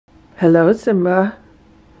Hello, Simba.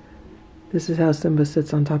 This is how Simba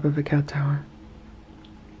sits on top of a cat tower.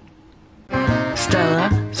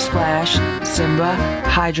 Stella, Splash, Simba,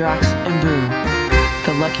 Hydrox, and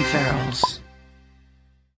Boo, the Lucky Ferals.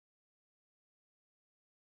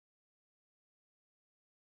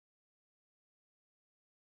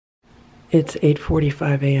 It's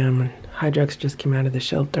 8:45 a.m. and Hydrox just came out of the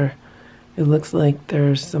shelter. It looks like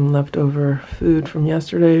there's some leftover food from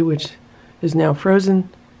yesterday, which is now frozen.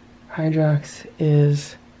 Hydrox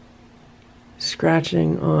is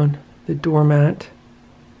scratching on the doormat.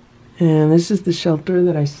 And this is the shelter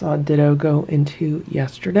that I saw Ditto go into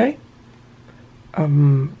yesterday. I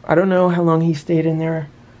don't know how long he stayed in there.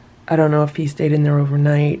 I don't know if he stayed in there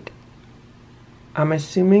overnight. I'm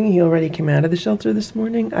assuming he already came out of the shelter this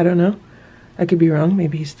morning. I don't know. I could be wrong.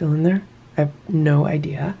 Maybe he's still in there. I have no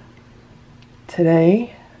idea.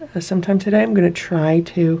 Today, sometime today, I'm going to try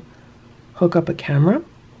to hook up a camera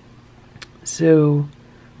so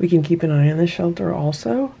we can keep an eye on the shelter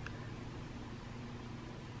also.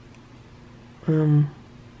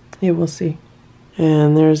 Yeah, we'll see.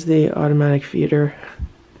 And there's the automatic feeder.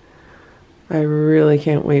 I really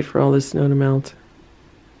can't wait for all this snow to melt.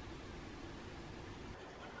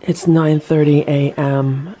 It's 9:30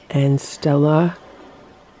 a.m. and Stella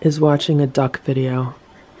is watching a duck video.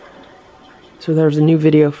 So there's a new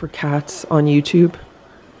video for cats on YouTube,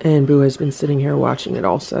 and Boo has been sitting here watching it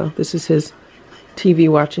also. This is his TV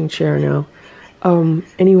watching chair now.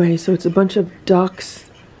 Anyway, so it's a bunch of ducks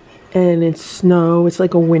and it's snow. It's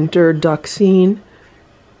like a winter duck scene.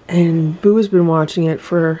 And Boo has been watching it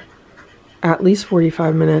for at least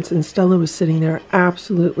 45 minutes, and Stella was sitting there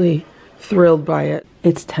absolutely thrilled by it.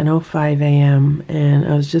 It's 10:05 a.m. and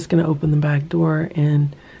I was just going to open the back door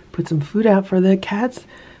and put some food out for the cats,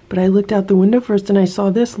 but I looked out the window first and I saw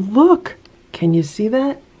this. Look! Can you see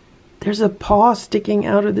that? There's a paw sticking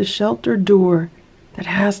out of the shelter door. That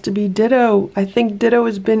has to be Ditto. I think Ditto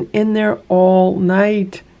has been in there all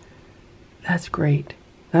night. That's great.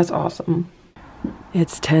 That's awesome.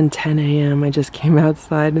 It's 10:10 a.m. I just came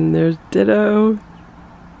outside and there's Ditto.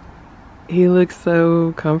 He looks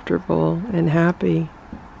so comfortable and happy.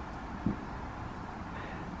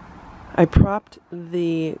 I propped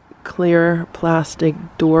the clear plastic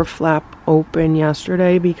door flap open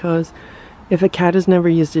yesterday because if a cat has never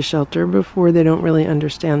used a shelter before, they don't really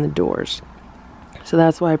understand the doors. So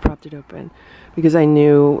that's why I propped it open, because I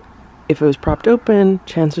knew if it was propped open,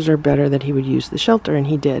 chances are better that he would use the shelter, and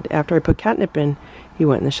he did. After I put catnip in, he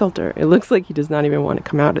went in the shelter. It looks like he does not even want to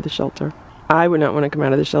come out of the shelter. I would not want to come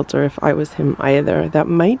out of the shelter if I was him either. That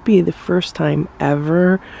might be the first time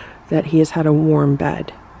ever that he has had a warm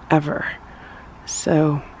bed, ever.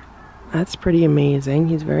 So that's pretty amazing.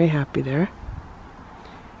 He's very happy there.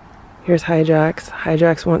 Here's Hydrox.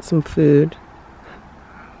 Hydrox wants some food.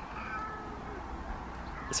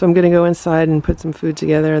 So I'm going to go inside and put some food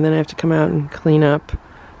together, and then I have to come out and clean up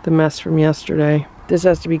the mess from yesterday. This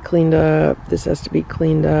has to be cleaned up. This has to be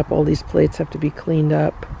cleaned up. All these plates have to be cleaned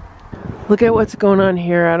up. Look at what's going on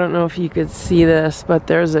here. I don't know if you could see this, but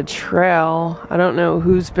there's a trail. I don't know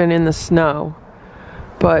who's been in the snow,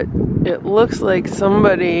 but it looks like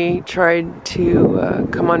somebody tried to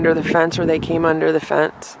come under the fence, or they came under the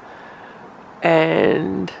fence.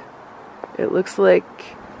 And it looks like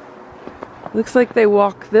they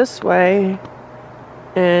walk this way,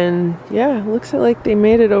 and yeah, it looks like they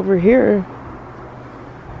made it over here.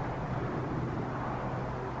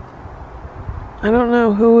 I don't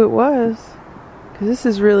know who it was, because this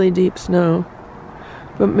is really deep snow.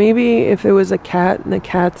 But maybe if it was a cat and the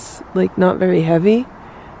cat's like not very heavy,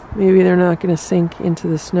 maybe they're not going to sink into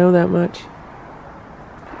the snow that much.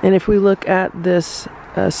 And if we look at this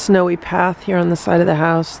snowy path here on the side of the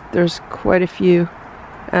house, there's quite a few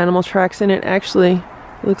animal tracks in it. Actually,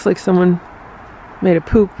 it looks like someone made a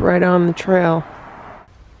poop right on the trail.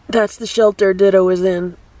 That's the shelter Ditto is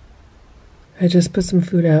in. I just put some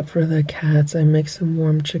food out for the cats. I mixed some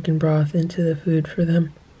warm chicken broth into the food for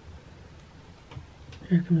them.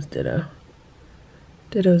 Here comes Ditto.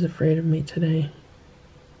 Ditto's afraid of me today.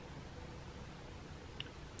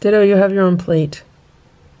 Ditto, you have your own plate.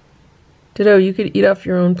 Ditto, you could eat off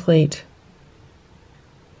your own plate.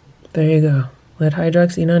 There you go. Let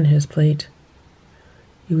Hydrox eat on his plate.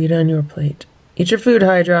 You eat on your plate. Eat your food,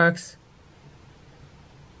 Hydrox.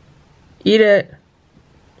 Eat it.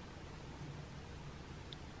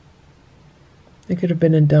 It could have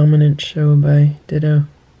been a dominant show by Ditto.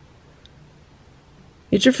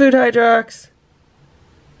 Eat your food, Hydrox.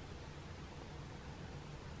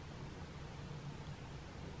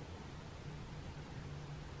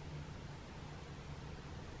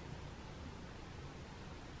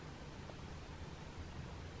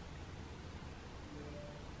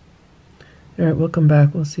 Alright, we'll come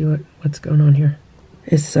back. We'll see what's going on here.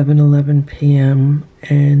 It's 7:11 p.m.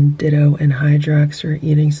 and Ditto and Hydrox are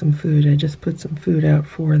eating some food. I just put some food out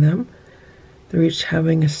for them. They're each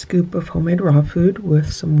having a scoop of homemade raw food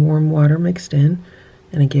with some warm water mixed in,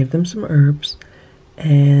 and I gave them some herbs.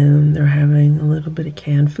 And they're having a little bit of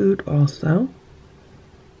canned food also.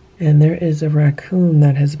 And there is a raccoon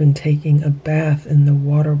that has been taking a bath in the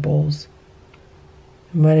water bowls.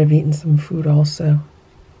 It might have eaten some food also.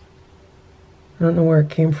 I don't know where it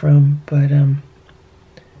came from, but I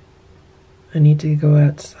need to go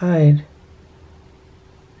outside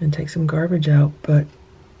and take some garbage out, but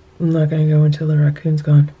I'm not going to go until the raccoon's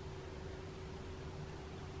gone.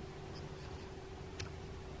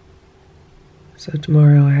 So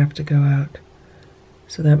tomorrow I have to go out.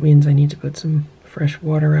 So that means I need to put some fresh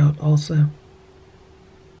water out also.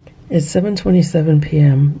 It's 7:27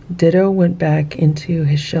 p.m. Ditto went back into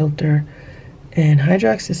his shelter and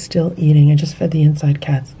Hydrox is still eating. I just fed the inside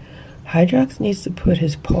cats. Hydrox needs to put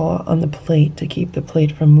his paw on the plate to keep the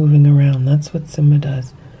plate from moving around. That's what Simba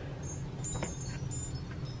does.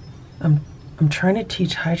 I'm trying to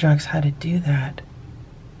teach Hydrox how to do that.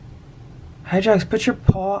 Hydrox, put your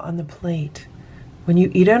paw on the plate. When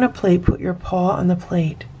you eat on a plate, put your paw on the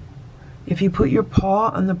plate. If you put your paw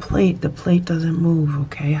on the plate doesn't move,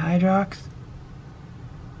 okay, Hydrox?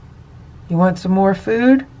 You want some more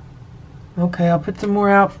food? Okay, I'll put some more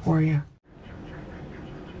out for you.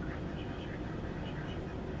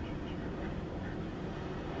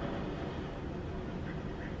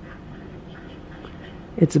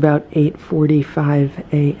 It's about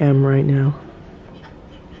 8:45 a.m. right now.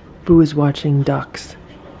 Boo is watching ducks.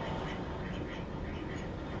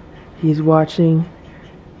 He's watching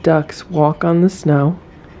ducks walk on the snow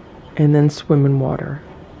and then swim in water.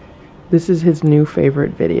 This is his new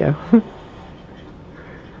favorite video.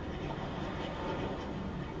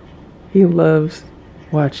 He loves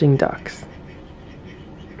watching ducks.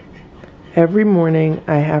 Every morning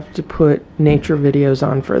I have to put nature videos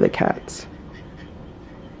on for the cats.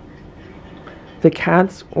 The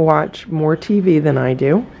cats watch more TV than I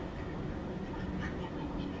do.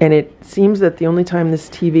 And it seems that the only time this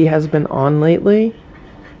TV has been on lately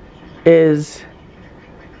is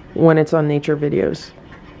when it's on nature videos.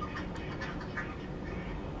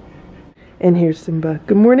 And here's Simba.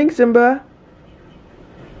 Good morning, Simba.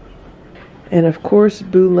 And of course,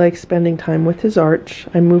 Boo likes spending time with his arch.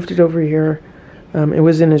 I moved it over here. It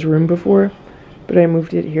was in his room before, but I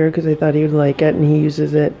moved it here because I thought he would like it, and he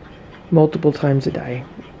uses it multiple times a day.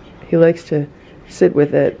 He likes to sit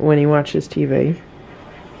with it when he watches TV.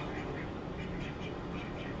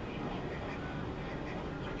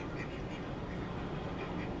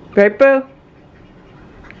 Right, Boo?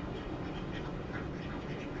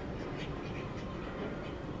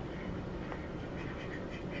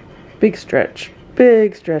 Big stretch.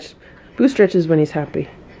 Big stretch. Boo stretches when he's happy.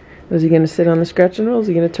 Was he going to sit on the scratch and roll? Is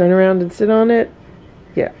he going to turn around and sit on it?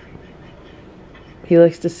 Yeah. He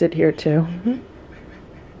likes to sit here too.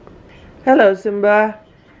 Hello, Simba.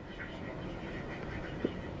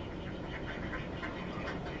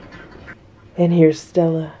 And here's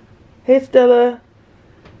Stella. Hey, Stella.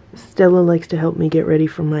 Stella likes to help me get ready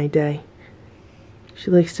for my day. She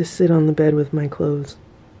likes to sit on the bed with my clothes.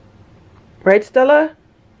 Right, Stella?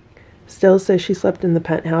 Stella says she slept in the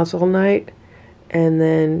penthouse all night, and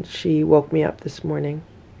then she woke me up this morning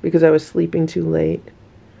because I was sleeping too late.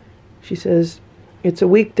 She says, it's a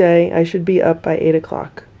weekday, I should be up by 8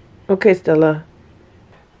 o'clock. Okay, Stella.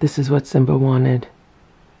 This is what Simba wanted.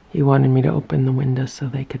 He wanted me to open the window so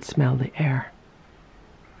they could smell the air.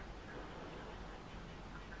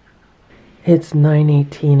 It's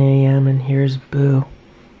 9:18 a.m. and here's Boo.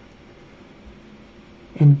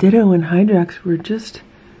 And Ditto and Hydrox were just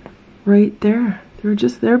right there. They were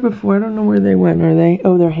just there before. I don't know where they went. Are they?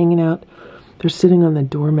 Oh, they're hanging out. They're sitting on the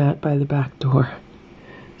doormat by the back door.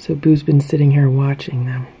 So Boo's been sitting here watching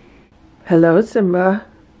them. Hello, Simba.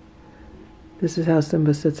 This is how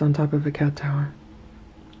Simba sits on top of a cat tower.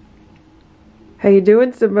 How you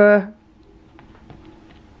doing, Simba?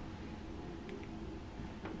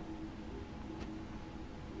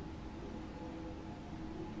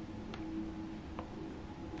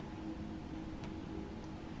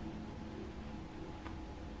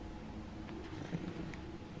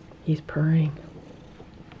 He's purring.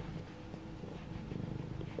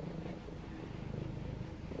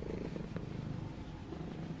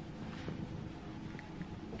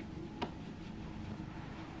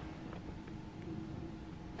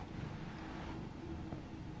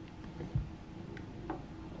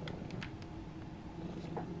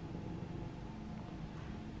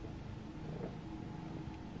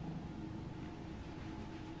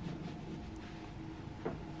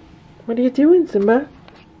 What are you doing, Simba?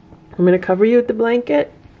 I'm gonna cover you with the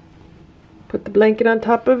blanket? Put the blanket on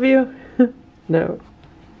top of you? No.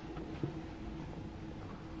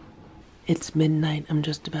 It's midnight. I'm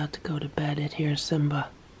just about to go to bed. It hears Simba.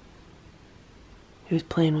 He was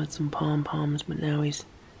playing with some pom-poms, but now he's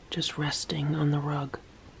just resting on the rug.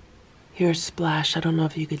 Here's Splash. I don't know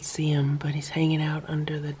if you could see him, but he's hanging out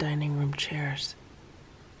under the dining room chairs.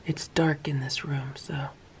 It's dark in this room, so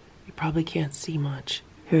you probably can't see much.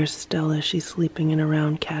 Here's Stella. She's sleeping in a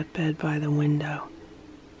round cat bed by the window.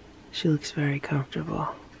 She looks very comfortable.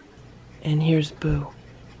 And here's Boo.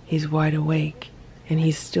 He's wide awake, and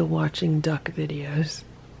he's still watching duck videos.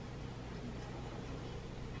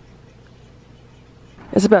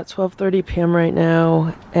 It's about 12:30 p.m. right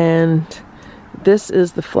now, and this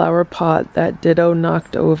is the flower pot that Ditto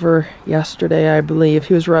knocked over yesterday, I believe.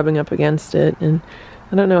 He was rubbing up against it, and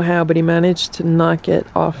I don't know how, but he managed to knock it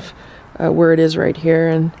off where it is right here,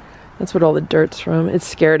 and that's what all the dirt's from. It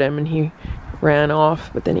scared him, and he ran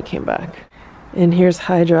off, but then he came back. And here's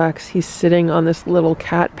Hydrox. He's sitting on this little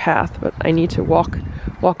cat path, but I need to walk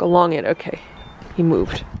along it. Okay, he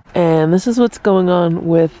moved. And this is what's going on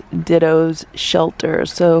with Ditto's shelter.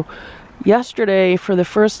 So yesterday, for the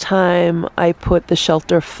first time, I put the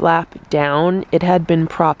shelter flap down. It had been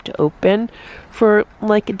propped open for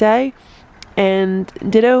like a day, and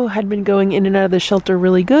Ditto had been going in and out of the shelter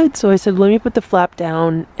really good. So I said, let me put the flap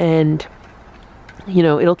down, and you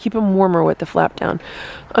know, it'll keep him warmer with the flap down.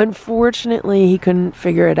 Unfortunately, he couldn't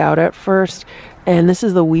figure it out at first, and this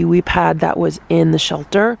is the wee pad that was in the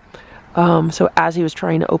shelter. So as he was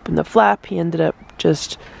trying to open the flap, he ended up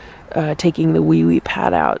just taking the wee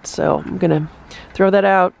pad out. So I'm gonna throw that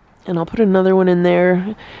out, and I'll put another one in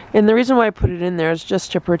there. And the reason why I put it in there is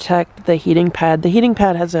just to protect the heating pad. The heating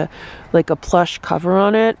pad has a plush cover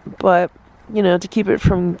on it, but you know, to keep it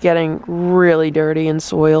from getting really dirty and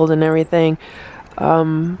soiled and everything,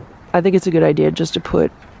 I think it's a good idea just to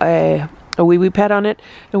put a wee pad on it.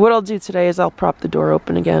 And what I'll do today is I'll prop the door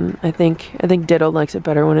open again. I think Ditto likes it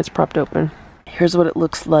better when it's propped open. Here's what it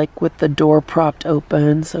looks like with the door propped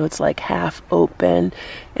open. So it's like half open,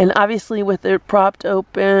 and obviously with it propped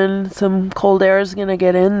open, some cold air is gonna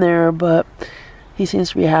get in there, but he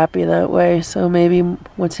seems to be happy that way. So maybe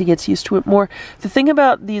once he gets used to it more. The thing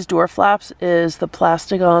about these door flaps is the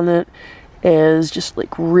plastic on it is just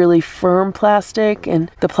like really firm plastic, and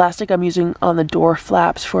the plastic I'm using on the door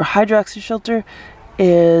flaps for Hydrox's shelter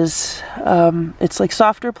is it's like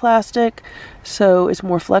softer plastic, so it's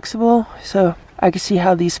more flexible. So I can see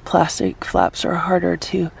how these plastic flaps are harder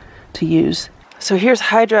to use. So here's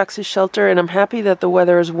Hydrox's shelter, and I'm happy that the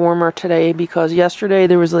weather is warmer today, because yesterday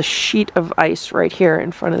there was a sheet of ice right here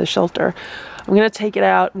in front of the shelter. I'm gonna take it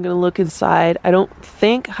out. I'm gonna look inside. I don't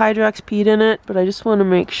think Hydrox peed in it, but I just want to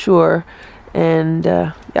make sure. And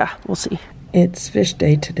yeah, we'll see. It's fish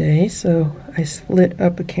day today, so I split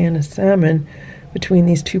up a can of salmon between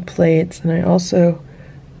these two plates, and I also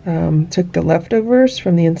took the leftovers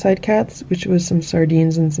from the inside cats, which was some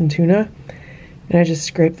sardines and some tuna, and I just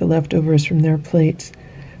scraped the leftovers from their plates,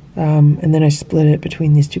 and then I split it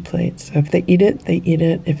between these two plates. So if they eat it, they eat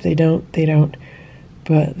it. If they don't, they don't.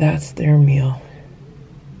 But that's their meal.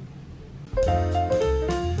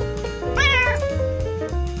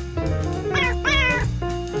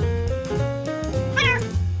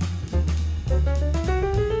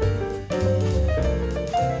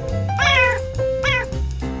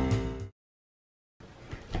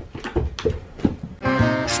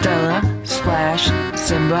 Stella, Splash,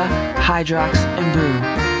 Simba, Hydrox, and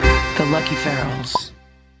Boo, the Lucky Ferals.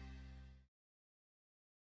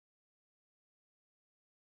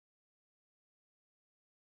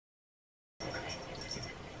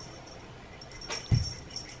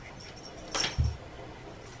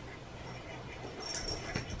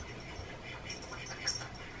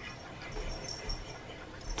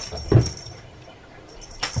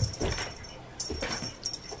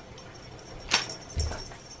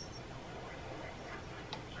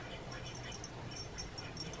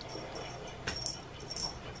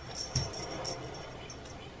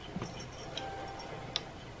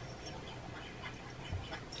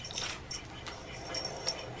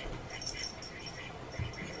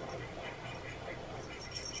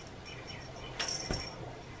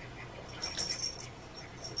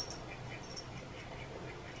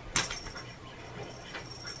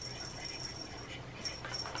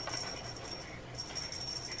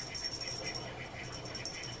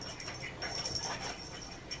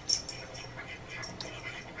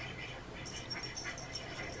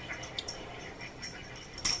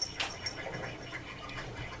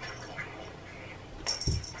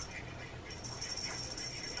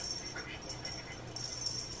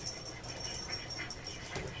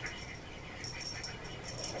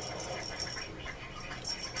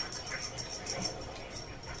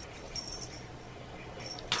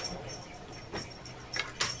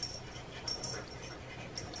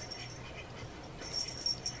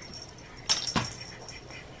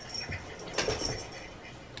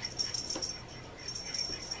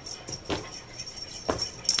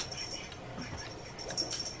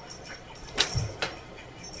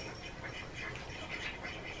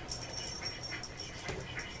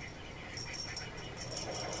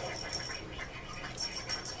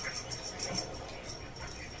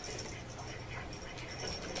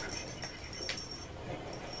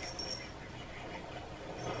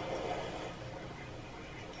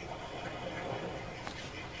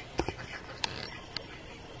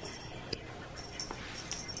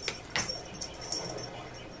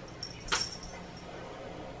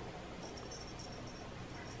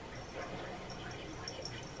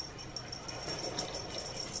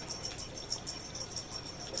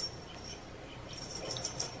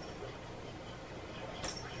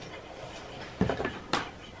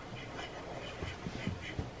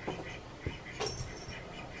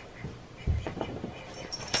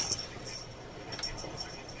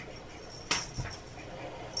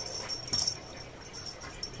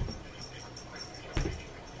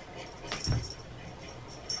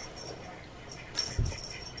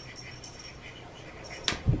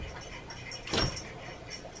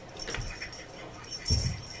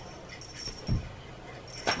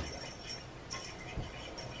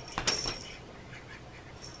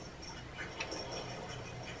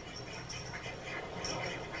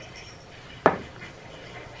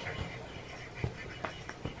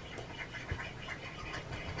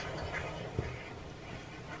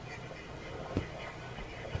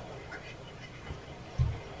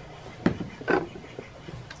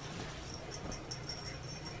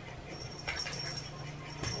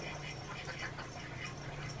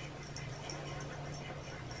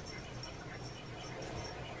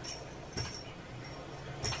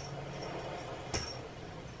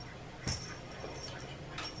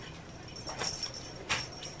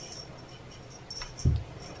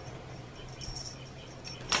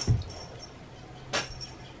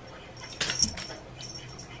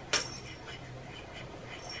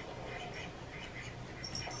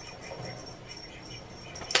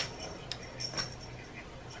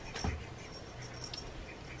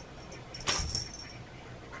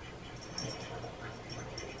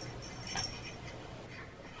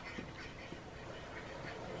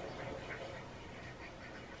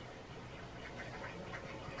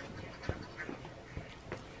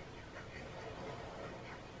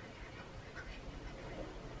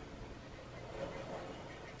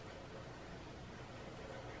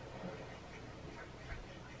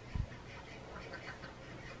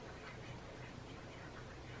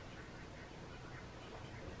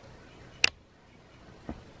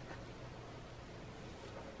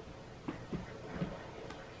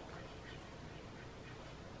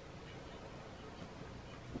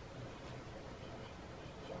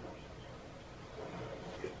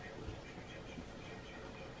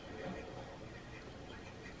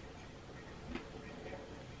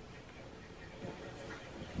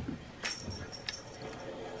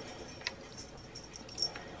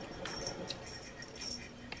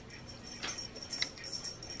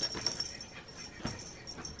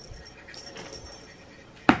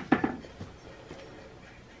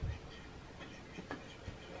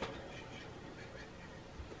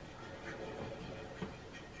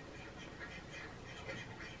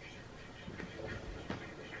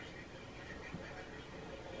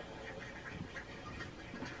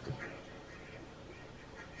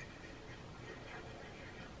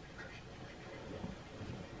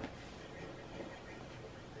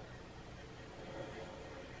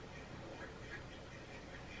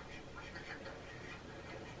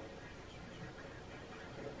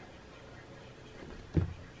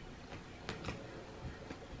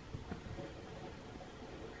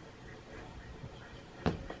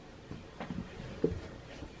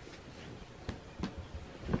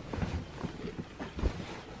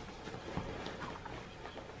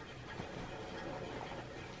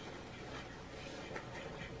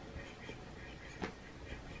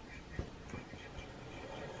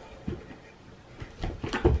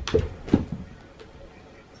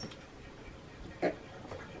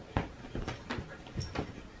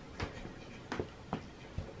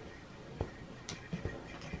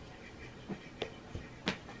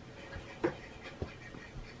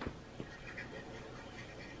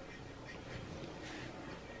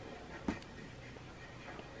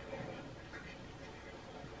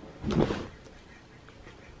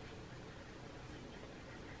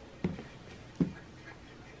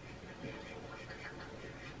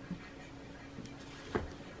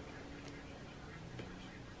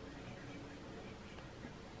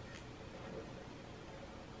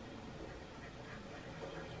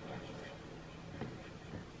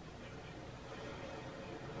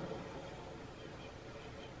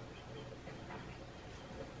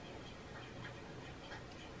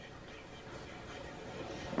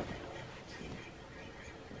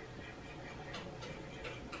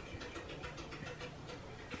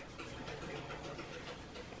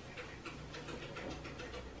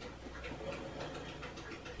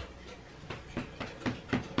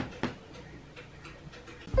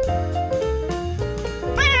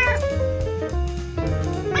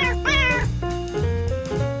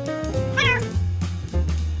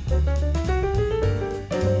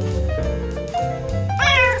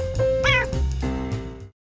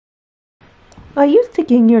 Are you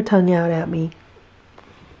sticking your tongue out at me?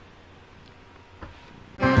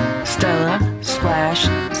 Stella, Splash,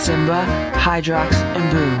 Simba, Hydrox,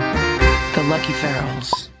 and Boo, the Lucky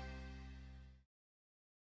Ferals.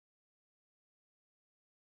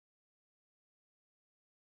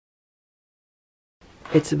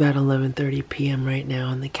 It's about 11:30 p.m. right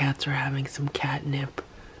now, and the cats are having some catnip.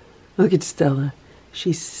 Look at Stella.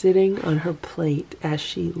 She's sitting on her plate as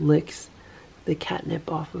she licks the catnip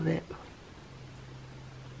off of it.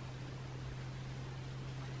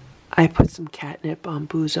 I put some catnip on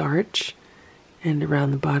Boo's arch and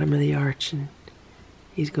around the bottom of the arch, and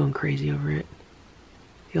he's going crazy over it.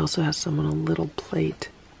 He also has some on a little plate.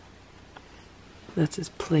 That's his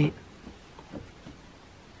plate.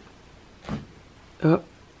 Oh,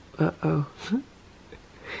 uh-oh.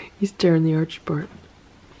 He's tearing the arch apart.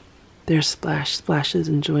 There's Splash. Splash is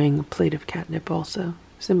enjoying a plate of catnip also.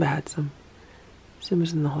 Simba had some.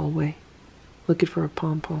 Simba's in the hallway, looking for a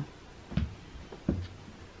pom-pom.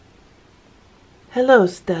 Hello,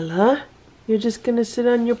 Stella. You're just gonna sit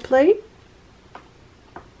on your plate?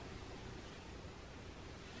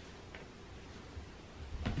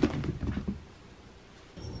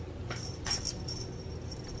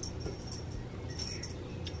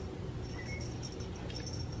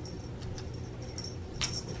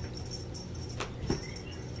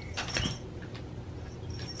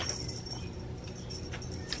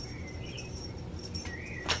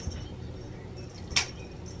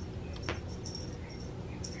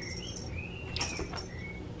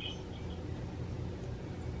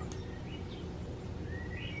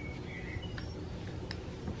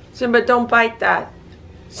 Simba, don't bite that.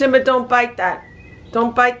 Simba, don't bite that.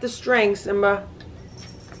 Don't bite the string, Simba.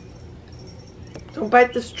 Don't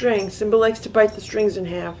bite the string. Simba likes to bite the strings in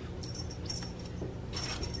half.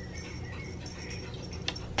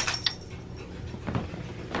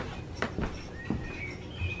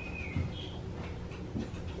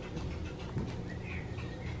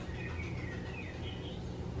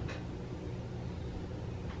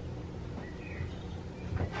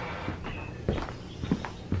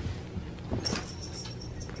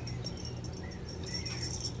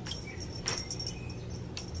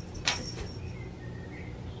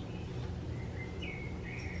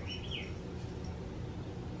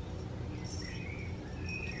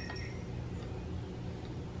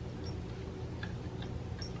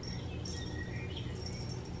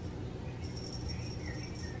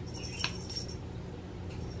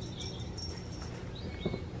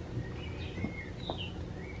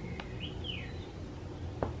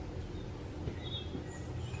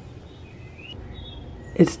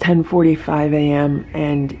 It's 10:45 a.m.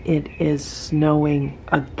 and it is snowing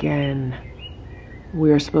again.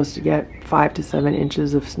 We are supposed to get 5 to 7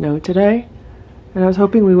 inches of snow today, and I was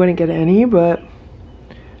hoping we wouldn't get any, but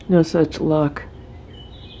no such luck.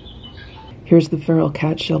 Here's the feral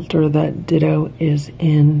cat shelter that Ditto is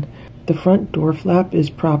in. The front door flap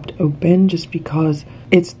is propped open just because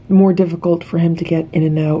it's more difficult for him to get in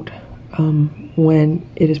and out when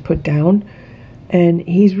it is put down. And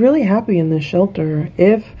he's really happy in this shelter.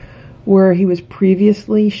 If where he was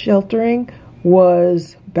previously sheltering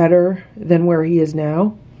was better than where he is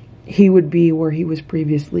now, he would be where he was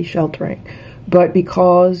previously sheltering. But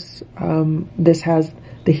because this has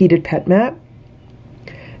the heated pet mat,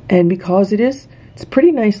 and because it's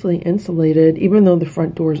pretty nicely insulated, even though the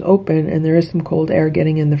front door is open and there is some cold air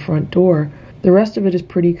getting in the front door, the rest of it is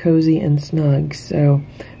pretty cozy and snug. So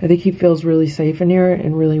I think he feels really safe in here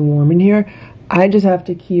and really warm in here. I just have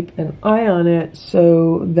to keep an eye on it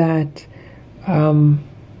so that,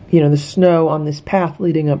 you know, the snow on this path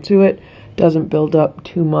leading up to it doesn't build up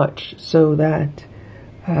too much so that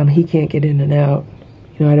he can't get in and out.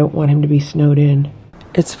 You know, I don't want him to be snowed in.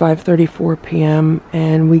 It's 5:34 p.m.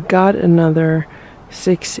 and we got another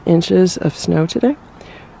 6 inches of snow today.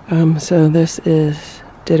 So this is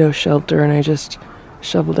Ditto's shelter, and I just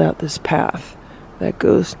shoveled out this path that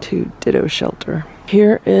goes to Ditto's shelter.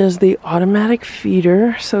 Here is the automatic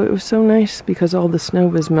feeder. So it was so nice because all the snow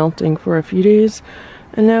was melting for a few days,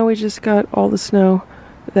 and now we just got all the snow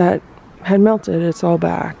that had melted. It's all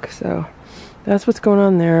back. So that's what's going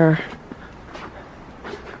on there.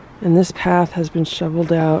 And this path has been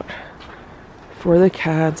shoveled out for the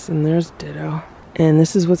cats, and there's Ditto. And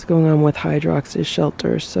this is what's going on with Hydrox's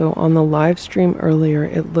shelter. So on the live stream earlier,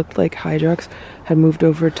 it looked like Hydrox had moved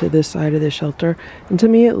over to this side of the shelter, and to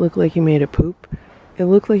me it looked like he made a poop. It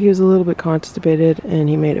looked like he was a little bit constipated and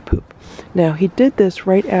he made a poop. Now he did this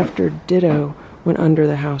right after Ditto went under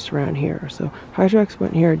the house around here. So Hydrox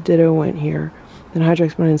went here, Ditto went here, then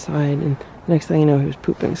Hydrox went inside, and the next thing you know he was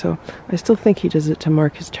pooping. So I still think he does it to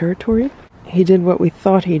mark his territory. he did what we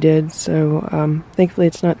thought he did, so thankfully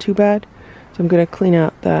it's not too bad. So I'm going to clean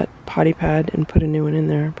out that potty pad and put a new one in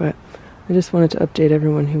there, but I just wanted to update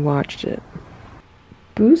everyone who watched it.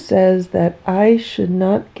 Boo says that I should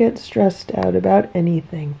not get stressed out about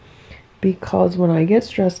anything, because when I get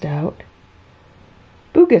stressed out,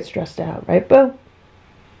 Boo gets stressed out, right, Boo?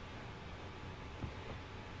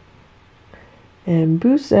 And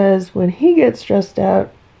Boo says when he gets stressed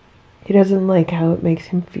out, he doesn't like how it makes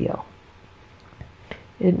him feel.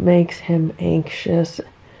 It makes him anxious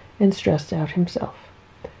and stressed out himself.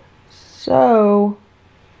 So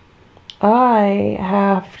I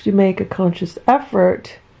have to make a conscious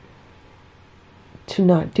effort to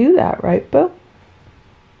not do that, right, Boo?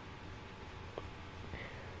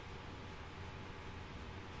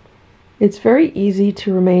 It's very easy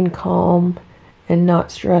to remain calm and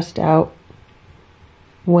not stressed out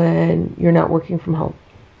when you're not working from home.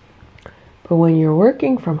 But when you're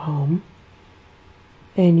working from home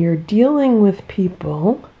and you're dealing with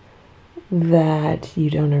people that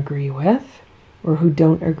you don't agree with, or who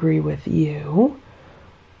don't agree with you,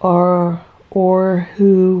 or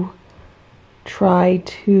who try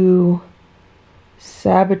to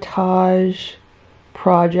sabotage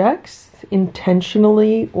projects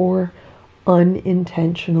intentionally or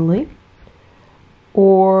unintentionally,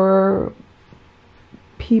 or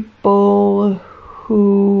people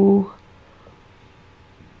who,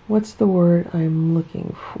 what's the word I'm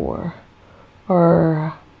looking for,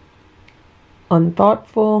 are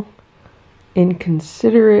unthoughtful,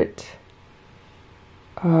 inconsiderate,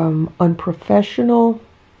 unprofessional,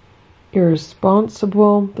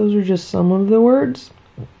 irresponsible. Those are just some of the words.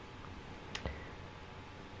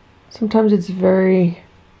 Sometimes it's very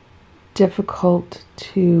difficult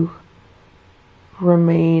to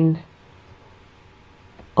remain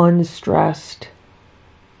unstressed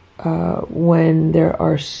when there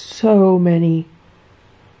are so many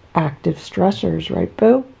active stressors, right,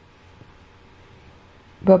 Boo?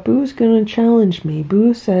 But Boo's gonna challenge me.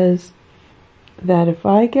 Boo says that if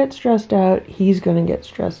I get stressed out, he's gonna get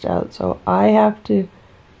stressed out. So I have to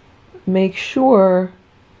make sure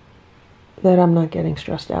that I'm not getting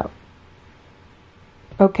stressed out.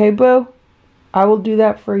 Okay, Boo? I will do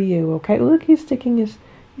that for you, okay? Look, he's sticking his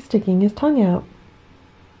tongue out.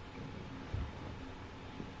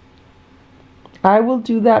 I will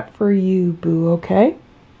do that for you, Boo, okay?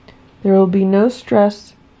 There will be no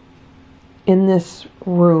stress in this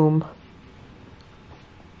room.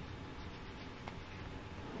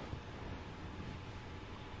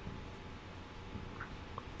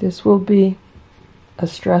 This will be a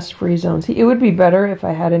stress-free zone. See, it would be better if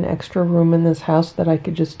I had an extra room in this house that I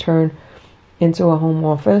could just turn into a home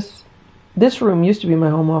office. This room used to be my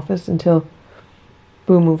home office until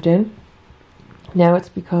Boo moved in. Now it's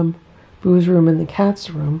become Boo's room and the cat's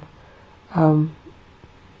room. But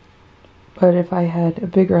if I had a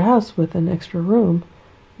bigger house with an extra room,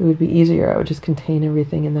 it would be easier. I would just contain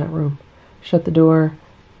everything in that room. Shut the door.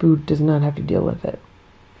 Boo does not have to deal with it.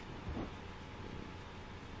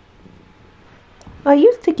 Are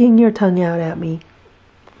you sticking your tongue out at me?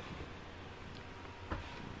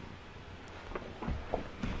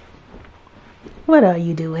 What are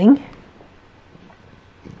you doing?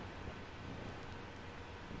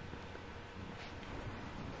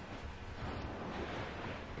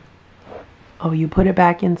 Oh, you put it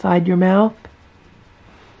back inside your mouth?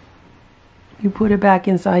 You put it back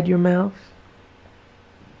inside your mouth?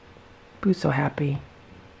 Boo's so happy.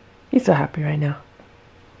 He's so happy right now.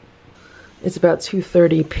 It's about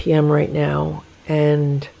 2:30 p.m. right now,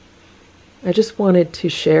 and I just wanted to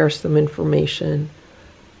share some information.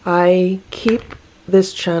 I keep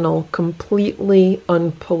this channel completely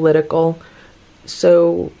unpolitical,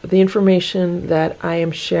 so the information that I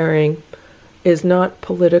am sharing is not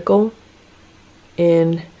political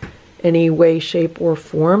in any way, shape, or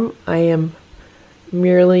form. I am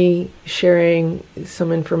merely sharing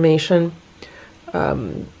some information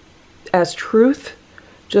as truth,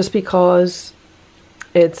 just because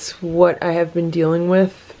it's what I have been dealing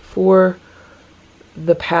with for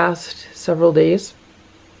the past several days,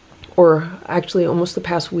 or actually almost the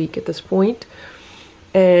past week at this point.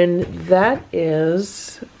 And that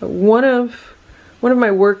is one of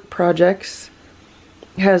my work projects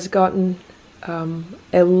has gotten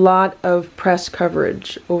a lot of press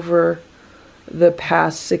coverage over the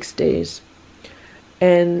past 6 days.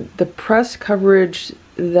 And the press coverage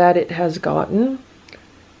that it has gotten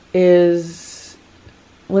is,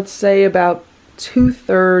 let's say, about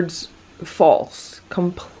 2/3 false,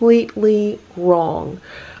 completely wrong,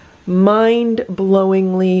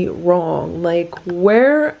 mind-blowingly wrong. Like,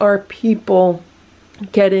 where are people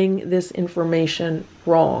getting this information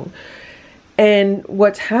wrong? And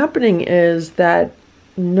what's happening is that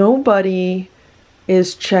nobody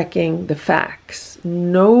is checking the facts.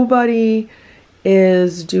 Nobody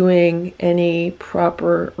is doing any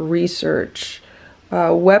proper research.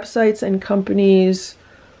 Websites and companies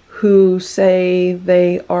who say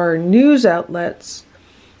they are news outlets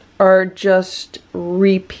are just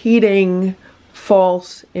repeating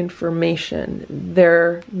false information.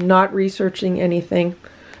 They're not researching anything.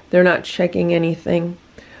 They're not checking anything.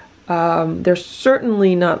 They're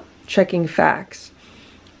certainly not checking facts.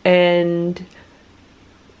 And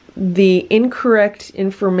the incorrect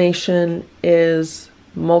information is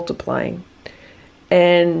multiplying.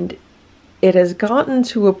 And it has gotten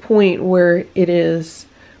to a point where it is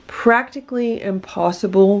practically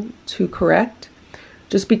impossible to correct,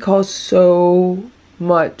 just because so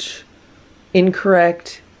much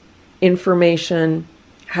incorrect information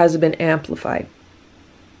has been amplified.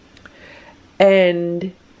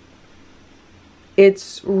 And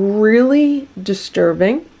it's really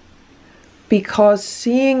disturbing, because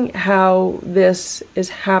seeing how this is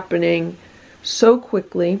happening so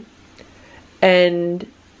quickly and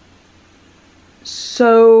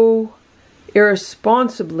so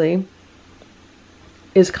irresponsibly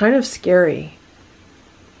is kind of scary.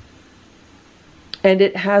 And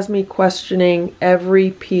it has me questioning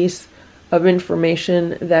every piece of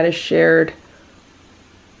information that is shared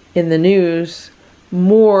in the news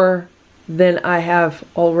more than I have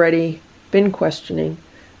already been questioning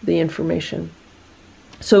the information.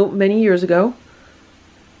 So many years ago,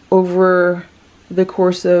 over the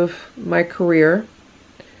course of my career,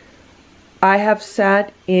 I have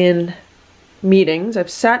sat in meetings, I've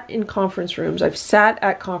sat in conference rooms, I've sat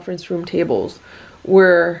at conference room tables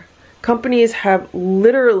where companies have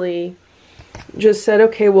literally just said,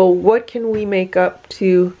 okay, well, what can we make up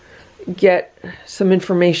to get some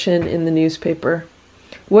information in the newspaper?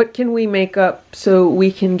 What can we make up so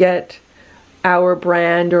we can get our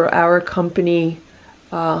brand or our company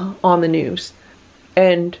on the news?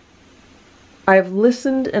 And I've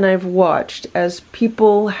listened and I've watched as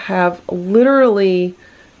people have literally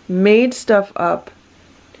made stuff up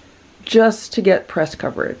just to get press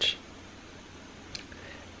coverage.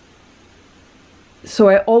 So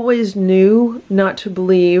I always knew not to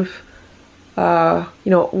believe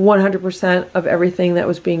 100% of everything that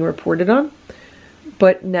was being reported on.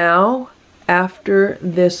 But now, after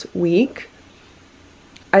this week,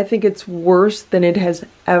 I think it's worse than it has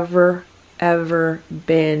ever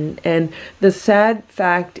been. And the sad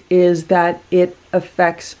fact is that it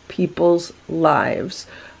affects people's lives.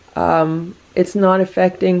 It's not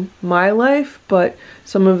affecting my life, but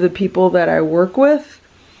some of the people that I work with,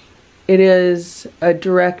 it is a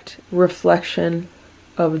direct reflection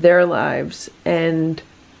of their lives. And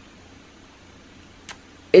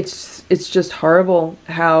it's just horrible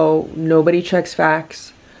how nobody checks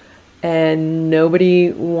facts and nobody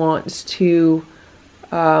wants to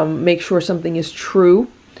make sure something is true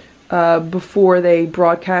before they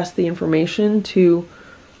broadcast the information to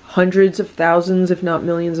hundreds of thousands, if not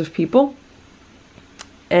millions of people.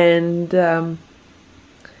 And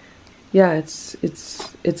yeah,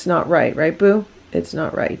 it's not right, right, Boo? It's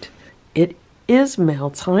not right. It is mail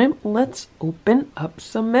time. Let's open up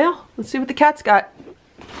some mail. Let's see what the cat's got.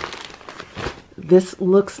 This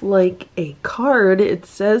looks like a card. It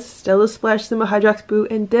says Stella, Splash, Simba, Hydrox, Boo,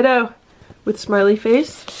 and Ditto with smiley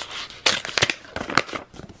face.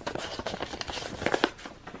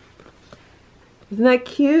 Isn't that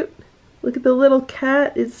cute? Look at the little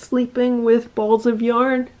cat is sleeping with balls of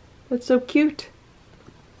yarn. That's so cute.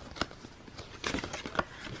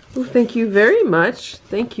 Oh, thank you very much.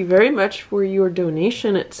 Thank you very much for your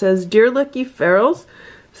donation. It says, Dear Lucky Ferals,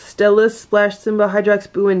 Stella, Splash, Simba,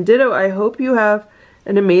 Hydrox, Boo, and Ditto, I hope you have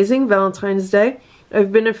an amazing Valentine's Day.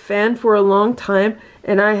 I've been a fan for a long time,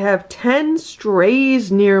 and I have 10 strays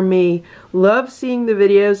near me. Love seeing the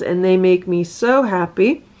videos, and they make me so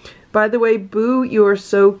happy. By the way, Boo, you are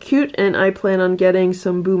so cute, and I plan on getting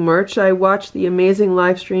some Boo merch. I watch the amazing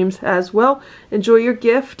live streams as well. Enjoy your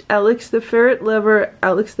gift, Alex the Ferret Lover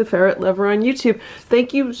on YouTube.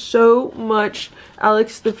 Thank you so much,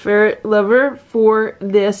 Alex the Ferret Lover, for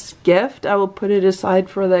this gift. I will put it aside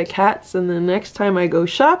for the cats, and the next time I go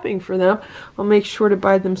shopping for them, I'll make sure to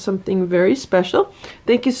buy them something very special.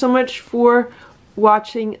 Thank you so much for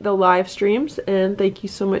watching the live streams, and thank you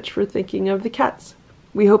so much for thinking of the cats.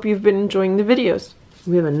 We hope you've been enjoying the videos.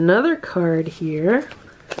 We have another card here.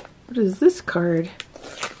 What is this card?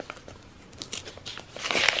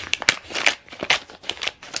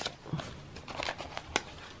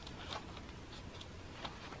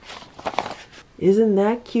 Isn't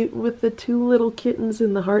that cute with the two little kittens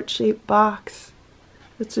in the heart-shaped box?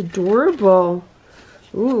 That's adorable.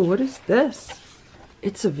 Ooh, what is this?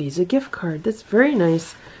 It's a Visa gift card. That's very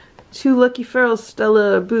nice. 2 lucky ferals,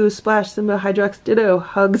 Stella, Boo, Splash, Simba, Hydrox, Ditto,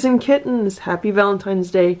 hugs and kittens. Happy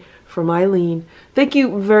Valentine's Day from Eileen. Thank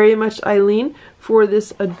you very much, Eileen, for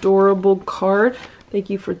this adorable card.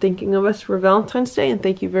 Thank you for thinking of us for Valentine's Day, and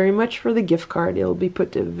thank you very much for the gift card. It will be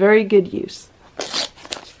put to very good use.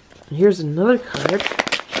 And here's another card.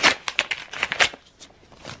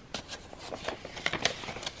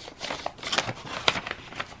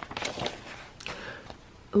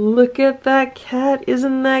 Look at that cat.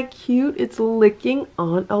 Isn't that cute? It's licking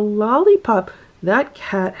on a lollipop. That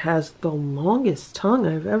cat has the longest tongue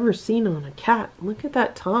I've ever seen on a cat. Look at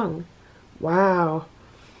that tongue. Wow.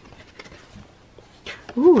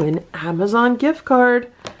 Ooh, an Amazon gift card.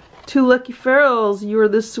 2 lucky ferals. You are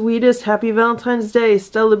the sweetest. Happy Valentine's Day.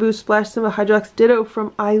 Stella, Boo, Splash, Simba, Hydrox, Ditto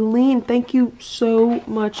from Eileen. Thank you so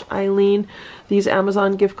much, Eileen. These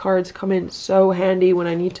Amazon gift cards come in so handy when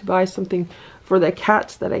I need to buy something for the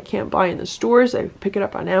cats that I can't buy in the stores. I pick it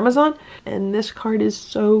up on Amazon, and this card is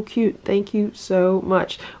so cute. Thank you so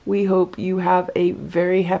much. We hope you have a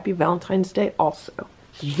very happy Valentine's Day also.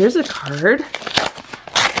 Here's a card.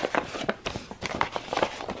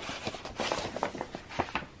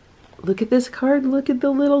 Look at this card. Look at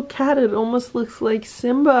the little cat. It almost looks like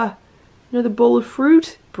Simba. You know, the bowl of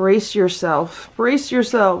fruit? Brace yourself. Brace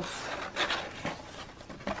yourself.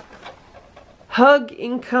 Hug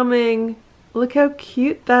incoming. Look how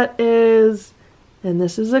cute that is. And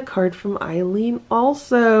this is a card from Eileen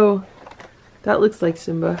also. That looks like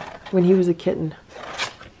Simba when he was a kitten.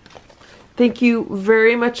 Thank you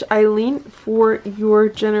very much, Eileen, for your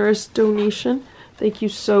generous donation. Thank you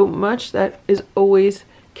so much. That is always,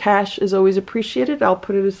 cash is always appreciated. I'll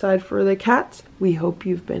put it aside for the cats. We hope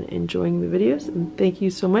you've been enjoying the videos, and thank you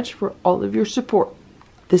so much for all of your support.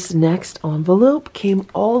 This next envelope came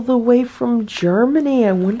all the way from Germany.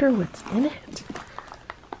 I wonder what's in it.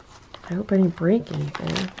 I hope I didn't break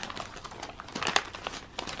anything.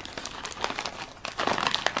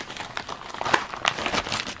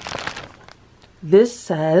 This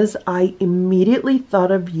says, I immediately thought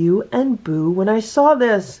of you and Boo when I saw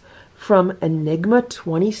this, from Enigma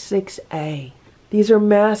 26A. These are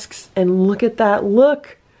masks, and look at that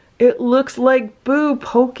look. It looks like Boo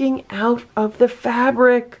poking out of the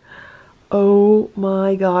fabric. Oh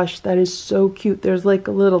my gosh, that is so cute. There's like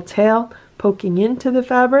a little tail poking into the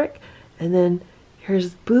fabric, and then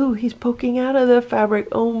here's Boo. He's poking out of the fabric.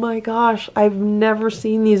 Oh my gosh, I've never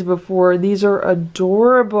seen these before. These are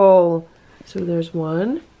adorable. So there's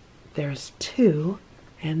 1, there's 2,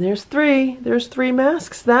 and there's 3. There's 3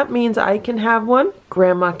 masks. That means I can have one,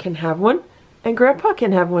 Grandma can have one, and Grandpa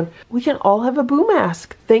can have one. We can all have a Boo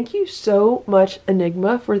mask. Thank you so much,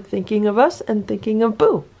 Enigma, for thinking of us and thinking of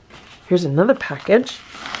Boo. Here's another package.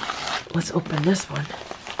 Let's open this one.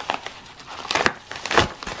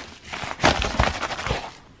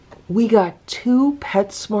 We got 2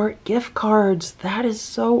 PetSmart gift cards. That is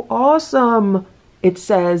so awesome. It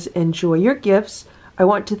says, enjoy your gifts. I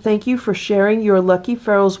want to thank you for sharing your lucky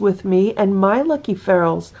ferals with me and my lucky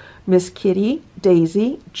ferals. Miss Kitty,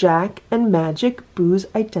 Daisy, Jack, and Magic, Boo's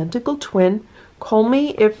identical twin. Call me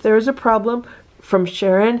if there's a problem. From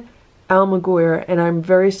Sharon Almaguer, and I'm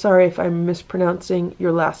very sorry if I'm mispronouncing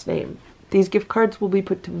your last name. These gift cards will be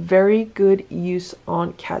put to very good use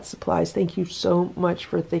on cat supplies. Thank you so much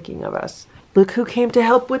for thinking of us. Look who came to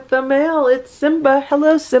help with the mail. It's Simba.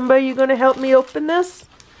 Hello, Simba. You gonna help me open this?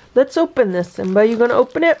 Let's open this, Simba. You gonna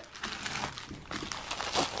open it?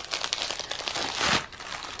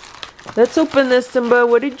 Let's open this, Simba.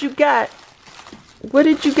 What did you get? What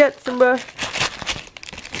did you get, Simba?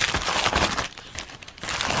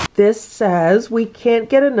 This says, we can't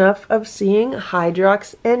get enough of seeing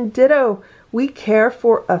Hydrox and Ditto. We care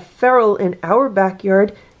for a feral in our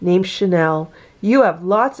backyard named Chanel. You have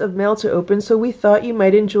lots of mail to open, so we thought you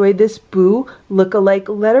might enjoy this Boo look-alike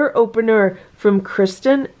letter opener from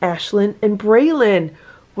Kristen, Ashlyn, and Braylon.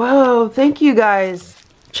 Whoa, thank you guys.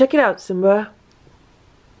 Check it out, Simba.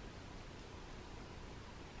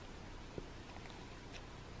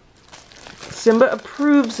 Simba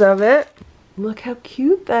approves of it. Look how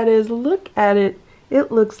cute that is. Look at it.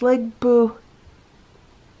 It looks like Boo.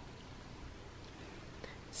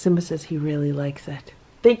 Simba says he really likes it.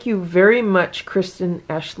 Thank you very much, Kristen,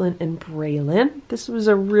 Ashlyn, and Braylon. This was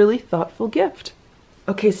a really thoughtful gift.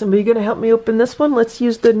 Okay, Simba, you gonna help me open this one? Let's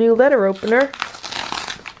use the new letter opener.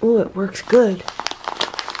 Oh, it works good.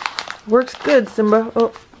 Works good, Simba.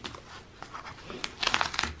 Oh.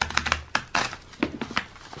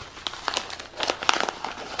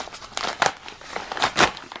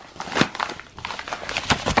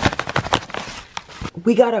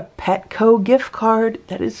 We got a Petco gift card.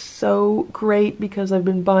 That is so great because I've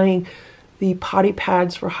been buying the potty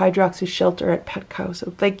pads for Hydrox's shelter at Petco.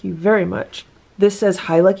 So thank you very much. This says,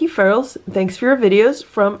 "Hi Lucky Ferals, thanks for your videos,"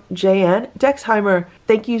 from Jan Dexheimer.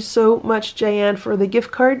 Thank you so much, Jan, for the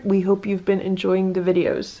gift card. We hope you've been enjoying the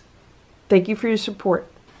videos. Thank you for your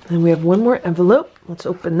support. And we have one more envelope. Let's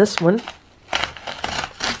open this one.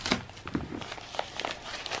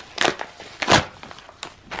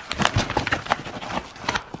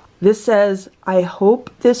 This says, "I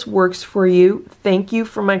hope this works for you. Thank you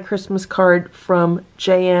for my Christmas card," from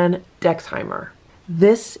Jan Dexheimer.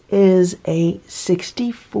 This is a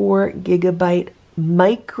 64 gigabyte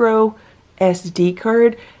micro SD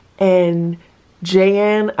card. And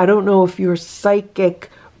Jan, I don't know if you're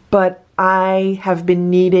psychic, but I have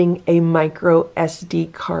been needing a micro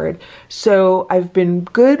SD card. So I've been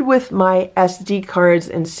good with my SD cards,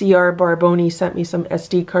 and C.R.Barboni sent me some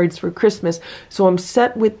SD cards for Christmas. So I'm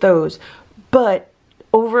set with those. But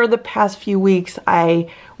over the past few weeks, I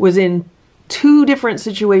was in 2 different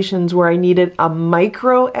situations where I needed a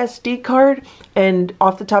micro SD card. And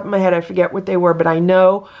off the top of my head, I forget what they were, but I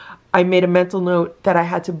know I made a mental note that I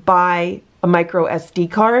had to buy a micro SD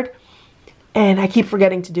card. And I keep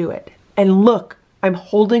forgetting to do it. And look, I'm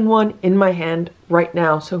holding one in my hand right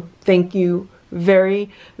now. So thank you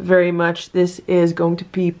very, very much. This is going to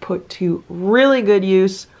be put to really good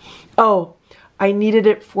use. Oh, I needed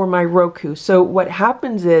it for my Roku. So what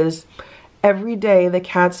happens is every day the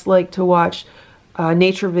cats like to watch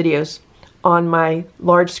nature videos on my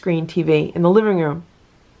large screen TV in the living room.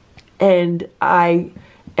 And I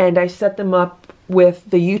set them up with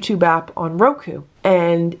the YouTube app on Roku.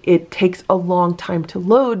 And it takes a long time to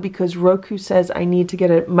load because Roku says I need to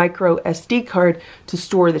get a micro SD card to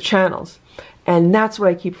store the channels. And that's what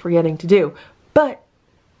I keep forgetting to do. But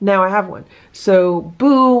now I have one. So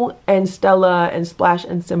Boo and Stella and Splash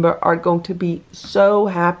and Simba are going to be so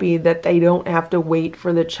happy that they don't have to wait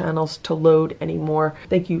for the channels to load anymore.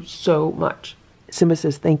 Thank you so much. Simba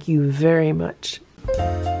says thank you very much.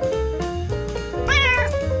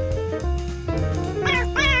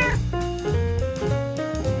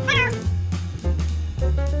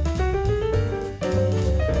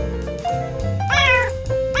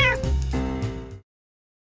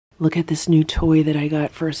 Look at this new toy that I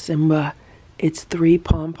got for Simba. It's 3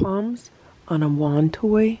 pom-poms on a wand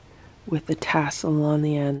toy with a tassel on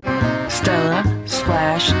the end. Stella,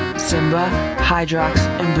 Splash, Simba, Hydrox,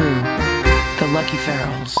 and Boo, the Lucky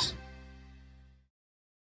Ferals.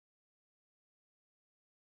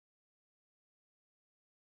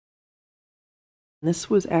 This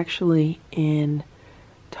was actually in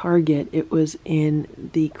Target. It was in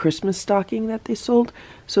the Christmas stocking that they sold.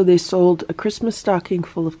 So they sold a Christmas stocking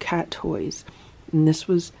full of cat toys. And this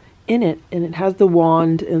was in it. And it has the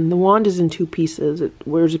wand. And the wand is in 2 pieces. It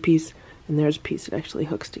wears a piece and there's a piece that actually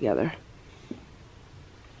hooks together.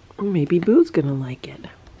 Maybe Boo's gonna like it.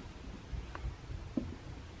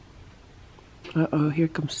 Uh-oh, here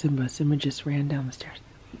comes Simba. Simba just ran down the stairs.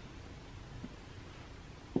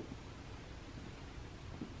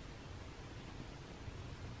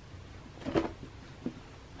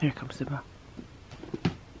 Here comes Simba.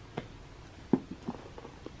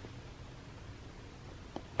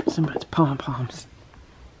 Simba, it's pom-poms.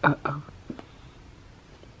 Uh-oh.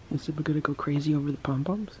 Is Simba gonna go crazy over the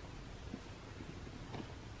pom-poms?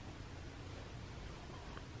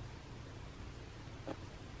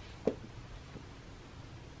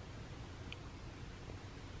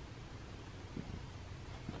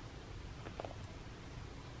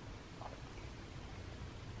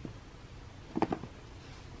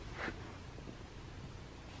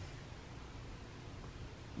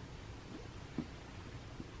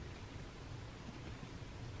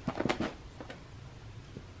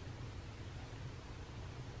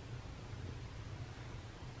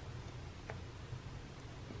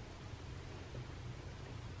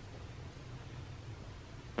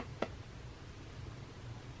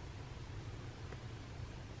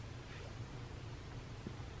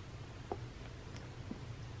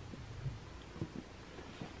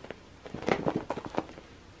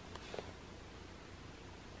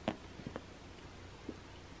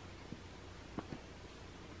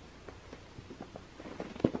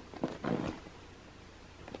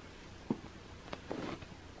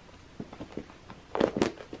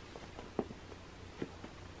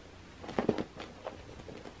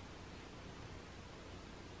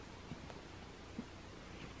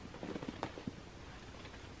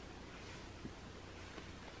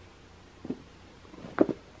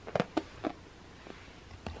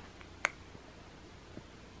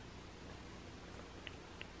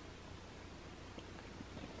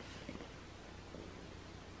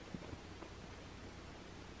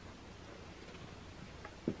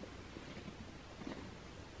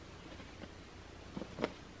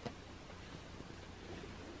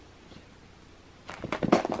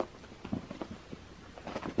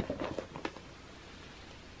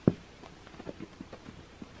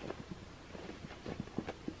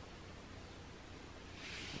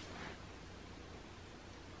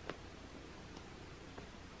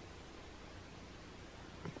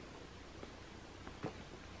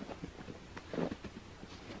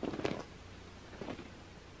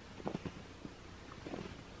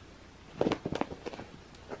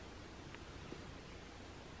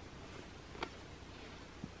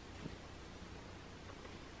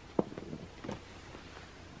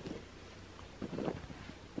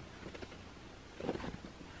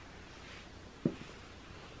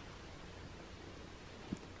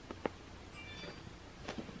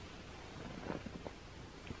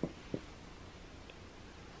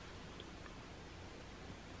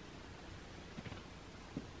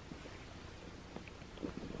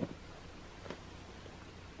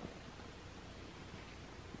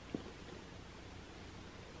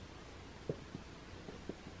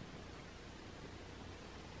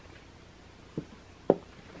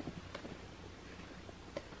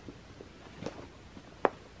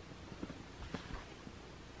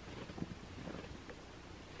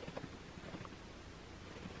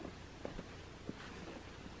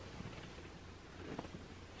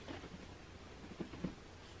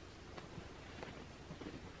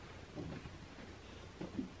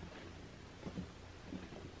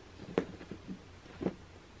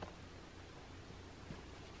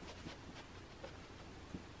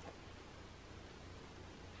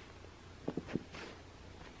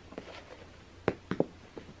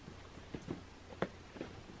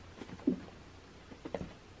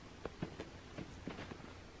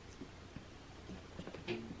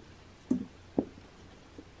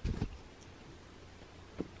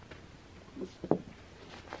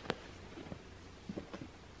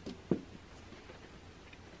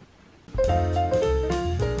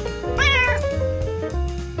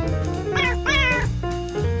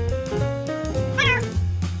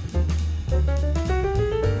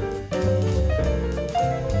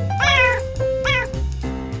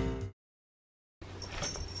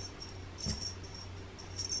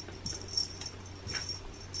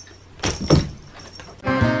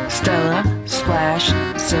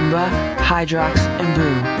 Splash, Simba, Hydrox, and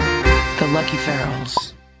Boo, the Lucky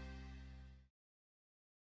Ferals.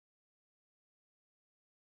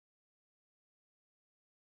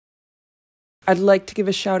 I'd like to give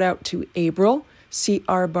a shout out to Abril,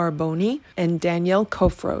 C.R.Barboni, and Danielle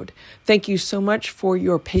Coffroad. Thank you so much for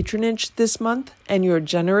your patronage this month and your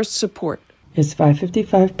generous support. It's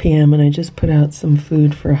 5:55 p.m. and I just put out some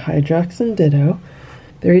food for Hydrox and Ditto.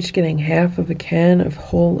 They're each getting half of a can of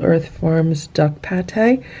Whole Earth Farms duck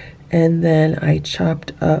pate, and then I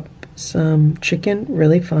chopped up some chicken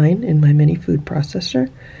really fine in my mini food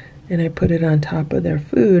processor, and I put it on top of their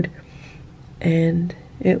food, and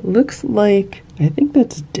it looks like, I think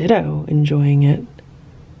that's Ditto enjoying it.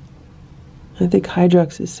 I think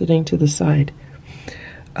Hydrox is sitting to the side.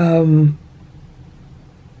 I'm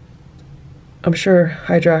sure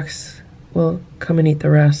Hydrox will come and eat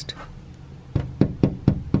the rest.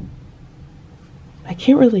 I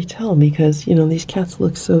can't really tell because, you know, these cats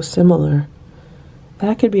look so similar.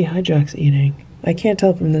 That could be Hydrox eating. I can't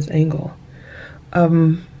tell from this angle.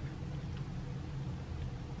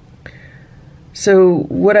 So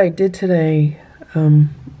what I did today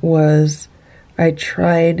was I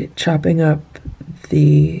tried chopping up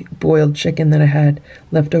the boiled chicken that I had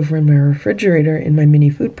left over in my refrigerator in my mini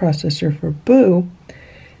food processor for Boo,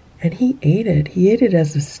 and he ate it. He ate it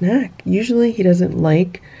as a snack. Usually he doesn't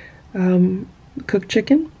like cooked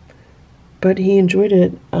chicken, but he enjoyed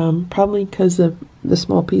it, probably because of the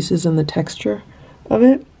small pieces and the texture of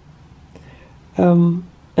it. And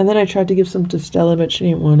then I tried to give some to Stella, but she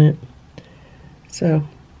didn't want it. So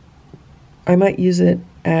I might use it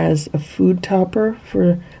as a food topper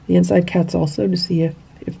for the inside cats also, to see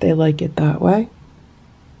if they like it that way.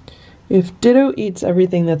 If Ditto eats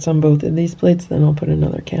everything that's on both of these plates, then I'll put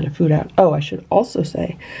another can of food out. Oh, I should also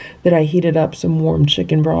say that I heated up some warm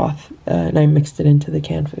chicken broth and I mixed it into the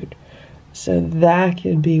canned food. So that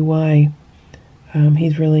could be why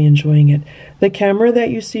he's really enjoying it. The camera that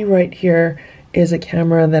you see right here is a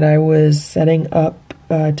camera that I was setting up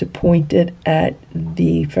to point it at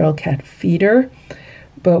the feral cat feeder.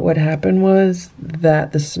 But what happened was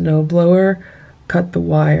that the snowblower cut the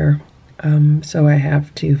wire. So I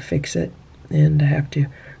have to fix it and I have to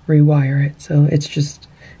rewire it. So it's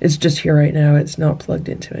just here right now. It's not plugged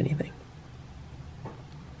into anything.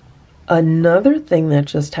 Another thing that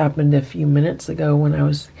just happened a few minutes ago when I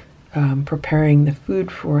was preparing the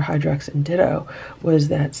food for Hydrox and Ditto was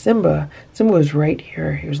that Simba was right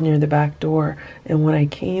here. He was near the back door. And when I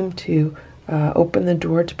came to open the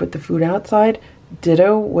door to put the food outside,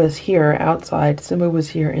 Ditto was here outside, Simba was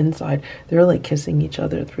here inside. They were like kissing each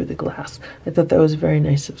other through the glass. I thought that was very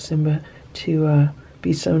nice of Simba to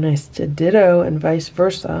be so nice to Ditto and vice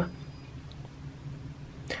versa.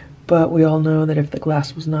 But we all know that if the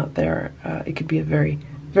glass was not there, it could be a very,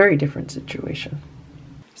 very different situation.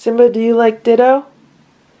 Simba, do you like Ditto?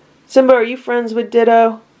 Simba, are you friends with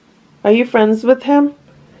Ditto? Are you friends with him?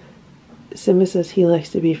 Simba says he likes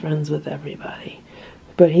to be friends with everybody.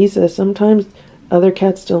 But he says sometimes other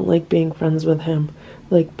cats don't like being friends with him,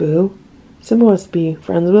 like Boo. Simba wants to be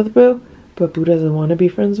friends with Boo, but Boo doesn't want to be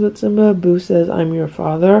friends with Simba. Boo says, I'm your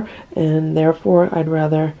father, and therefore I'd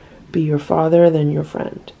rather be your father than your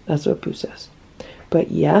friend. That's what Boo says.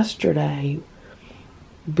 But yesterday,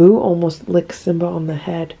 Boo almost licked Simba on the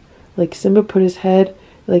head. Like Simba put his head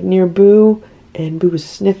like near Boo, and Boo was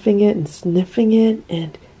sniffing it,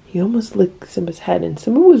 and he almost licked Simba's head, and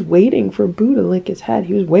Simba was waiting for Boo to lick his head.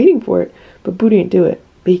 He was waiting for it, but Boo didn't do it.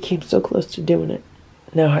 But he came so close to doing it.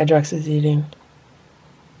 Now Hydrox is eating.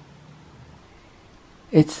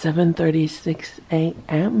 It's 7:36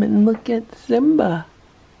 a.m. and look at Simba.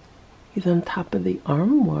 He's on top of the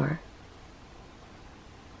armoire.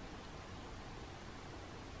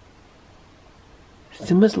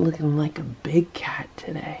 Simba's looking like a big cat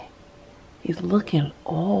today. He's looking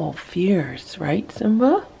all fierce, right,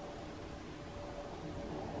 Simba?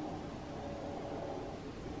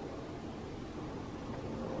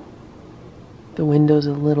 The window's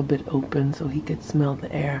a little bit open so he could smell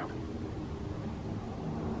the air.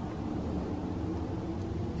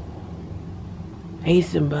 Hey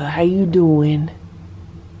Simba, how you doing?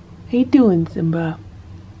 How you doing, Simba?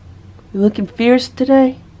 You looking fierce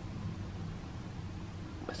today?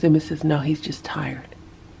 Simba says no, he's just tired.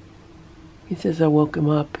 He says I woke him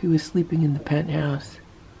up. He was sleeping in the penthouse.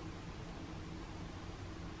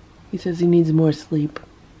 He says he needs more sleep.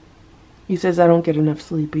 He says I don't get enough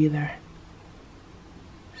sleep either.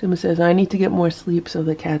 Simba says I need to get more sleep so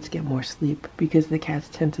the cats get more sleep, because the cats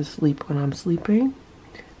tend to sleep when I'm sleeping.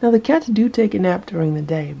 Now the cats do take a nap during the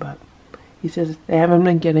day, but he says they haven't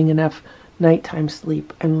been getting enough nighttime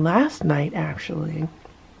sleep. And last night, actually,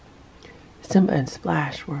 Simba and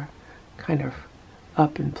Splash were kind of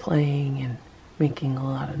up and playing and making a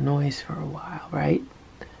lot of noise for a while, right?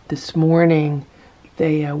 This morning,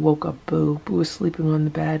 they woke up Boo. Boo was sleeping on the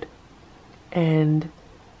bed, and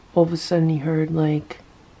all of a sudden he heard like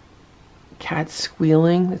cats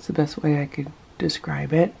squealing. That's the best way I could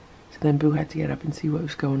describe it. So then Boo had to get up and see what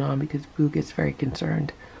was going on because Boo gets very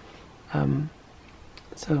concerned.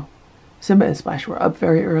 So Simba and Splash were up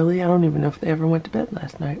very early. I don't even know if they ever went to bed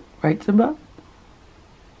last night. Right, Simba?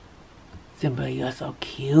 Simba, you're so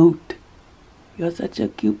cute. You're such a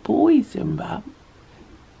cute boy, Simba.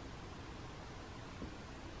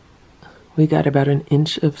 We got about an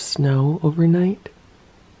inch of snow overnight.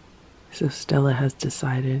 So Stella has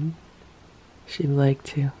decided she'd like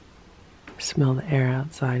to smell the air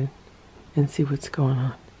outside and see what's going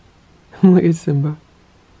on. Look at Simba.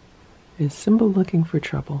 Is Simba looking for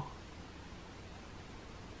trouble?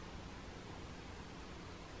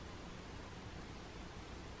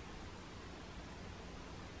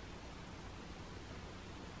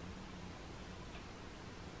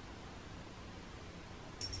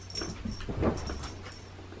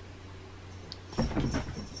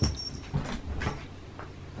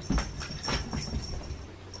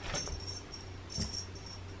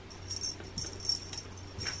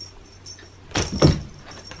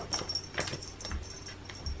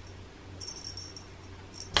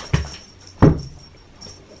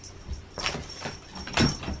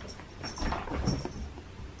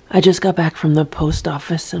 I just got back from the post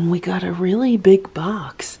office and we got a really big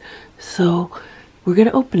box. So we're going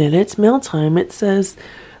to open it. It's mail time. It says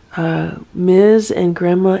Ms. and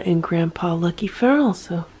Grandma and Grandpa Lucky Feral.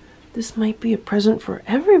 So this might be a present for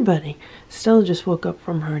everybody. Stella just woke up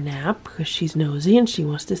from her nap because she's nosy and she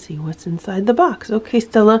wants to see what's inside the box. Okay,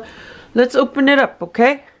 Stella, let's open it up,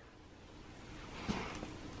 okay?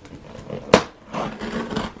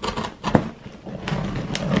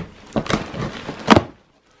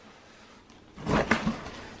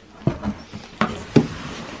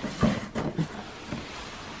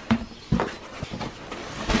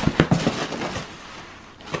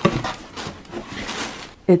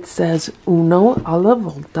 It says uno alla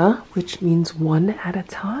volta, which means one at a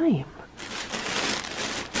time.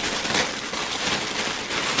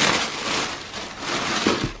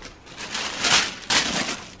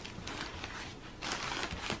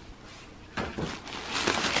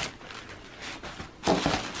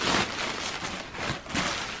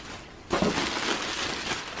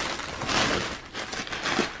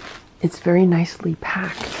 It's very nicely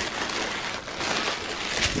packed.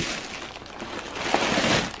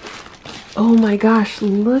 Oh my gosh,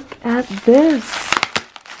 look at this.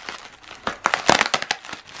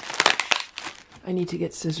 I need to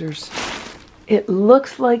get scissors. It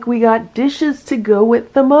looks like we got dishes to go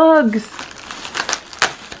with the mugs.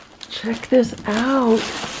 Check this out.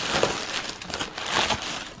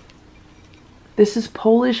 This is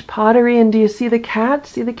Polish pottery, and do you see the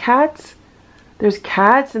cats? See the cats? There's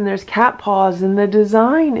cats and there's cat paws in the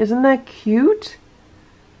design. Isn't that cute?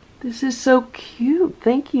 This is so cute.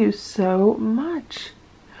 Thank you so much.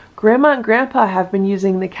 Grandma and Grandpa have been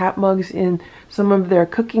using the cat mugs in some of their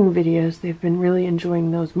cooking videos. They've been really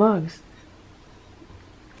enjoying those mugs.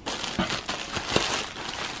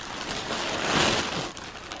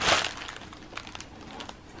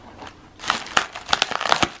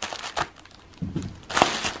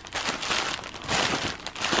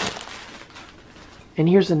 And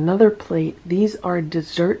here's another plate. These are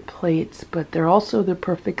dessert plates, but they're also the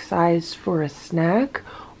perfect size for a snack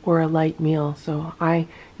or a light meal. So I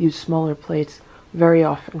use smaller plates very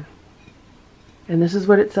often. And this is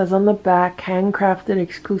what it says on the back, handcrafted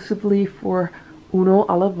exclusively for Uno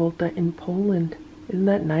alla Volta in Poland. Isn't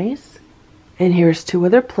that nice? And here's two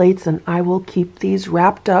other plates, and I will keep these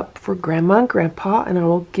wrapped up for Grandma and Grandpa, and I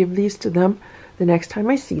will give these to them the next time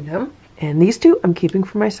I see them. And these two I'm keeping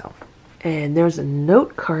for myself. And there's a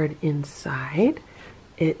note card inside.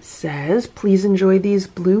 It says, please enjoy these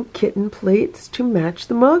blue kitten plates to match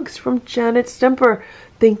the mugs from Janet Stemper.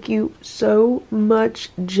 Thank you so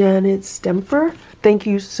much, Janet Stemper. Thank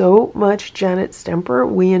you so much, Janet Stemper.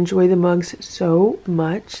 We enjoy the mugs so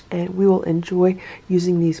much, and we will enjoy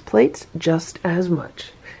using these plates just as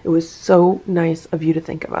much. It was so nice of you to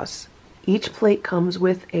think of us. Each plate comes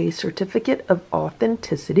with a certificate of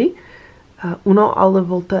authenticity. Uno alla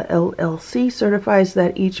Volta LLC certifies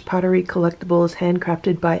that each pottery collectible is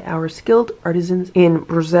handcrafted by our skilled artisans in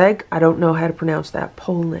Brzeg. I don't know how to pronounce that,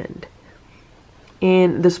 Poland.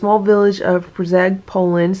 In the small village of Brzeg,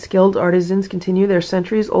 Poland, skilled artisans continue their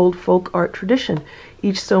centuries-old folk art tradition.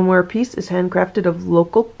 Each stoneware piece is handcrafted of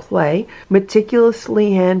local clay,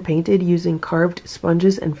 meticulously hand-painted using carved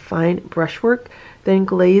sponges and fine brushwork, then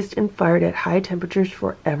glazed and fired at high temperatures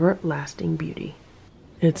for everlasting beauty.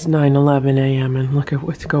 It's 9:11 a.m. and look at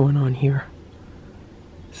what's going on here.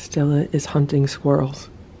 Stella is hunting squirrels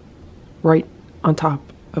right on top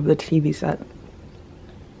of the TV set.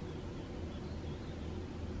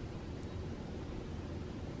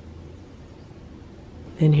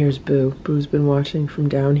 And here's Boo. Boo's been watching from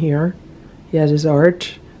down here. He has his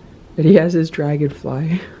arch, and he has his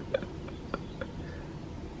dragonfly.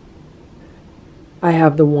 I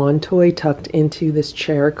have the wand toy tucked into this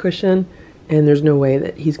chair cushion, and there's no way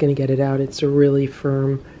that he's going to get it out. It's a really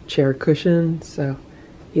firm chair cushion, so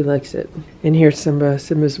he likes it. And here's Simba.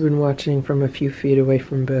 Simba's been watching from a few feet away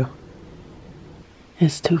from Boo.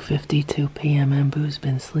 It's 2:52 p.m. and Boo's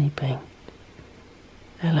been sleeping.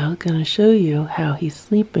 And I'm going to show you how he's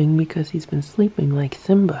sleeping because he's been sleeping like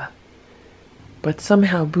Simba. But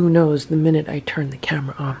somehow Boo knows the minute I turn the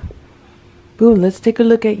camera on. Boo, let's take a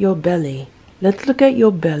look at your belly. Let's look at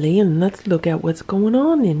your belly and let's look at what's going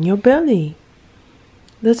on in your belly.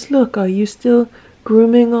 Let's look. Are you still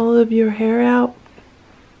grooming all of your hair out?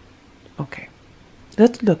 Okay.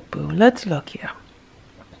 Let's look, Boo. Let's look here.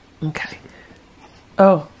 Okay.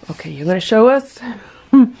 Oh, okay. You're going to show us?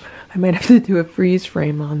 I might have to do a freeze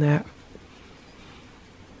frame on that.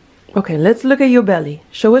 Okay, let's look at your belly.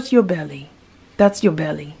 Show us your belly. That's your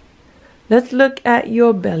belly. Let's look at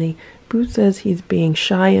your belly. Boo says he's being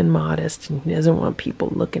shy and modest and he doesn't want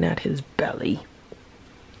people looking at his belly.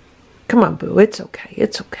 Come on, Boo. It's okay.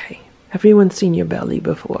 It's okay. Everyone's seen your belly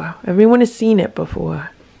before. Everyone has seen it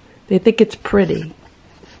before. They think it's pretty.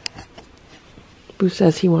 Boo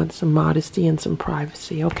says he wants some modesty and some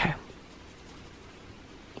privacy. Okay.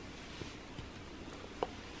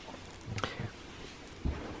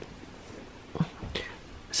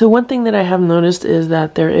 So one thing that I have noticed is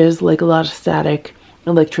that there is like a lot of static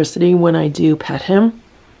electricity when I do pet him.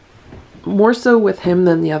 More so with him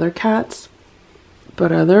than the other cats.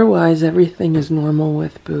 But otherwise everything is normal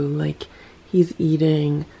with Boo. Like he's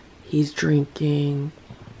eating, he's drinking,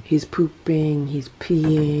 he's pooping, he's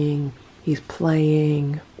peeing, he's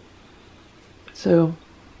playing. So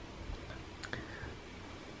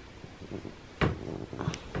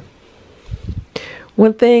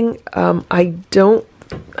one thing I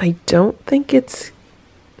don't think it's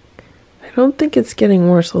getting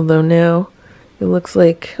worse, although now it looks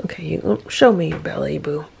like, okay, you show me your belly,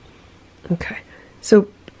 Boo. Okay, so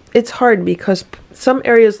it's hard because some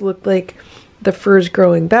areas look like the fur's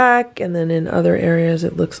growing back, and then in other areas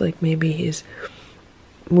it looks like maybe he's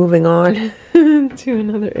moving on to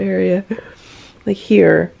another area, like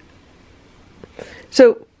here.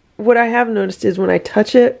 So what I have noticed is when I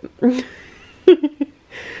touch it,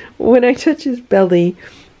 when I touch his belly,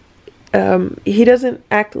 he doesn't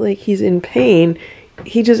act like he's in pain.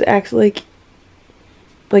 He just acts like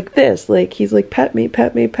this. Like he's like, pet me,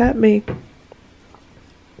 pet me, pet me.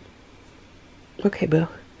 Okay, Boo.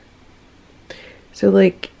 So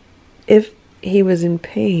like, if he was in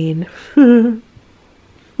pain,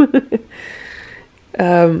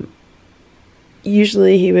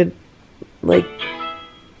 usually he would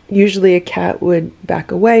usually a cat would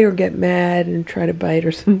back away or get mad and try to bite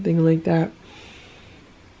or something like that.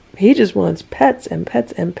 He just wants pets and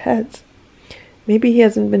pets and pets. Maybe he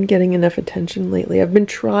hasn't been getting enough attention lately. I've been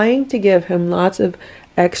trying to give him lots of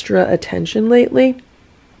extra attention lately,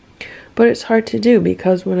 but it's hard to do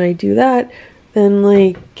because when I do that, then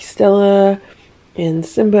like Stella and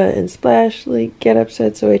Simba and Splash like get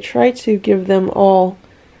upset. So I try to give them all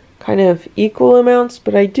kind of equal amounts,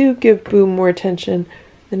 but I do give Boo more attention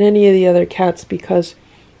than any of the other cats because,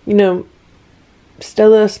 you know,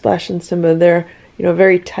 Stella, Splash, and Simba, they're, you know, a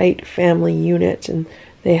very tight family unit and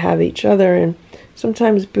they have each other, and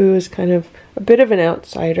sometimes Boo is kind of a bit of an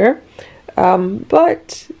outsider,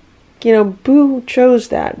 but, you know, Boo chose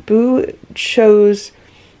that. Boo chose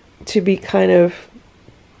to be kind of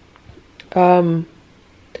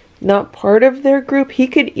not part of their group. He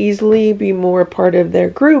could easily be more part of their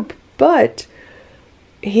group, but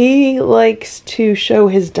he likes to show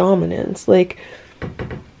his dominance. Like,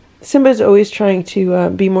 Simba's always trying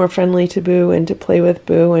to be more friendly to Boo and to play with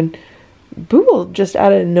Boo, and Boo will just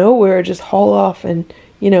out of nowhere just haul off and,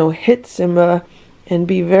 you know, hit Simba and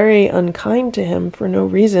be very unkind to him for no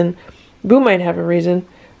reason. Boo might have a reason,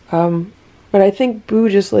 but I think Boo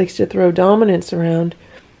just likes to throw dominance around,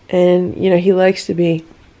 and, you know, he likes to be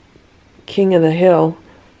king of the hill,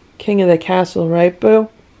 king of the castle, right, Boo?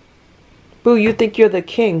 Boo, you think you're the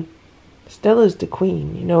king. Stella's the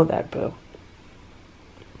queen. You know that, Boo.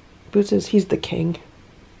 Boo says he's the king.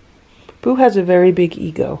 Boo has a very big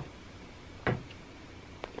ego.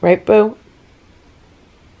 Right, Boo?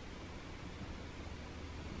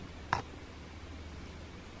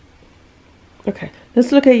 Okay,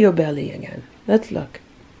 let's look at your belly again. Let's look.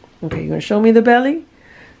 Okay, you're gonna show me the belly?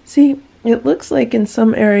 See, it looks like in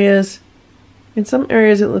some areas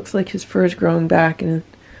it looks like his fur is growing back, and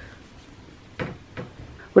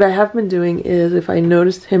what I have been doing is if I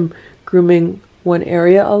notice him grooming one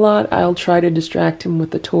area a lot, I'll try to distract him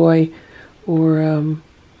with a toy or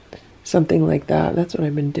something like that. That's what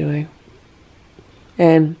I've been doing.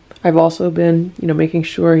 And I've also been, making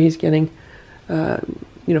sure he's getting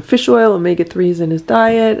fish oil, omega-3s in his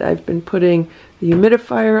diet. I've been putting the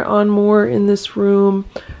humidifier on more in this room.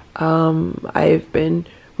 I've been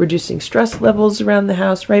reducing stress levels around the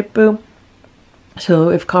house, right, Boo? So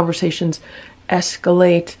if conversations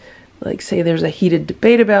escalate, like say there's a heated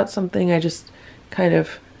debate about something, I just kind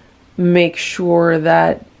of make sure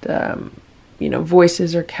that,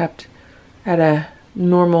 voices are kept at a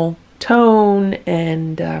normal tone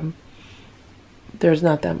and there's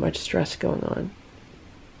not that much stress going on.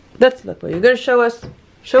 Let's look, Boo. You're gonna show us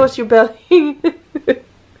your belly.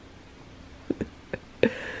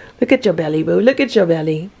 Look at your belly, Boo. Look at your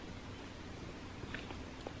belly.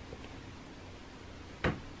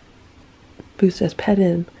 Boo says pet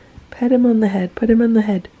him. Pet him on the head. Put him on the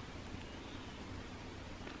head.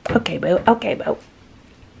 Okay, Boo. Okay, Boo.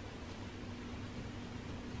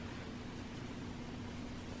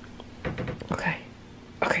 Okay.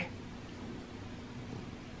 Okay.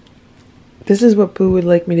 This is what Boo would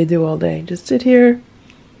like me to do all day. Just sit here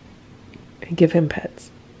and give him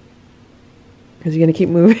pets. Is he gonna keep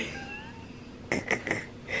moving?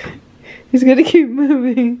 He's gonna keep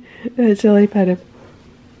moving until I pet him.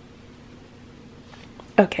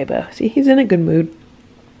 Okay, Boo. See, he's in a good mood.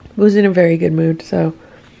 Boo's in a very good mood, so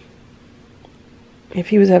if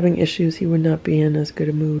he was having issues, he would not be in as good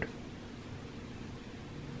a mood.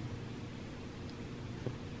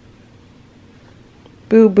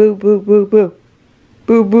 Boo, boo, boo, boo, boo.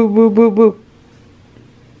 Boo, boo, boo, boo, boo.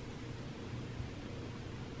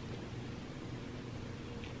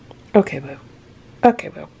 Okay, Boo. Okay,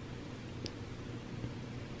 Boo.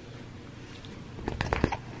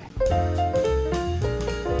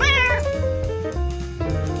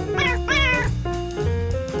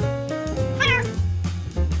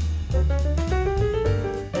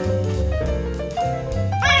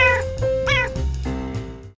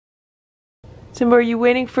 Simba, are you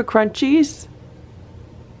waiting for crunchies?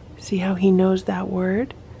 See how he knows that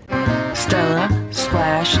word? Stella,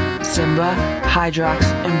 Splash, Simba, Hydrox,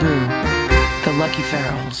 and Boo, the Lucky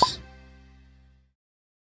Ferals.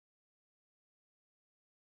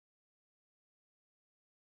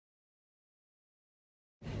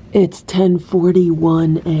 It's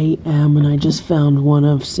 10:41 a.m. and I just found one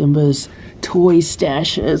of Simba's toy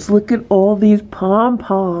stashes. Look at all these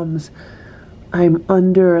pom-poms. I'm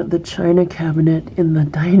under the china cabinet in the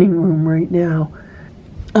dining room right now.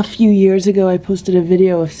 A few years ago, I posted a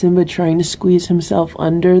video of Simba trying to squeeze himself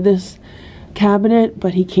under this cabinet,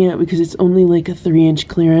 but he can't because it's only like a 3-inch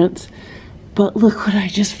clearance. But look what I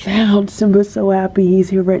just found. Simba's so happy.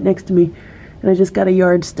 He's here right next to me. And I just got a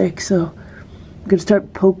yardstick, so I'm gonna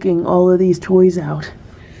start poking all of these toys out.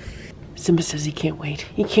 Simba says he can't wait.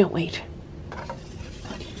 He can't wait.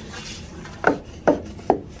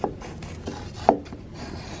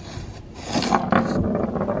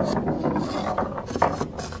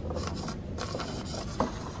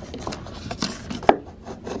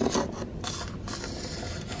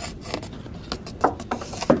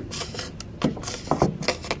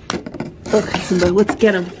 Okay, Simba, let's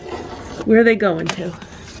get them. Where are they going to?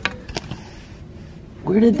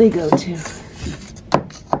 Where did they go to?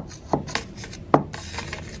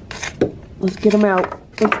 Let's get them out.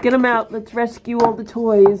 Let's get them out. Let's rescue all the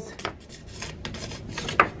toys.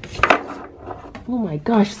 Oh my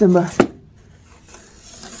gosh, Simba.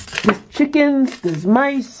 There's chickens, there's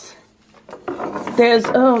mice. There's,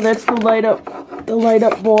 oh, that's the light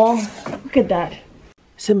up ball. Look at that.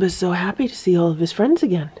 Simba's so happy to see all of his friends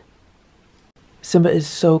again. Simba is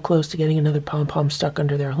so close to getting another pom-pom stuck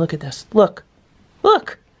under there. Look at this. Look.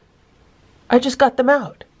 Look. I just got them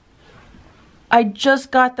out. I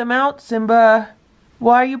just got them out, Simba.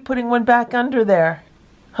 Why are you putting one back under there?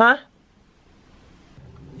 Huh?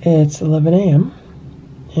 It's 11 a.m.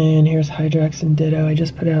 And here's Hydrox and Ditto. I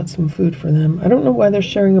just put out some food for them. I don't know why they're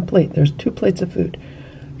sharing a plate. There's 2 plates of food.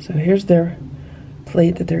 So here's their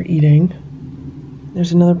plate that they're eating.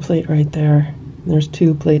 There's another plate right there. There's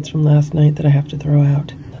 2 plates from last night that I have to throw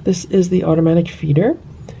out. This is the automatic feeder.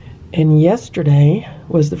 And yesterday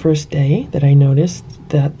was the first day that I noticed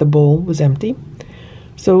that the bowl was empty.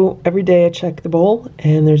 So every day I check the bowl,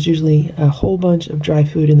 and there's usually a whole bunch of dry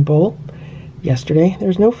food in the bowl. Yesterday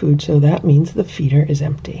there's no food, so that means the feeder is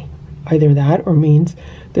empty. Either that or means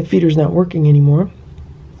the feeder's not working anymore,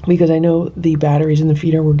 because I know the batteries in the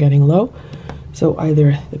feeder were getting low. So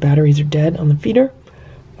either the batteries are dead on the feeder,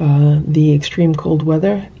 the extreme cold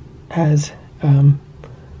weather has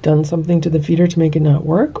done something to the feeder to make it not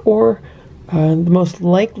work, or the most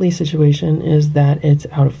likely situation is that it's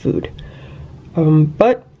out of food.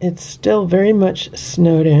 But it's still very much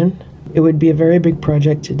snowed in. It would be a very big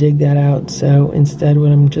project to dig that out, so instead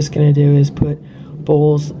what I'm just going to do is put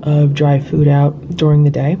bowls of dry food out during the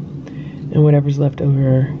day, and whatever's left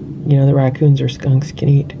over, you know, the raccoons or skunks can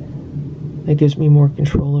eat. That gives me more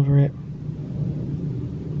control over it.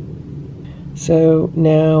 So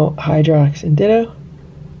now Hydrox and Ditto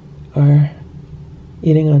are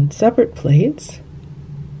eating on separate plates.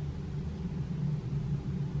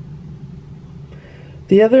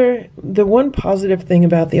 The one positive thing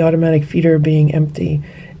about the automatic feeder being empty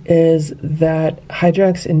is that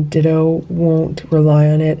Hydrox and Ditto won't rely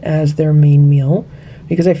on it as their main meal,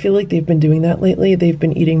 because I feel like they've been doing that lately. They've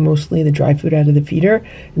been eating mostly the dry food out of the feeder,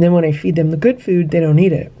 and then when I feed them the good food, they don't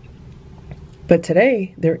eat it. But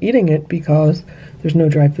today, they're eating it because there's no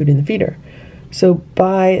dry food in the feeder. So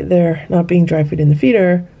by there not being dry food in the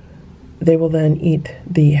feeder, they will then eat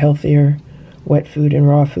the healthier wet food and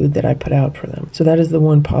raw food that I put out for them. So that is the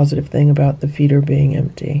one positive thing about the feeder being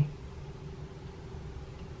empty.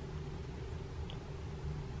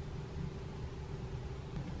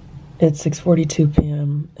 It's 6:42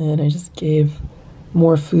 p.m. and I just gave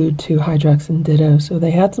more food to Hydrox and Ditto. So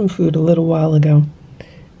they had some food a little while ago,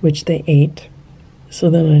 which they ate. So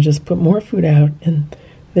then I just put more food out, and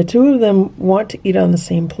the two of them want to eat on the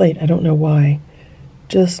same plate. I don't know why.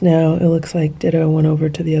 Just now it looks like Ditto went over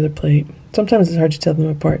to the other plate. Sometimes it's hard to tell them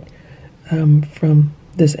apart from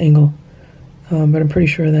this angle, but I'm pretty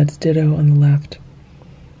sure that's Ditto on the left.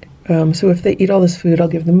 So if they eat all this food, I'll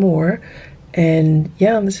give them more. And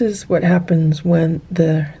yeah, this is what happens when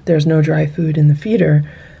there's no dry food in the feeder.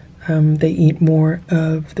 They eat more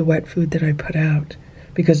of the wet food that I put out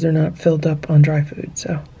because they're not filled up on dry food.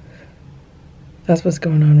 So that's what's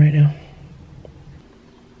going on right now.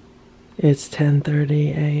 It's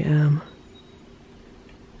 10:30 a.m.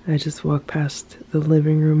 I just walked past the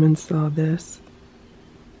living room and saw this.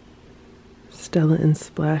 Stella and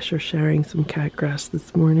Splash are sharing some cat grass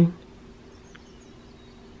this morning.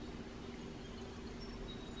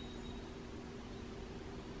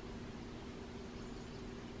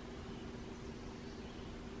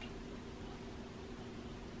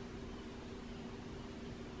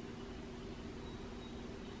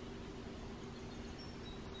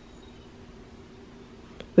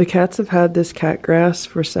 The cats have had this cat grass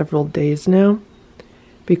for several days now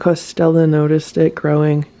because Stella noticed it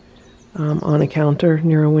growing on a counter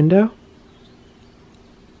near a window.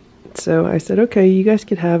 So I said, okay, you guys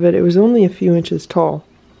could have it. It was only a few inches tall.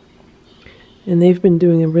 And they've been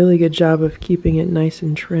doing a really good job of keeping it nice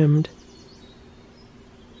and trimmed.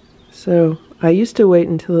 So I used to wait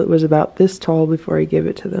until it was about this tall before I gave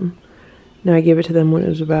it to them. Now I gave it to them when it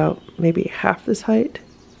was about maybe half this height.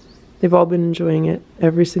 They've all been enjoying it,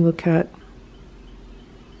 every single cat.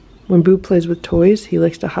 When Boo plays with toys, he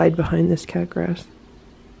likes to hide behind this cat grass.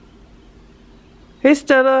 Hey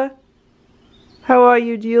Stella, how are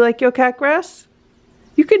you? Do you like your cat grass?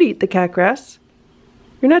 You could eat the cat grass.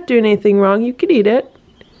 You're not doing anything wrong, you could eat it.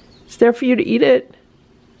 It's there for you to eat it.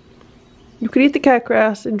 You could eat the cat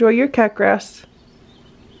grass, enjoy your cat grass.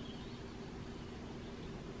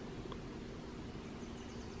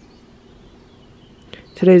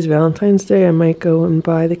 Today's Valentine's Day. I might go and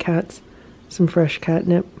buy the cats some fresh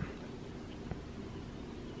catnip.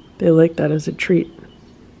 They like that as a treat.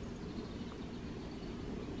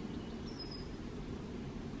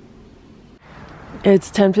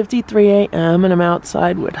 It's 10:53 a.m. and I'm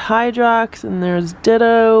outside with Hydrox, and there's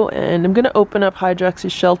Ditto, and I'm going to open up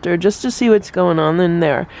Hydrox's shelter just to see what's going on in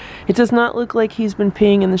there. It does not look like he's been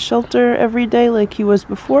peeing in the shelter every day like he was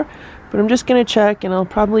before, but I'm just going to check, and I'll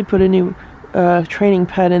probably put a new training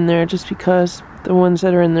pet in there just because the ones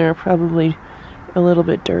that are in there are probably a little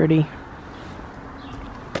bit dirty.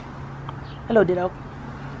 Hello, Ditto.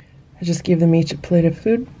 I just gave them each a plate of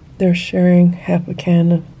food. They're sharing half a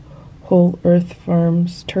can of Whole Earth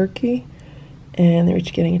Farms turkey, and they're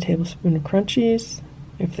each getting a tablespoon of crunchies.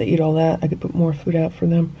 If they eat all that, I could put more food out for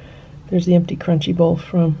them. There's the empty crunchy bowl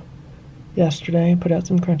from yesterday. I put out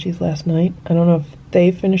some crunchies last night. I don't know if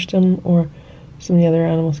they finished them or some of the other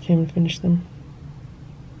animals came and finished them.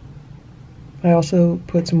 I also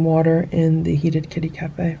put some water in the heated kitty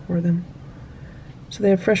cafe for them. So they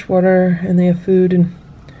have fresh water and they have food, and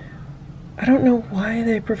I don't know why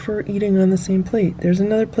they prefer eating on the same plate. There's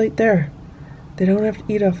another plate there. They don't have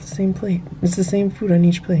to eat off the same plate. It's the same food on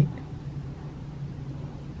each plate.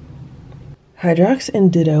 Hydrox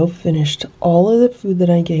and Ditto finished all of the food that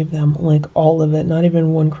I gave them, like all of it, not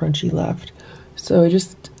even one crunchy left. So I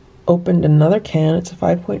just opened another can. It's a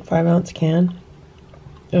 5.5 ounce can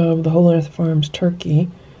of the Whole Earth Farms turkey,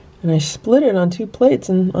 and I split it on 2 plates,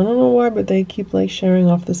 and I don't know why, but they keep like sharing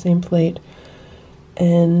off the same plate.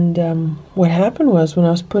 And what happened was, when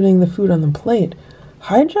I was putting the food on the plate,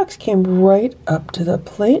 Hydrox came right up to the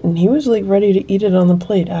plate, and he was like ready to eat it on the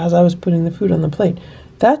plate as I was putting the food on the plate.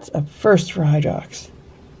 That's a first for Hydrox.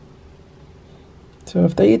 So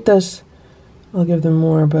if they eat this, I'll give them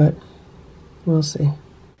more, but we'll see.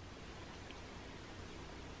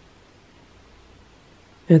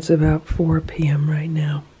 It's about 4 p.m. right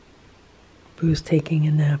now. Boo's taking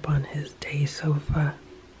a nap on his day sofa.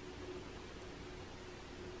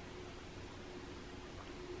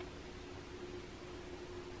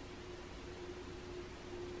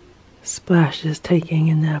 Splash is taking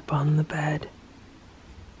a nap on the bed.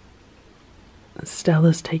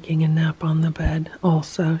 Stella's taking a nap on the bed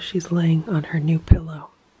also. She's laying on her new pillow.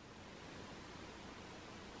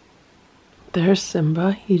 There's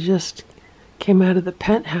Simba. He just came out of the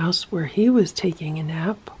penthouse where he was taking a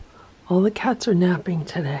nap. All the cats are napping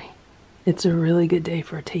today. It's a really good day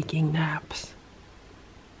for taking naps.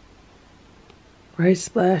 Right,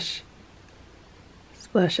 Splash?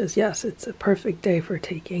 Splash says, yes, it's a perfect day for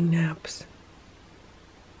taking naps.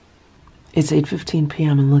 It's 8:15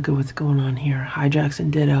 p.m. and look at what's going on here. Hydrox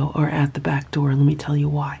and Ditto are at the back door, and let me tell you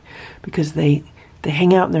why. Because they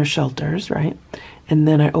hang out in their shelters, right? And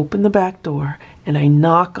then I open the back door, and I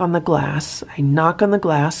knock on the glass. And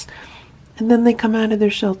then they come out of their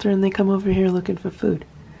shelter, and they come over here looking for food.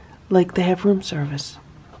 Like they have room service.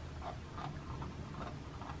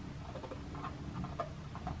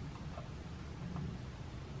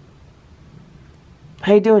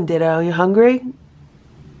 How you doing, Ditto? You hungry?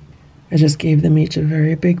 I just gave them each a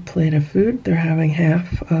very big plate of food. They're having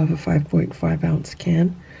half of a 5.5 ounce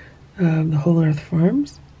can of the Whole Earth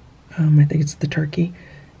Farms. I think it's the turkey.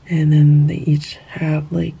 And then they each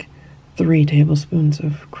have like 3 tablespoons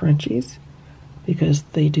of crunchies because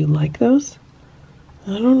they do like those.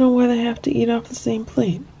 I don't know why they have to eat off the same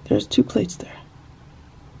plate. There's 2 plates there.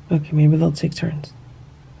 Okay, maybe they'll take turns.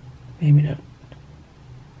 Maybe not.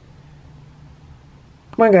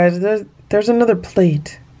 Come on, guys. There's another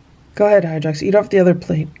plate. Go ahead, Hydrox. Eat off the other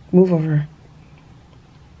plate. Move over.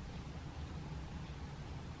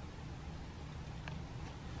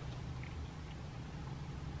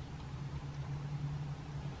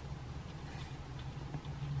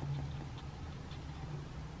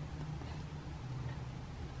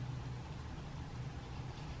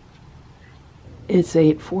 It's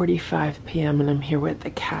 8:45 p.m. and I'm here with the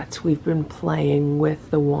cats. We've been playing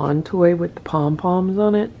with the wand toy with the pom-poms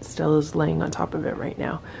on it. Stella's laying on top of it right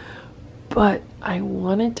now. But I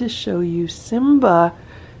wanted to show you Simba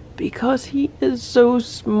because he is so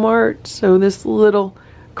smart. So this little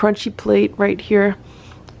crunchy plate right here,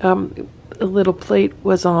 a little plate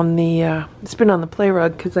was on the, it's been on the play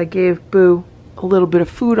rug because I gave Boo a little bit of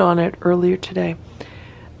food on it earlier today.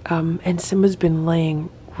 And Simba's been laying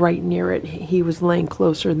right near it. He was laying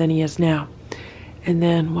closer than he is now. And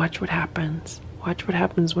then watch what happens. Watch what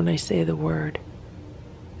happens when I say the word.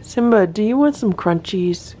 Simba, do you want some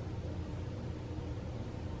crunchies?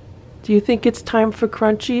 Do you think it's time for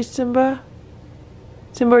crunchies, Simba?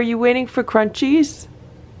 Simba, are you waiting for crunchies?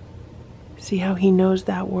 See how he knows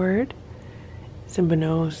that word? Simba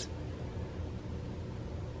knows.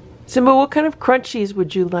 Simba, what kind of crunchies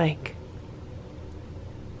would you like?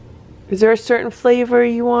 Is there a certain flavor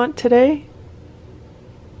you want today?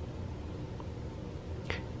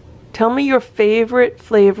 Tell me your favorite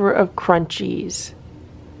flavor of crunchies.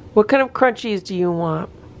 What kind of crunchies do you want?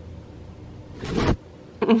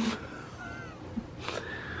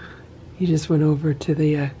 He just went over to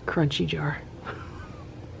the crunchy jar.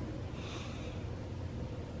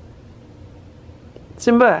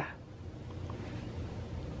 Simba.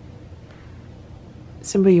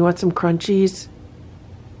 Simba, you want some crunchies?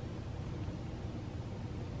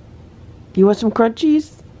 You want some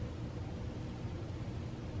crunchies?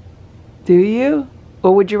 Do you?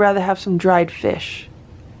 Or would you rather have some dried fish?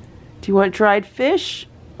 Do you want dried fish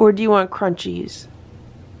or do you want crunchies?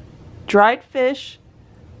 Dried fish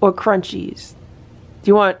or crunchies?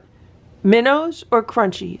 Do you want minnows or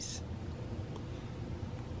crunchies?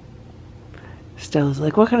 Stella's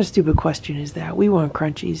like, what kind of stupid question is that? We want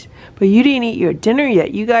crunchies. But you didn't eat your dinner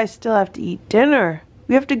yet. You guys still have to eat dinner.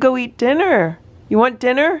 We have to go eat dinner. You want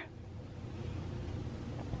dinner?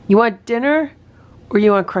 You want dinner or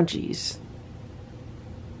you want crunchies?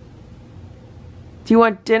 Do you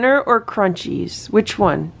want dinner or crunchies? Which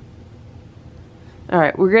one?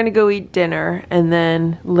 Alright, we're gonna go eat dinner and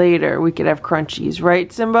then later we could have crunchies,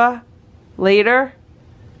 right, Simba? Later?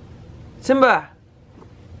 Simba!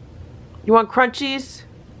 You want crunchies?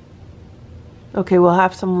 Okay, we'll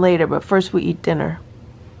have some later, but first we eat dinner.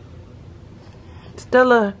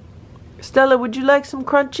 Stella, would you like some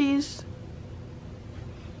crunchies?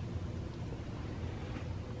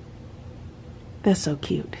 They're so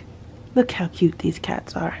cute. Look how cute these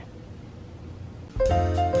cats are.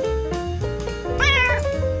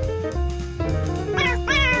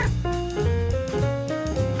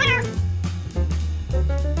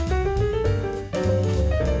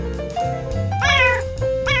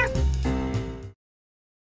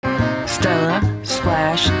 Stella,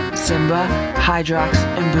 Splash, Simba, Hydrox,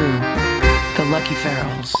 and Boo, the Lucky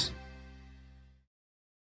Ferals.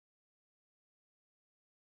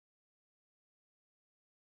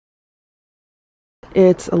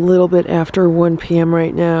 It's a little bit after 1 p.m.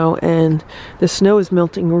 right now, and the snow is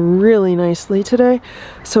melting really nicely today.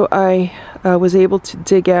 So I was able to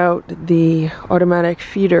dig out the automatic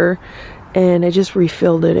feeder, and I just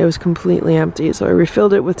refilled it. It was completely empty, so I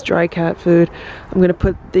refilled it with dry cat food. I'm going to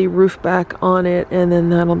put the roof back on it, and then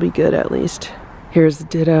that'll be good at least. Here's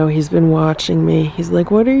Ditto. He's been watching me. He's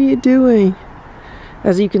like, what are you doing?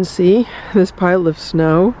 As you can see, this pile of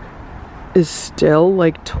snow is still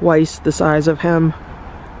like twice the size of him.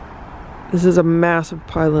 This is a massive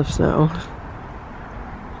pile of snow.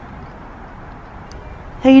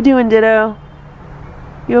 How you doing, Ditto?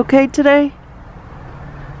 You okay today?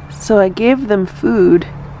 So I gave them food.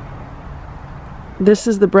 This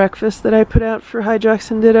is the breakfast that I put out for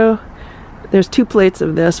Hydrox and Ditto. There's 2 plates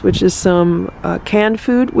of this, which is some canned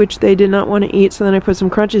food, which they did not want to eat, so then I put some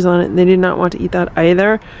crunchies on it, and they did not want to eat that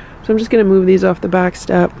either. So I'm just going to move these off the back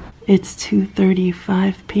step. It's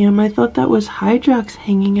 2:35 p.m. I thought that was Hydrox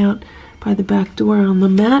hanging out by the back door on the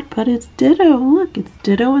mat, but it's Ditto. Look, it's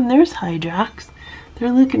Ditto and there's Hydrox.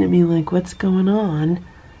 They're looking at me like, what's going on?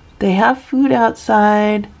 They have food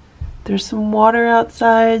outside. There's some water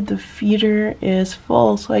outside. The feeder is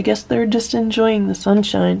full, so I guess they're just enjoying the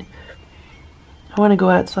sunshine. I want to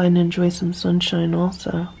go outside and enjoy some sunshine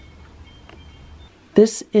also.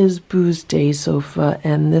 This is Boo's day sofa,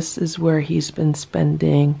 and this is where he's been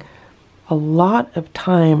spending a lot of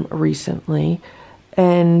time recently.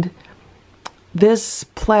 And this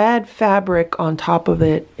plaid fabric on top of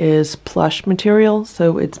it is plush material,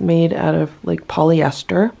 so it's made out of like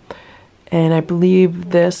polyester. And I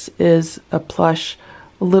believe this is a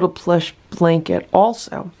little plush blanket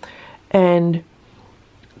also. And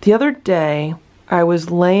the other day, I was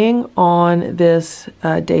laying on this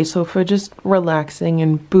day sofa just relaxing,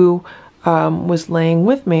 and Boo was laying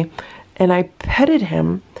with me, and I petted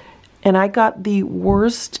him, and I got the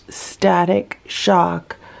worst static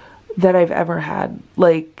shock that I've ever had.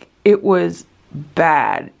 Like, it was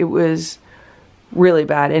bad. It was really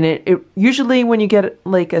bad. And it usually when you get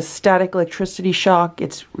like a static electricity shock,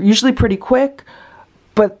 it's usually pretty quick,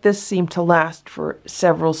 but this seemed to last for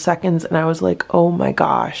several seconds, and I was like, oh my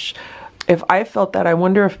gosh. If I felt that, I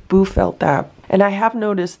wonder if Boo felt that. And I have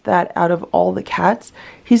noticed that out of all the cats,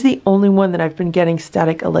 he's the only one that I've been getting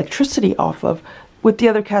static electricity off of. With the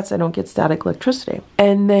other cats, I don't get static electricity.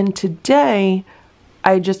 And then today,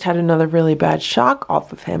 I just had another really bad shock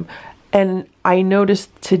off of him. And I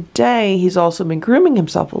noticed today he's also been grooming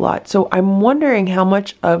himself a lot. So I'm wondering how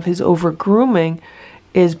much of his over-grooming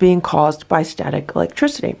is being caused by static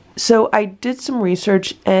electricity. So I did some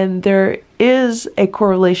research, and there is a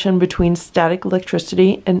correlation between static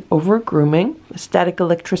electricity and over-grooming. Static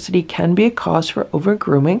electricity can be a cause for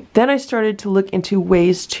over-grooming. Then I started to look into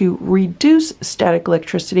ways to reduce static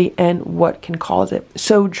electricity and what can cause it.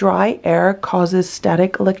 So dry air causes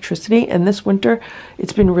static electricity, and this winter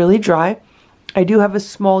it's been really dry. I do have a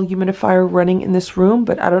small humidifier running in this room,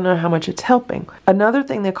 but I don't know how much it's helping. Another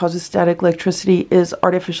thing that causes static electricity is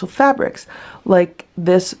artificial fabrics, like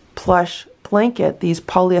this plush blanket. These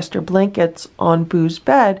polyester blankets on Boo's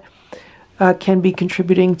bed can be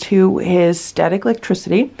contributing to his static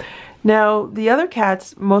electricity. Now, the other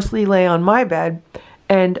cats mostly lay on my bed,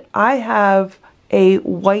 and I have a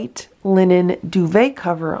white linen duvet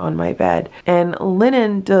cover on my bed, and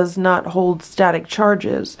linen does not hold static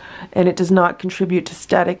charges, and it does not contribute to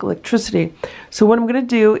static electricity. So what I'm going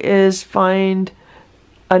to do is find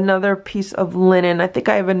another piece of linen. I think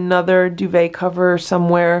I have another duvet cover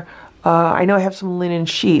somewhere. I know I have some linen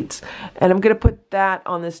sheets, and I'm going to put that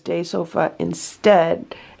on this day sofa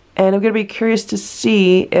instead, and I'm going to be curious to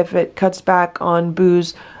see if it cuts back on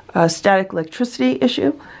Boo's static electricity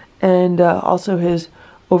issue, and also his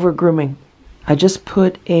over-grooming. I just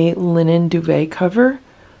put a linen duvet cover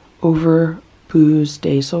over Boo's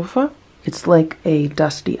day sofa. It's like a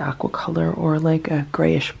dusty aqua color or like a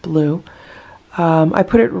grayish blue. I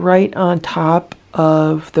put it right on top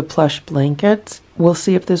of the plush blankets. We'll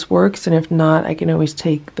see if this works, and if not, I can always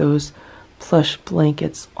take those plush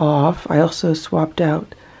blankets off. I also swapped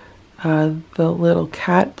out the little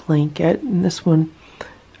cat blanket, and this one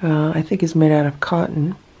I think is made out of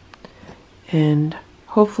cotton, and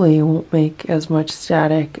hopefully it won't make as much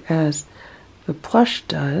static as the plush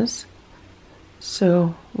does.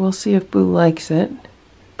 So we'll see if Boo likes it.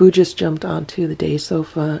 Boo just jumped onto the day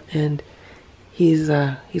sofa, and he's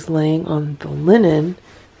laying on the linen,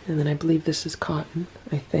 and then I believe this is cotton,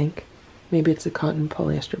 I think. Maybe it's a cotton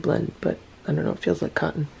polyester blend, but I don't know, it feels like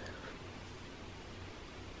cotton.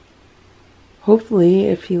 Hopefully,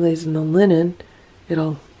 if he lays in the linen,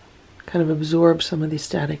 it'll kind of absorb some of the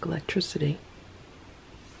static electricity.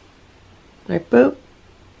 Right, Boo?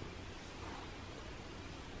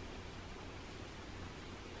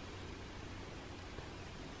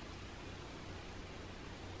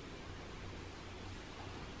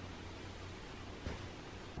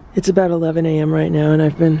 It's about 11 a.m. right now, and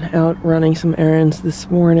I've been out running some errands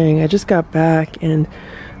this morning. I just got back, and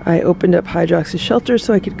I opened up Hydrox's shelter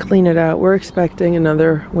so I could clean it out. We're expecting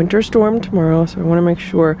another winter storm tomorrow, so I want to make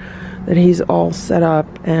sure that he's all set up,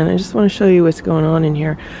 and I just want to show you what's going on in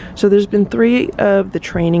here. So there's been 3 of the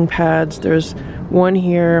training pads. There's one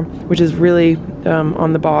here, which is really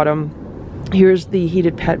on the bottom. Here's the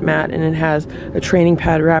heated pet mat, and it has a training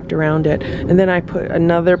pad wrapped around it. And then I put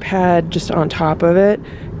another pad just on top of it.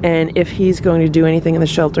 And if he's going to do anything in the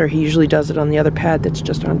shelter, he usually does it on the other pad that's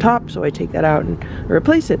just on top. So I take that out and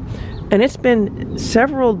replace it. And it's been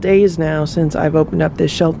several days now since I've opened up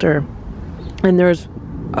this shelter. And there's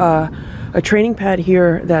a training pad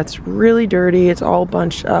here that's really dirty. It's all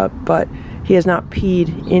bunched up, but he has not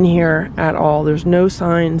peed in here at all. There's no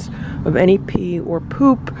signs of any pee or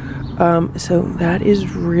poop. So that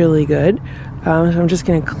is really good. So I'm just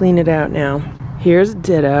going to clean it out now. Here's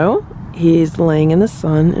Ditto. He's laying in the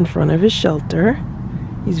sun in front of his shelter.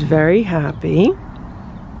 He's very happy.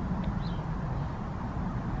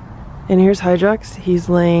 And here's Hydrox. He's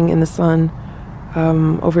laying in the sun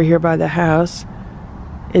over here by the house.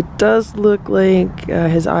 It does look like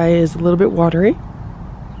his eye is a little bit watery,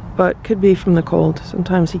 but could be from the cold.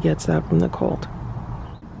 Sometimes he gets that from the cold.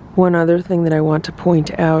 One other thing that I want to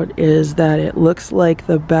point out is that it looks like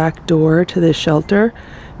the back door to this shelter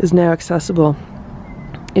is now accessible.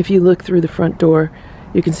 If you look through the front door,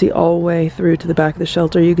 you can see all the way through to the back of the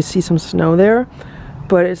shelter. You can see some snow there,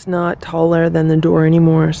 but it's not taller than the door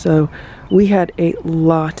anymore. So we had a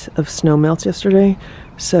lot of snow melts yesterday,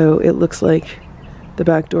 so it looks like the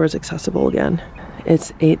back door is accessible again.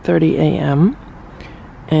 It's 8:30 a.m.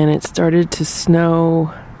 and it started to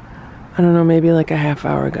snow, I don't know, maybe like a half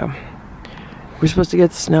hour ago. We're supposed to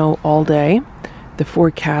get snow all day. The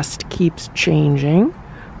forecast keeps changing.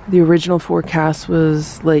 The original forecast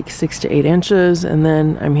was like 6 to 8 inches, and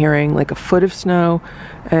then I'm hearing like a foot of snow,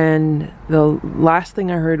 and the last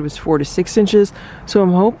thing I heard was 4 to 6 inches. So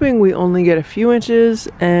I'm hoping we only get a few inches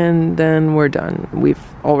and then we're done. We've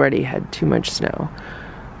already had too much snow.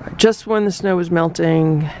 Just when the snow was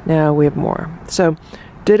melting, now we have more. So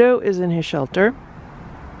Ditto is in his shelter.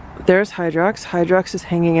 There's Hydrox. Hydrox is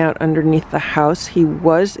hanging out underneath the house. He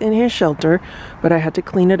was in his shelter, but I had to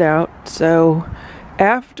clean it out. So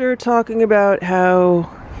after talking about how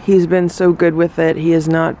he's been so good with it, he has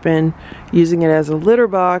not been using it as a litter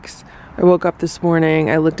box. I woke up this morning,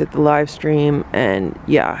 I looked at the live stream, and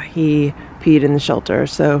yeah, he peed in the shelter.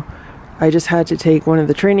 So I just had to take one of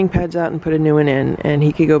the training pads out and put a new one in, and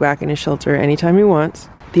he could go back in his shelter anytime he wants.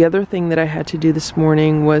 The other thing that I had to do this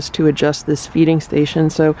morning was to adjust this feeding station.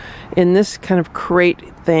 So in this kind of crate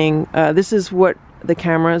thing, this is what the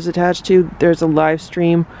camera is attached to. There's a live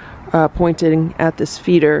stream pointing at this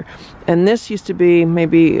feeder, and this used to be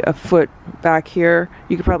maybe a foot back here.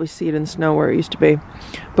 You could probably see it in the snow where it used to be,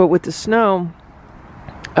 but with the snow,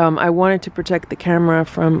 I wanted to protect the camera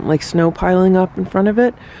from like snow piling up in front of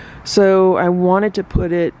it. So I wanted to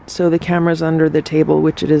put it so the camera's under the table,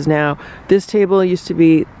 which it is now. This table used to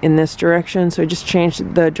be in this direction, so I just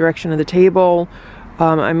changed the direction of the table.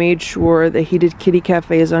 I made sure the heated kitty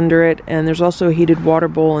cafe is under it, and there's also a heated water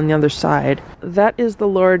bowl on the other side. That is the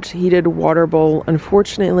large heated water bowl.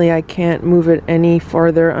 Unfortunately, I can't move it any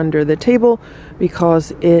farther under the table because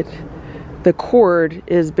the cord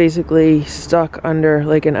is basically stuck under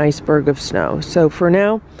like an iceberg of snow. So for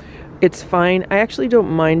now, it's fine. I actually don't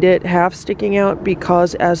mind it half sticking out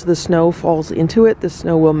because as the snow falls into it, the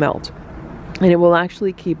snow will melt. and it will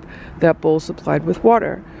actually keep that bowl supplied with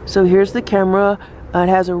water. So here's the camera. It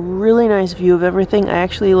has a really nice view of everything. I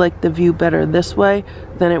actually like the view better this way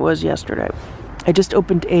than it was yesterday. I just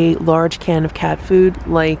opened a large can of cat food,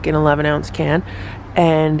 like an 11-ounce can,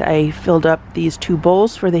 and I filled up these 2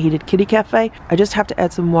 bowls for the heated kitty cafe. I just have to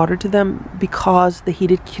add some water to them because the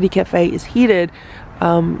heated kitty cafe is heated.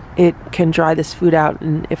 It can dry this food out,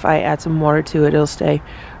 and if I add some water to it, it'll stay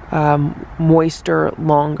moister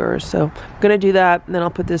longer. So I'm gonna do that, and then I'll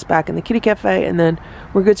put this back in the kitty cafe, and then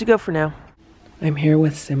we're good to go for now. I'm here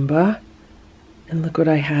with Simba, and look what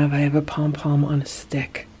I have. I have a pom-pom on a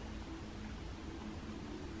stick.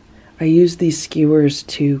 I use these skewers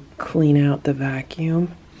to clean out the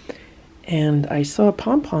vacuum, and I saw a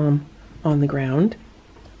pom-pom on the ground,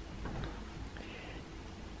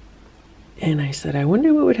 and I said, I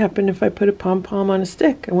wonder what would happen if I put a pom-pom on a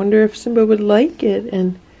stick. I wonder if Simba would like it,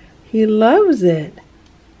 and he loves it.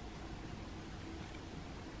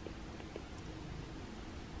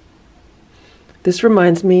 This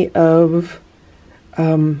reminds me of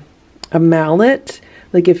a mallet,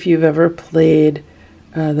 like if you've ever played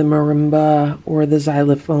the marimba or the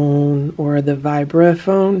xylophone or the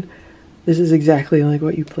vibraphone. This is exactly like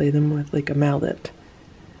what you play them with, like a mallet.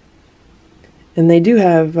 And they do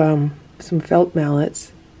have some felt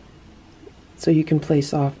mallets, so you can play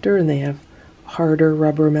softer, and they have harder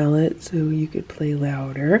rubber mallets, so you could play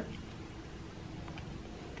louder.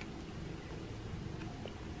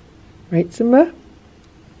 Right, Simba?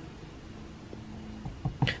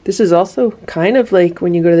 This is also kind of like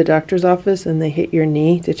when you go to the doctor's office and they hit your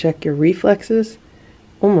knee to check your reflexes.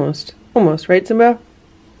 Almost, right, Simba?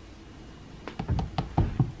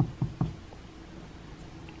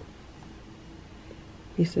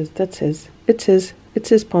 He says, that's his. It's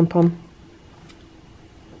his pom-pom.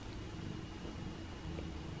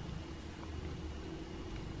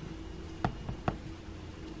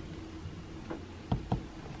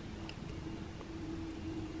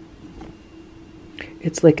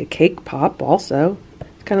 It's like a cake pop also.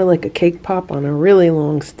 It's kind of like a cake pop on a really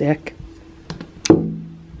long stick.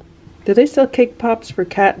 Do they sell cake pops for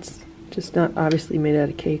cats? Just not obviously made out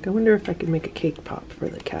of cake. I wonder if I could make a cake pop for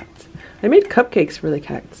the cats. I made cupcakes for the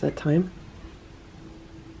cats that time.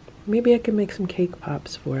 Maybe I could make some cake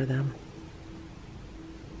pops for them.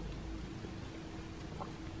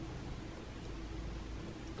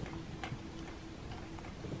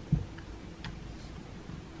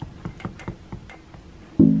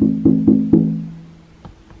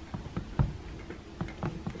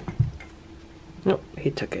 Nope, he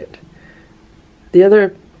took it. The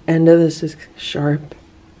other end of this is sharp,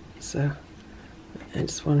 so I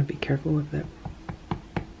just want to be careful with it.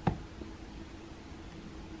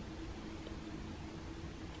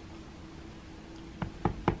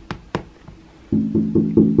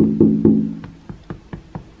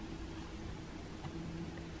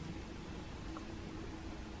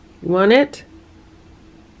 You want it?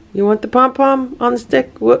 You want the pom-pom on the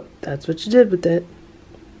stick? Whoop, that's what you did with it.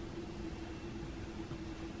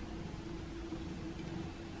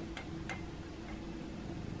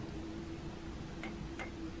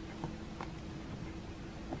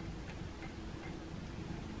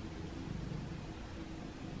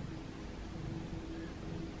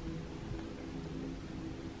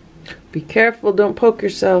 Be careful, don't poke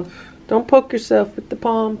yourself. Don't poke yourself with the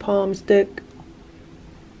pom-pom stick.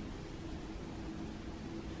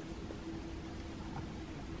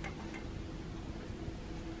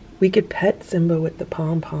 We could pet Simba with the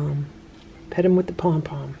pom-pom. Pet him with the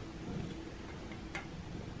pom-pom.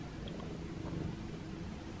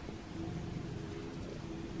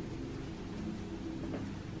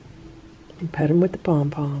 Pet him with the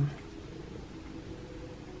pom-pom.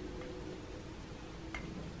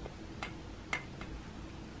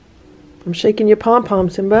 I'm shaking your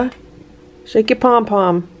pom-pom, Simba. Shake your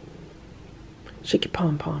pom-pom. Shake your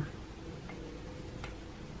pom-pom.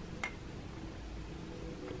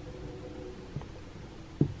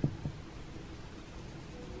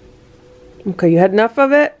 Okay, you had enough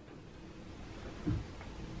of it?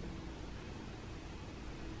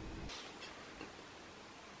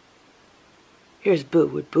 Here's Boo.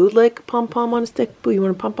 Would Boo like a pom-pom on a stick? Boo, you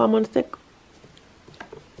want a pom-pom on a stick?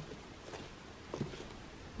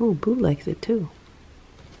 Oh, Boo likes it too.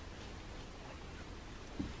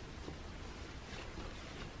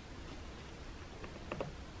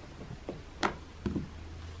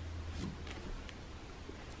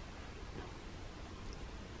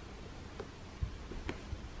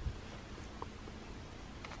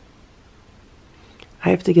 I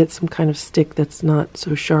have to get some kind of stick that's not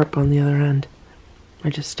so sharp on the other end. I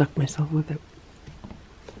just stuck myself with it.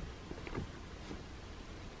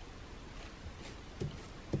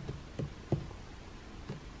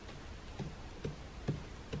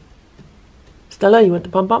 Stella, you want the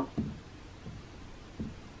pom-pom?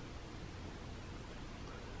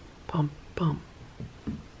 Pom-pom.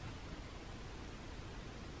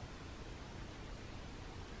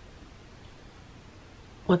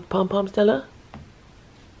 Want the pom-pom, Stella?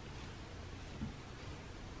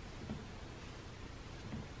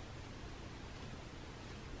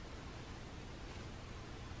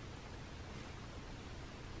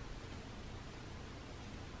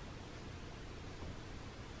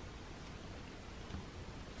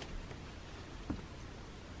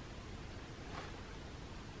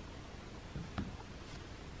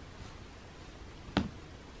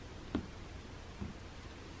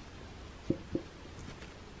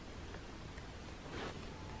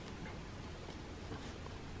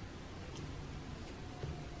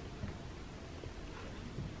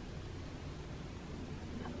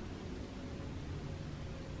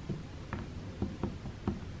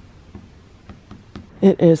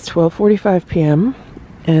 It is 12:45 p.m.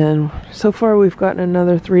 and so far we've gotten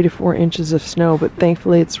another 3 to 4 inches of snow, but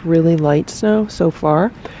thankfully it's really light snow so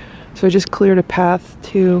far. So I just cleared a path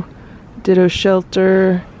to Ditto's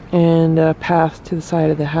shelter and a path to the side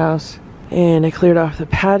of the house. And I cleared off the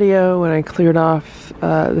patio and I cleared off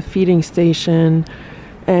the feeding station.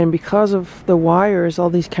 And because of the wires, all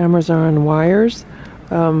these cameras are on wires.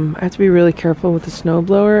 I have to be really careful with the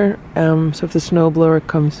snowblower. So if the snowblower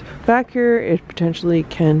comes back here, it potentially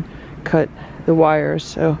can cut the wires.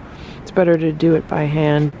 So it's better to do it by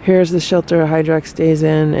hand. Here's the shelter Hydrox stays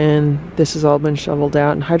in, and this has all been shoveled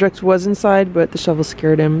out. And Hydrox was inside, but the shovel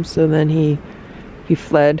scared him, so then he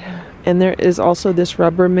fled. And there is also this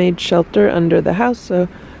Rubbermaid shelter under the house, so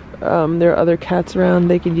there are other cats around.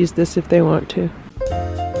 They could use this if they want to.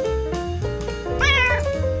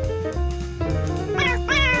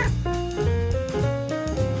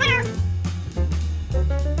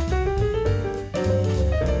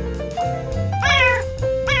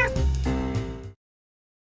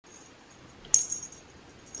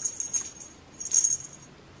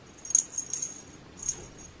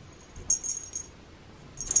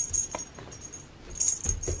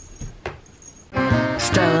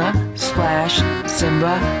 Stella, Splash,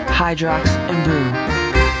 Simba, Hydrox, and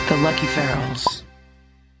Boo, the Lucky Ferals.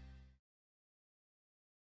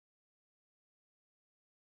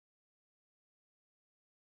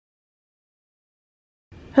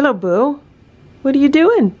 Hello, Boo. What are you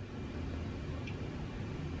doing?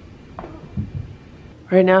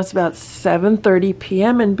 Right now it's about 7:30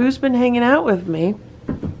 p.m. and Boo's been hanging out with me.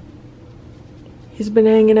 He's been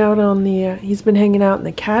hanging out on the he's been hanging out in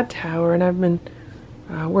the cat tower, and I've been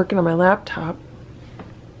working on my laptop.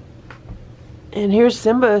 And here's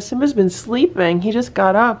Simba. Simba's been sleeping. He just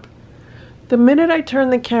got up. The minute I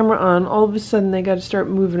turned the camera on, all of a sudden they got to start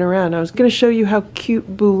moving around. I was going to show you how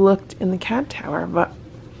cute Boo looked in the cat tower, but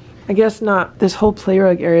I guess not. This whole play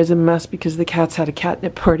rug area is a mess because the cats had a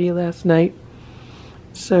catnip party last night.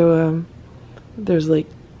 So there's like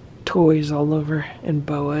toys all over and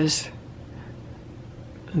boas.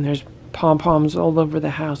 And there's pom-poms all over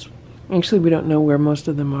the house. Actually, we don't know where most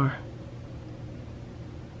of them are.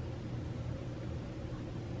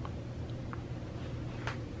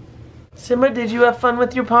 Simba, did you have fun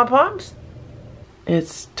with your pom-poms?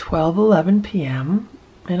 It's 12:11 p.m.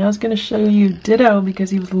 and I was going to show you Ditto because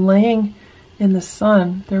he was laying in the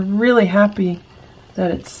sun. They're really happy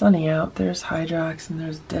that it's sunny out. There's Hydrox and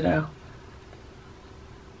there's Ditto.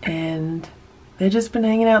 And they've just been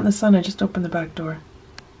hanging out in the sun. I just opened the back door.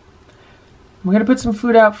 I'm going to put some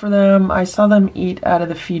food out for them. I saw them eat out of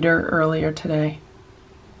the feeder earlier today.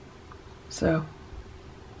 So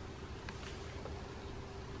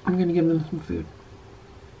I'm going to give them some food.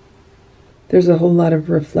 There's a whole lot of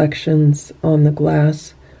reflections on the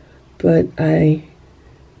glass, but I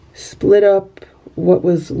split up what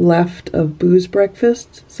was left of Boo's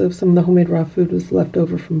breakfast. So some of the homemade raw food was left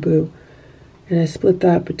over from Boo. And I split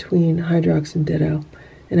that between Hydrox and Ditto.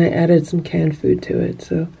 And I added some canned food to it.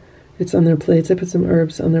 So it's on their plates. I put some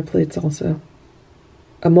herbs on their plates also.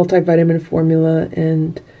 A multivitamin formula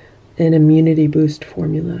and an immunity boost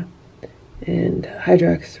formula. And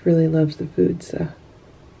Hydrox really loves the food, so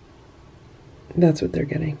that's what they're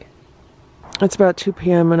getting. It's about 2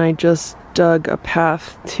 p.m. and I just dug a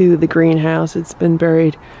path to the greenhouse. It's been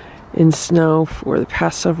buried in snow for the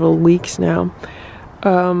past several weeks now.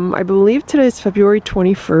 I believe today's February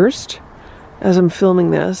 21st as I'm filming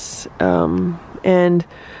this. And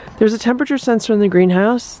there's a temperature sensor in the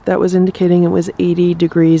greenhouse that was indicating it was 80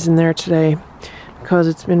 degrees in there today because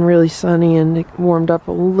it's been really sunny and it warmed up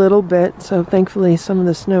a little bit. So thankfully some of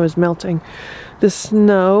the snow is melting. The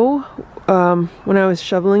snow, when I was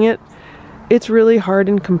shoveling it, it's really hard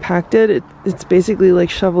and compacted. It's basically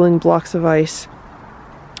like shoveling blocks of ice.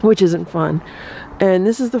 which isn't fun. And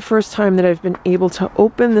this is the first time that I've been able to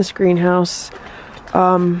open this greenhouse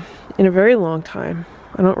in a very long time.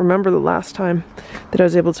 I don't remember the last time that I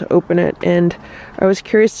was able to open it, and I was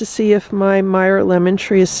curious to see if my Meyer lemon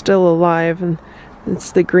tree is still alive, and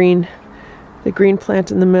it's the green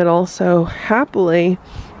plant in the middle. So happily,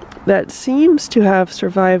 that seems to have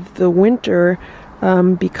survived the winter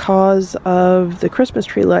because of the Christmas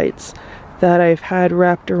tree lights that I've had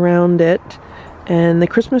wrapped around it. And the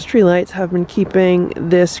Christmas tree lights have been keeping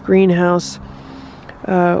this greenhouse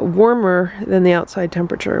warmer than the outside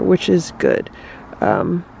temperature, which is good.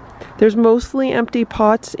 There's mostly empty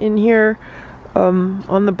pots in here.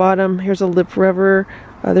 On the bottom, here's a lip forever.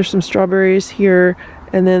 There's some strawberries here,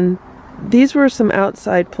 and then these were some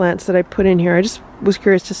outside plants that I put in here. I just was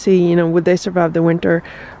curious to see, you know, would they survive the winter?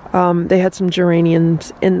 They had some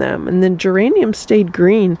geraniums in them, and then geraniums stayed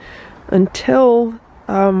green until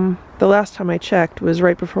the last time I checked was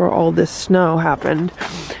right before all this snow happened.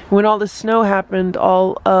 When all this snow happened,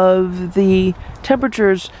 all of the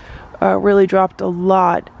temperatures really dropped a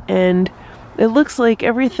lot, and it looks like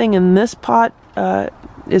everything in this pot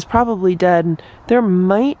is probably dead. And there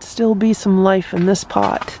might still be some life in this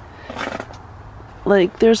pot.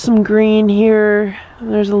 Like, there's some green here,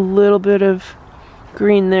 there's a little bit of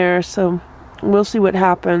green there, so we'll see what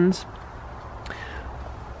happens.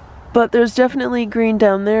 But there's definitely green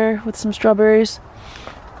down there with some strawberries,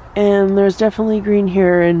 and there's definitely green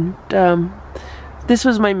here. And this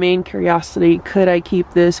was my main curiosity: could I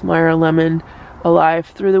keep this Meyer lemon alive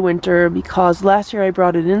through the winter? Because last year I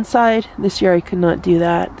brought it inside, this year I could not do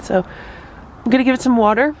that. So I'm gonna give it some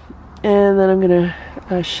water, and then I'm gonna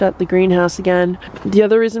shut the greenhouse again. The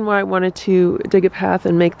other reason why I wanted to dig a path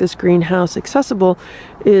and make this greenhouse accessible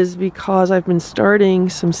is because I've been starting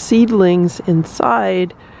some seedlings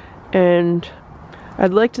inside, and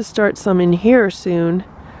I'd like to start some in here soon,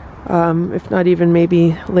 if not even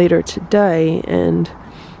maybe later today, and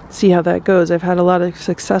see how that goes. I've had a lot of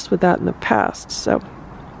success with that in the past, so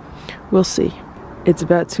we'll see. It's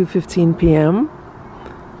about 2:15 p.m.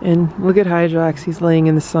 and look at Hydrox, he's laying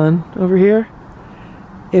in the sun over here.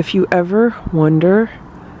 If you ever wonder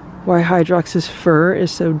why Hydrox's fur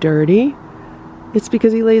is so dirty, it's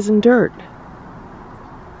because he lays in dirt.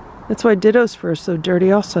 That's why Ditto's fur is so dirty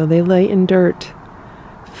also. They lay in dirt.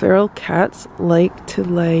 Feral cats like to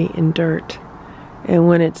lay in dirt. And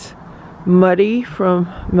when it's muddy from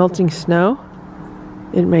melting snow,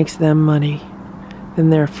 it makes them muddy. Then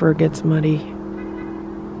their fur gets muddy.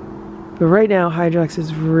 But right now, Hydrox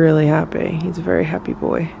is really happy. He's a very happy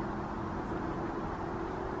boy.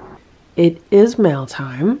 It is mail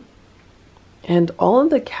time, and all of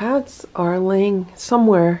the cats are laying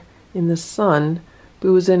somewhere in the sun.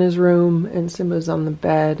 Boo's in his room, and Simba's on the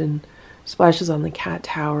bed, and Splash is on the cat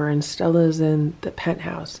tower, and Stella's in the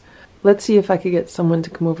penthouse. Let's see if I could get someone to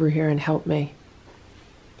come over here and help me.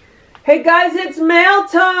 Hey guys, it's mail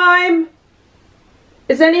time!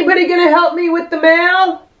 Is anybody gonna help me with the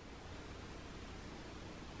mail?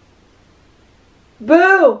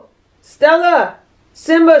 Boo! Stella!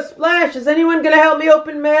 Simba, Splash, is anyone gonna help me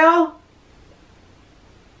open mail?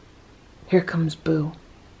 Here comes Boo.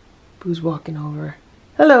 Boo's walking over.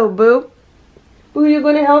 Hello, Boo. Boo, you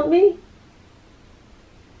gonna help me?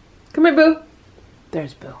 Come here, Boo.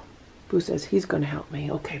 There's Boo. Boo says he's gonna help me.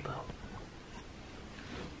 Okay, Boo.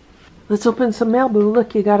 Let's open some mail, Boo.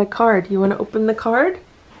 Look, you got a card. You wanna open the card?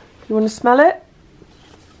 You wanna smell it?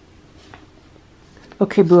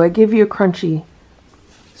 Okay, Boo, I gave you a crunchy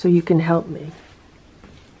so you can help me.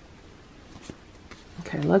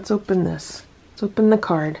 Okay, let's open this. Let's open the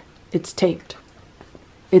card. It's taped.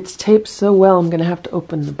 It's taped so well, I'm gonna have to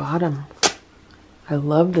open the bottom. I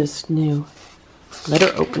love this new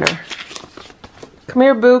letter opener. Come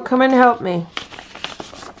here, Boo, come and help me.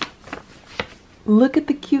 Look at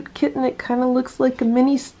the cute kitten. It kind of looks like a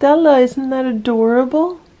mini Stella. Isn't that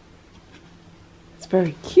adorable? It's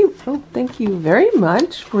very cute. Oh, thank you very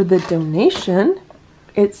much for the donation.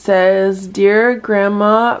 It says, Dear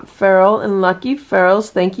Grandma Farrell and Lucky Farrells,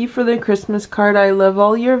 thank you for the Christmas card. I love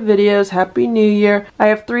all your videos. Happy New Year. I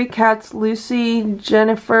have 3 cats, Lucy,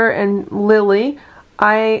 Jennifer, and Lily.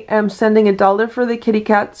 I am sending $1 for the kitty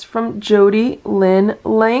cats from Jody Lynne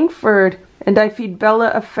Langford. And I feed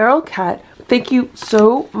Bella a feral cat. Thank you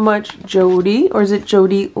so much, Jody, or is it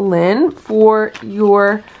Jody Lynn, for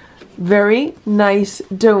your very nice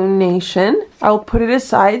donation. I'll put it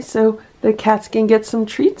aside so the cats can get some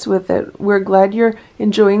treats with it. We're glad you're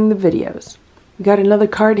enjoying the videos. We got another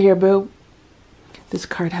card here, Boo. This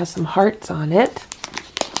card has some hearts on it.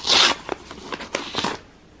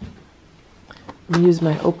 I'll use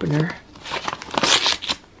my opener.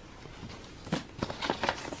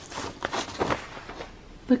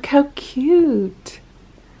 Look how cute.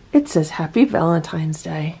 It says Happy Valentine's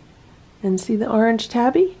Day. And see the orange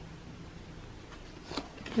tabby?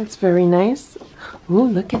 That's very nice. Ooh,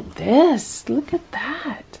 look at this. Look at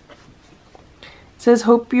that. It says,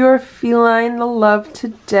 hope you're feline the love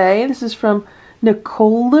today. This is from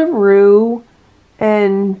Nicole LaRue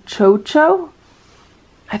and Chocho.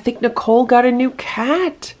 I think Nicole got a new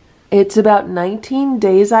cat. It's about 19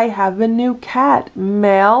 days I have a new cat.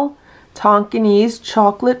 Male, Tonkinese,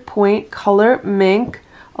 chocolate point, color mink,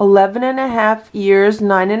 11.5 years,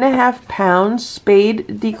 9.5 pounds, spayed,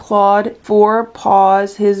 declawed, 4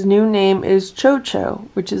 paws. His new name is Chocho,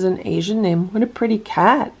 which is an Asian name. What a pretty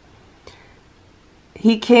cat.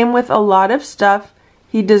 He came with a lot of stuff.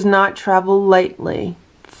 He does not travel lightly.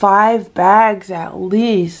 5 bags at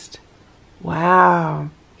least. Wow.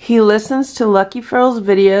 He listens to Lucky Ferrell's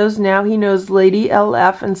videos. Now he knows Lady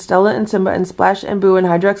LF and Stella and Simba and Splash and Boo and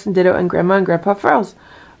Hydrox and Ditto and Grandma and Grandpa Ferrell's.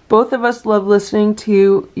 Both of us love listening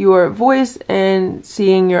to your voice and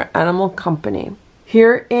seeing your animal company.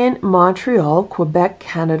 Here in Montreal, Quebec,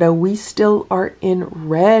 Canada, we still are in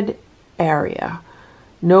red area.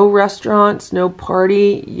 No restaurants, no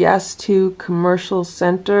party, yes to commercial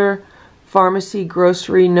center, pharmacy,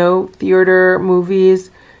 grocery, no theater, movies.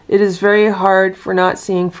 It is very hard for not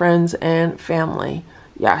seeing friends and family.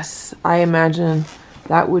 Yes, I imagine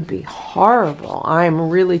that would be horrible. I'm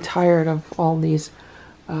really tired of all these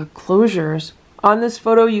closures. On this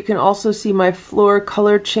photo, you can also see my floor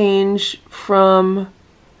color change from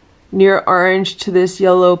near orange to this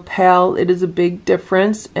yellow pale. It is a big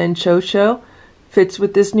difference, and Chocho fits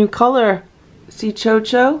with this new color. See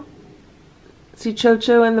Chocho? See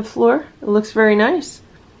Chocho in the floor? It looks very nice.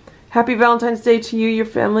 Happy Valentine's Day to you, your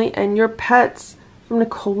family, and your pets. From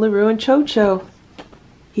Nicole LaRue and Chocho.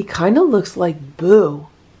 He kind of looks like Boo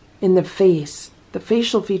in the face. The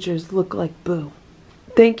facial features look like Boo.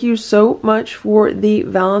 Thank you so much for the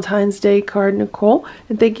Valentine's Day card, Nicole.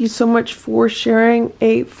 And thank you so much for sharing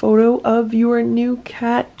a photo of your new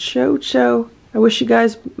cat, Chocho. I wish you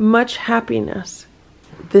guys much happiness.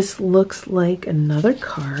 This looks like another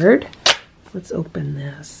card. Let's open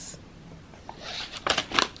this.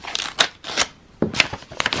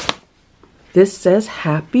 This says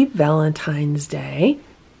Happy Valentine's Day.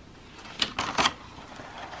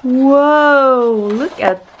 Whoa, look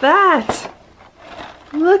at that.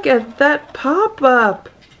 Look at that pop-up.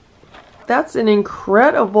 That's an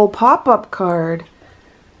incredible pop-up card.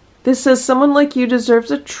 This says, someone like you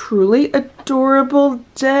deserves a truly adorable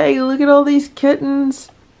day. Look at all these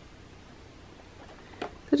kittens.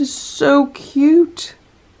 That is so cute.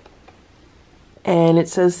 And it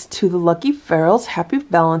says, to the Lucky Ferrells, Happy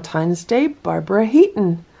Valentine's Day, Barbara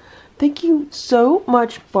Heaton. Thank you so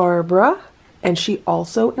much, Barbara. And she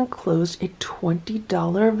also enclosed a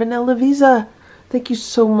 $20 vanilla Visa. Thank you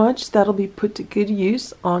so much. That'll be put to good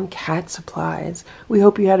use on cat supplies. We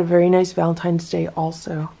hope you had a very nice Valentine's Day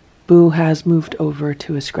also. Boo has moved over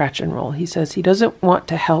to a scratch and roll. He says he doesn't want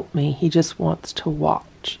to help me. He just wants to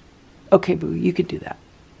watch. Okay, Boo, you could do that.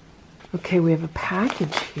 Okay, we have a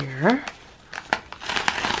package here.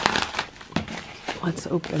 Let's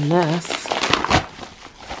open this.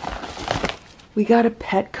 We got a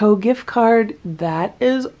Petco gift card. That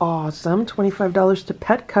is awesome. $25 to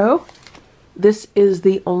Petco. This is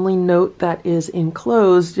the only note that is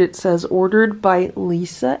enclosed. It says ordered by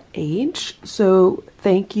Lisa H. So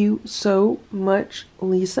thank you so much,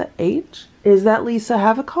 Lisa H. Is that Lisa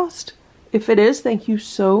have a cost? If it is, thank you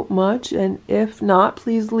so much. And if not,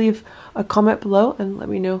 please leave a comment below and let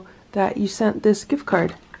me know that you sent this gift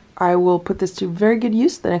card. I will put this to very good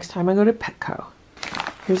use the next time I go to Petco.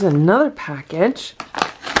 Here's another package.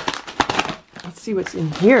 Let's see what's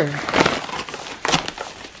in here.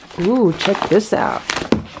 Ooh, check this out.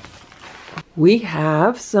 We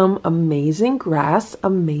have some amazing grass,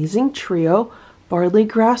 amazing trio, barley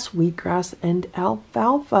grass, wheatgrass, and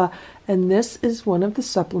alfalfa. And this is one of the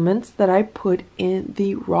supplements that I put in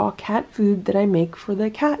the raw cat food that I make for the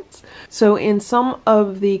cats. So in some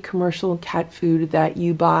of the commercial cat food that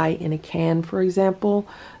you buy in a can, for example,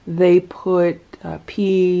 they put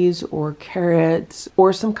peas or carrots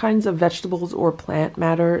or some kinds of vegetables or plant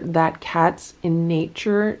matter that cats in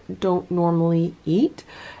nature don't normally eat.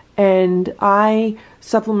 And I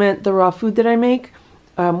supplement the raw food that I make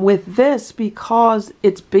with this because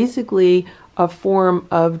it's basically a form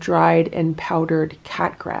of dried and powdered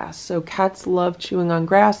cat grass. So cats love chewing on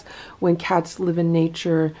grass. When cats live in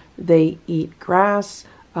nature, they eat grass.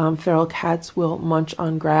 Feral cats will munch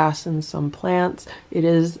on grass and some plants. It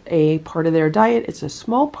is a part of their diet. It's a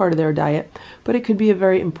small part of their diet, but it could be a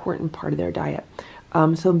very important part of their diet.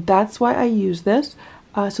 So that's why I use this.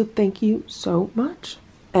 So thank you so much.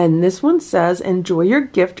 And this one says, enjoy your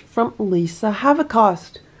gift from Lisa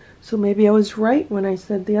Havocost. So maybe I was right when I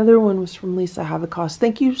said the other one was from Lisa Havocost.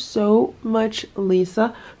 Thank you so much,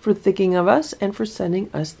 Lisa, for thinking of us and for sending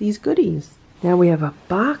us these goodies. Now we have a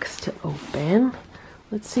box to open.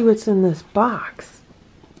 Let's see what's in this box.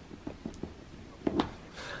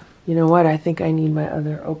 You know what? I think I need my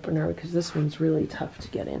other opener because this one's really tough to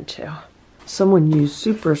get into. Someone used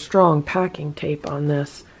super strong packing tape on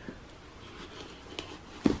this.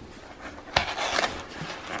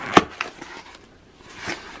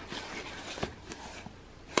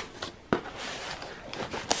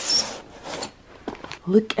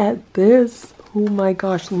 Look at this. Oh my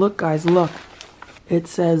gosh. Look, guys, look. It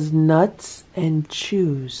says nuts and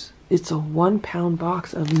chews. It's a 1 pound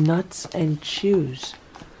box of nuts and chews.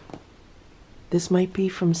 This might be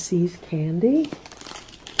from C's Candy.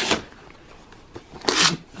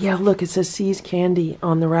 Yeah, look, it says C's Candy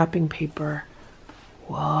on the wrapping paper.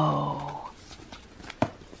 Whoa.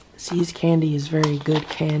 C's Candy is very good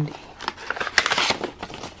candy.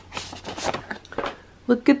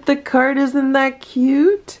 Look at the card, isn't that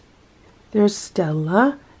cute? There's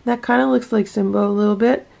Stella. That kind of looks like Simba a little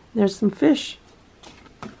bit. There's some fish.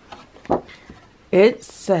 It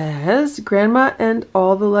says, Grandma and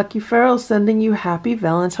all the lucky ferals sending you happy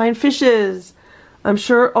Valentine fishes. I'm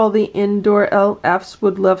sure all the indoor LFs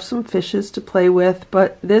would love some fishes to play with,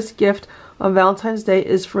 but this gift on Valentine's Day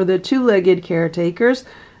is for the two-legged caretakers.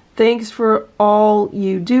 Thanks for all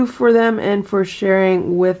you do for them and for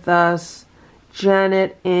sharing with us.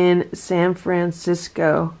 Janet in San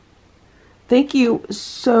Francisco. Thank you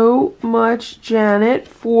so much, Janet,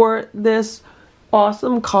 for this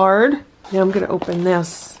awesome card. Now I'm going to open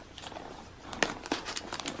this.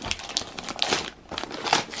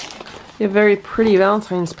 A very pretty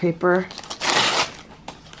Valentine's paper.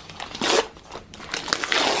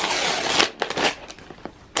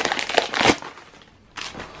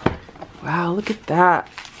 Wow, look at that.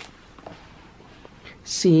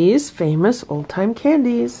 C's famous old-time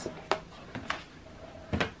candies.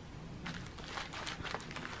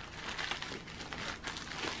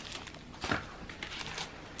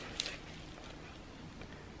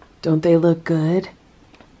 Don't they look good?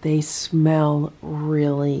 They smell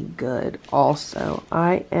really good also.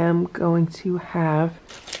 I am going to have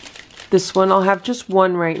this one. I'll have just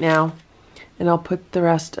one right now, and I'll put the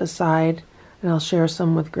rest aside, and I'll share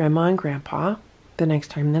some with Grandma and Grandpa the next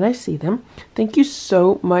time that I see them. Thank you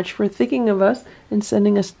so much for thinking of us and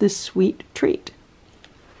sending us this sweet treat.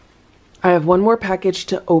 I have one more package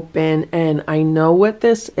to open, and I know what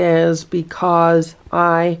this is because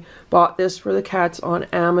I bought this for the cats on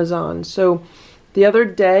Amazon. So the other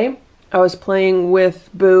day I was playing with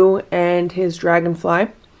Boo and his dragonfly,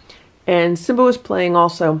 and Simba was playing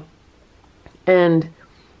also, and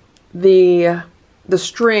the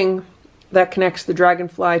string that connects the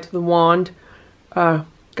dragonfly to the wand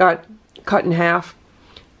got cut in half,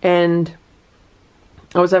 and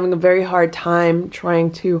I was having a very hard time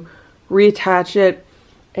trying to reattach it,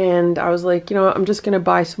 and I was like, you know, I'm just gonna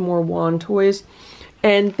buy some more wand toys.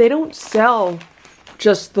 And they don't sell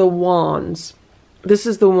just the wands. This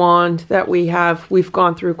is the wand that we have. We've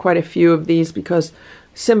gone through quite a few of these because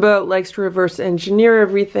Simba likes to reverse engineer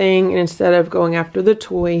everything, and instead of going after the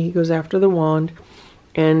toy, he goes after the wand.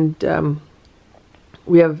 And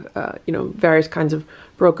we have you know, various kinds of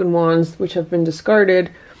broken wands which have been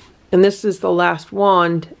discarded, and this is the last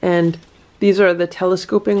wand, and these are the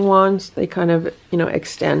telescoping wands. They kind of, you know,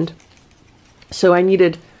 extend. So I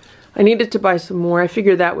needed to buy some more. I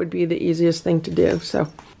figured that would be the easiest thing to do.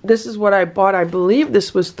 So this is what I bought. I believe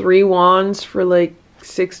this was 3 wands for like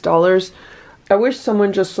 $6. I wish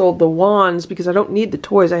someone just sold the wands because I don't need the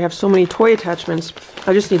toys. I have so many toy attachments.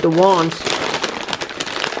 I just need the wands.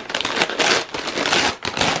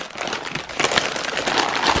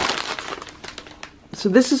 So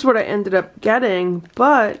this is what I ended up getting,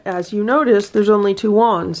 but as you notice, there's only 2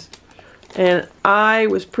 wands. And I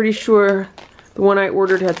was pretty sure the one I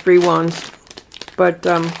ordered had 3 wands. But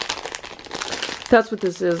that's what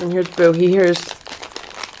this is, and here's Boo. He hears,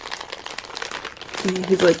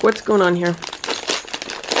 he's like, what's going on here?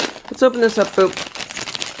 Let's open this up, Boo.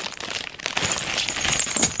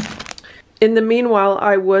 In the meanwhile,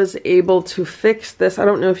 I was able to fix this. I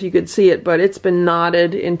don't know if you could see it, but it's been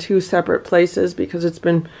knotted in 2 separate places because it's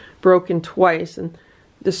been broken twice. And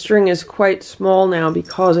the string is quite small now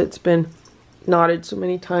because it's been knotted so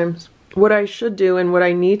many times. What I should do and what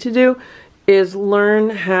I need to do is learn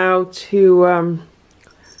how to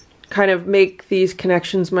kind of make these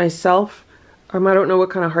connections myself. I don't know what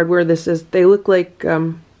kind of hardware this is. They look like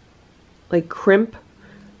crimp.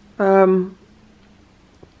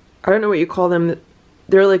 I don't know what you call them.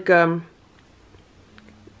 they're like, I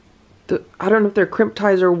don't know if they're crimp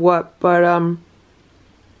ties or what, but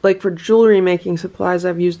like for jewelry making supplies,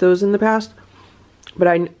 I've used those in the past. But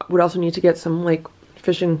I would also need to get some like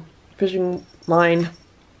fishing line.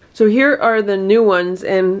 So here are the new ones,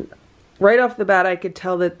 and right off the bat I could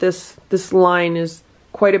tell that this line is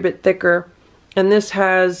quite a bit thicker, and this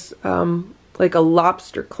has like a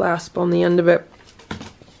lobster clasp on the end of it.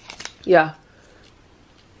 Yeah,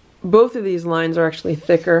 both of these lines are actually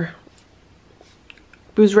thicker.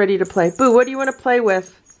 Boo's ready to play. Boo, what do you want to play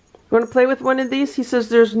with? You want to play with one of these? He says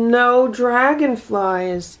there's no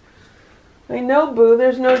dragonflies. I know, Boo,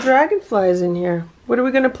 there's no dragonflies in here. What are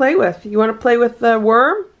we going to play with? You want to play with the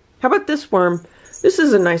worm? How about this worm? This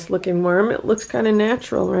is a nice looking worm. It looks kind of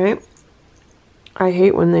natural, right? I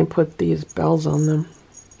hate when they put these bells on them.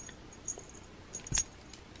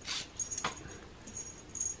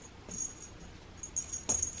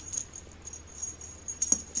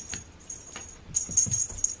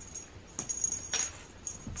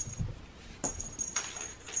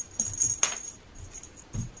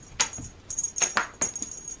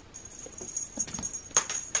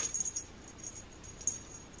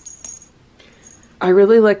 I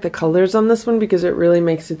really like the colors on this one because it really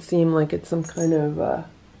makes it seem like it's some kind of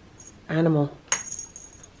animal.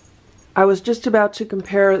 I was just about to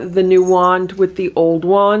compare the new wand with the old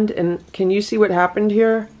wand, and can you see what happened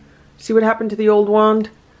here? See what happened to the old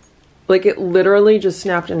wand? Like, it literally just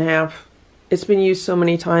snapped in half. It's been used so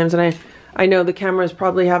many times, and I know the camera is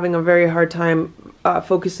probably having a very hard time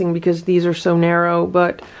focusing because these are so narrow,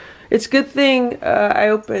 but it's a good thing I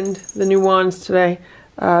opened the new wands today.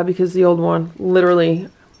 Because the old one, literally,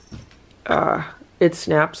 it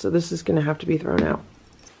snaps, so this is going to have to be thrown out.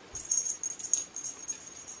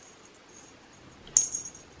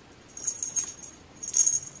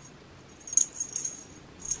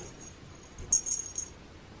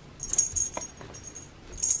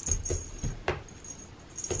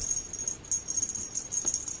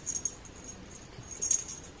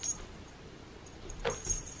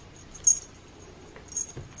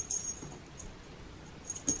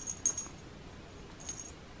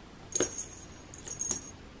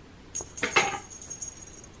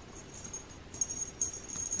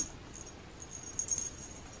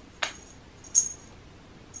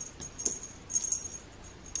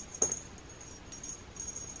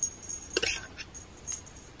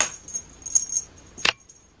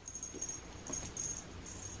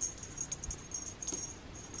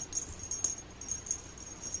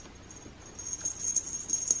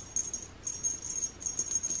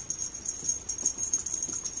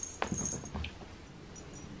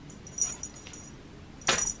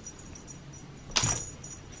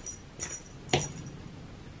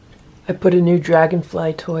 I put a new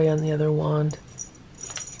dragonfly toy on the other wand.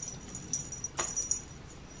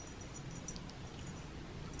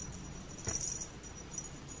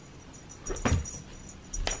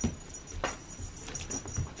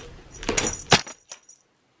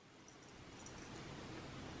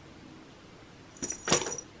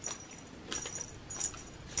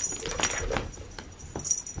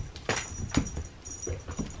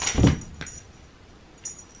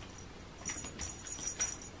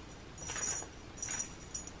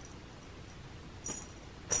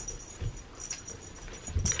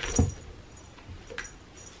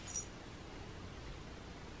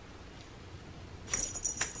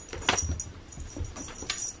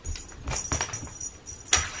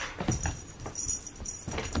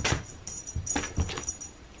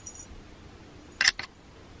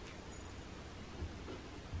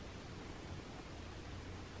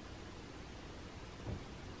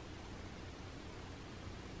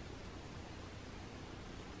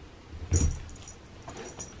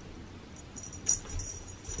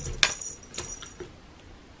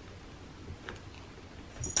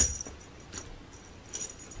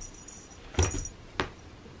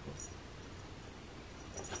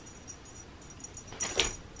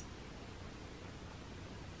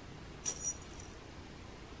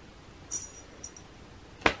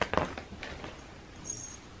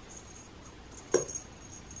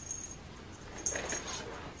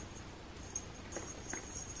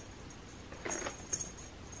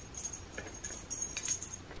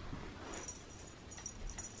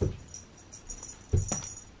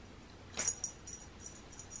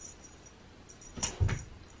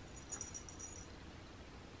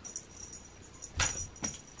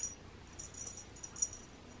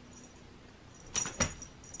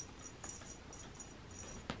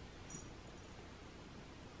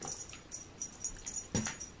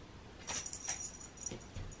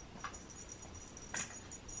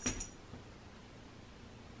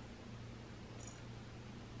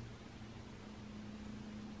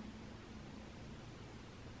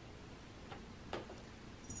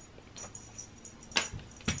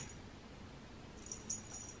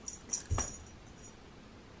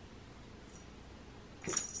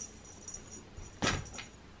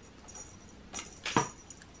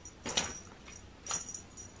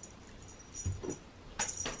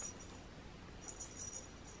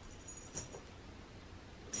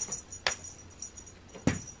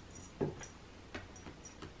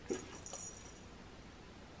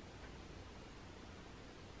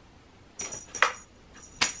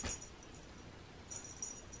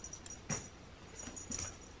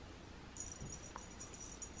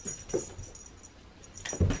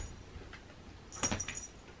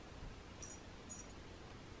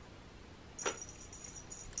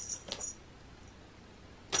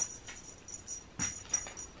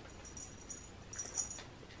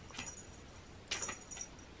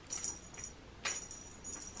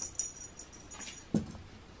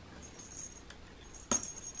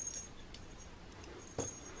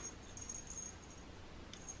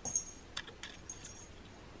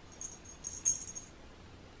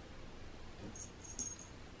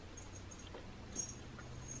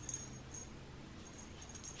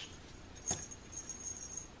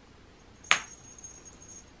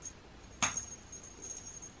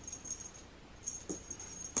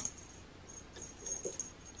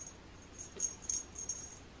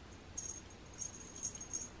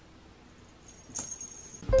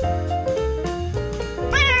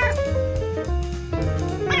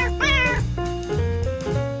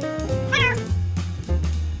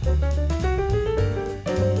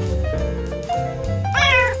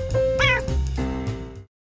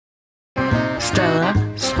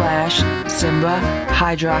 Simba,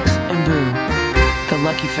 Hydrox, and Boo, the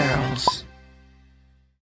Lucky Ferals.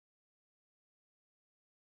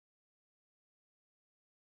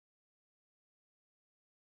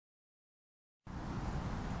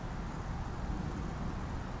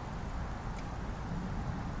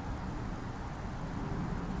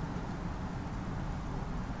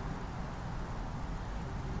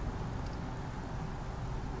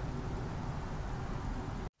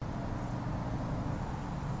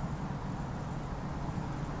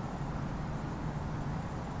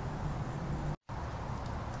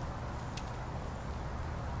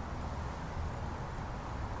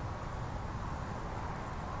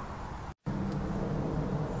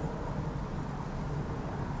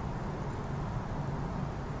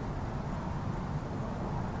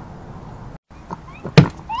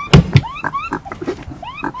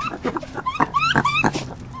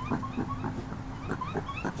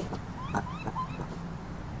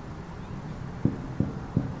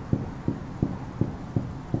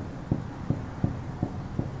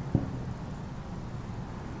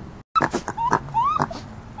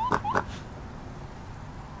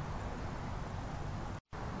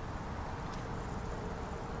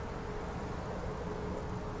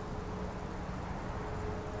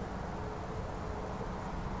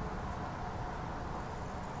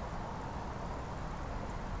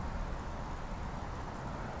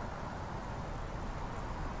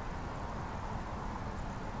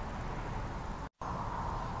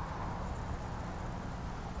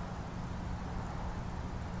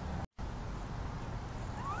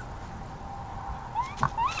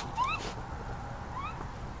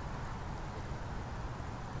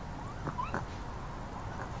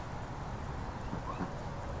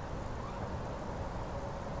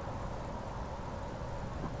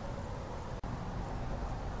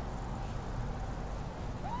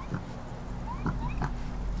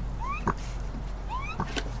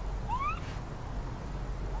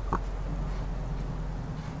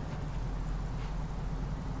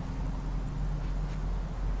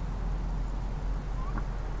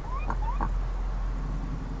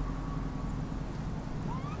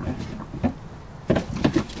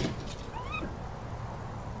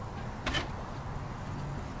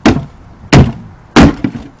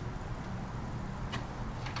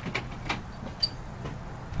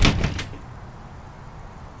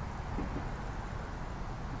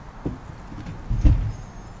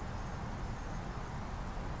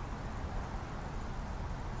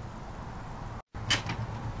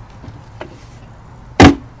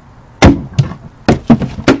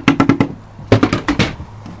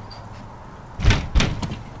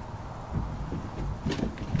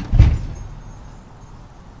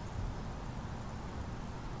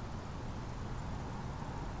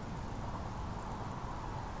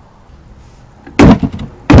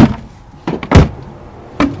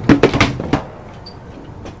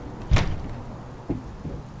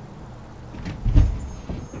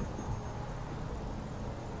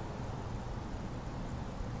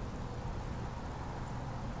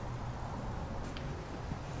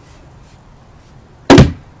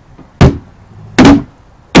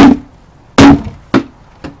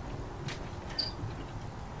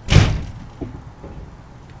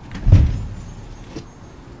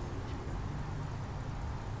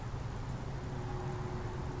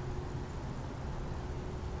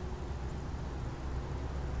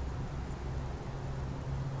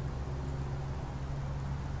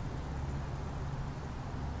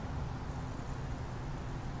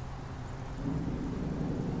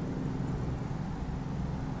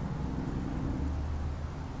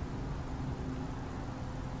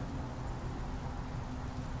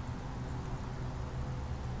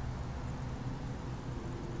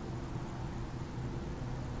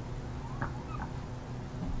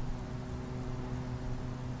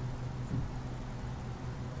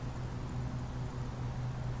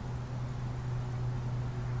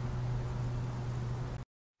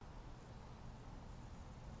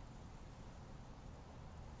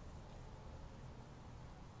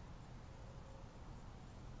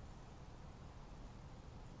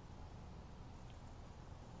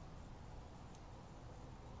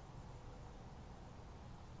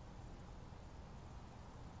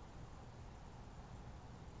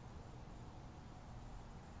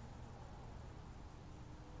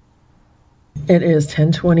 It is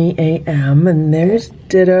 10:20 a.m. and there's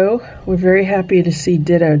Ditto. We're very happy to see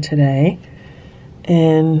Ditto today.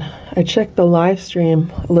 And I checked the live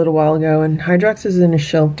stream a little while ago, and Hydrox is in a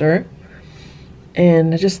shelter.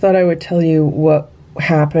 And I just thought I would tell you what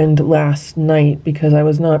happened last night, because I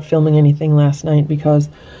was not filming anything last night because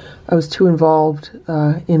I was too involved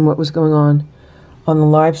in what was going on the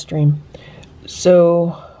live stream.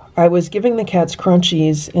 So I was giving the cats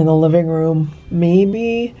crunchies in the living room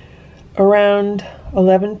maybe around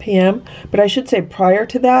 11 p.m. But I should say prior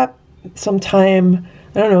to that, sometime,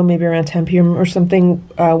 I don't know, maybe around 10 p.m. or something,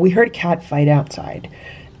 we heard a cat fight outside.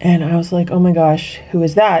 And I was like, oh my gosh, who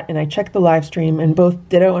is that? And I checked the live stream, and both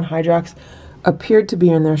Ditto and Hydrox appeared to be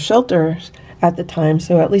in their shelters at the time,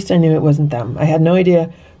 so at least I knew it wasn't them. I had no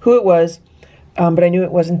idea who it was, but I knew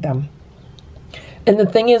it wasn't them. And the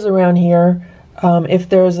thing is, around here, if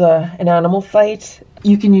there's an animal fight,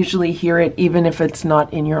 you can usually hear it even if it's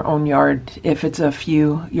not in your own yard. If it's a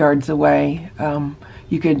few yards away,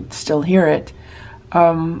 you could still hear it.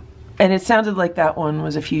 And it sounded like that one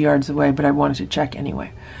was a few yards away, but I wanted to check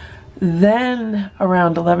anyway. Then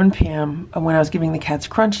around 11 p.m. when I was giving the cats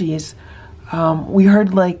crunchies, we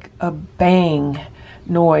heard like a bang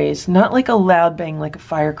noise, not like a loud bang like a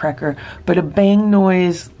firecracker, but a bang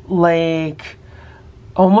noise like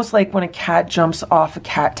almost like when a cat jumps off a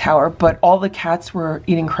cat tower, but all the cats were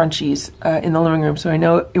eating crunchies in the living room, so I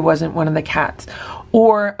know it wasn't one of the cats.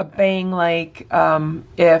 Or a bang like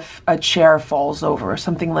if a chair falls over or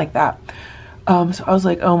something like that. So I was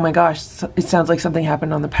like, oh my gosh, it sounds like something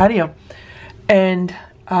happened on the patio. And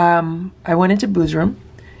I went into Boo's room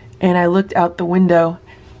and I looked out the window,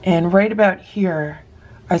 and right about here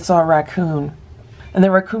I saw a raccoon. And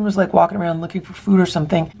the raccoon was like walking around looking for food or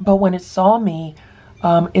something. But when it saw me,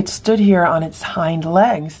 it stood here on its hind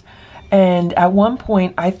legs. And at one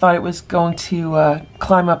point I thought it was going to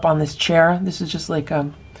climb up on this chair. This is just like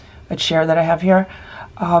a chair that I have here.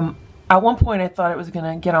 At one point I thought it was going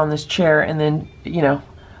to get on this chair and then, you know,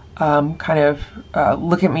 kind of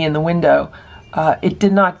look at me in the window. It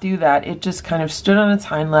did not do that. It just kind of stood on its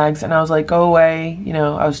hind legs, and I was like, go away. You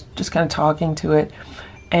know, I was just kind of talking to it.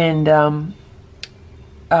 And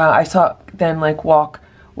I saw it then like walk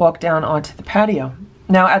down onto the patio.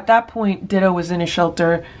 Now at that point, Ditto was in his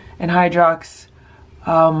shelter, and Hydrox,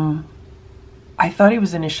 I thought he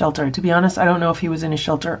was in his shelter. To be honest, I don't know if he was in his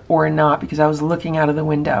shelter or not because I was looking out of the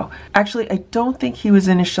window. Actually, I don't think he was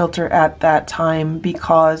in his shelter at that time,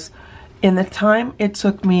 because in the time it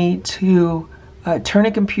took me to turn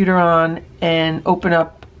a computer on and open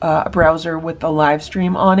up a browser with the live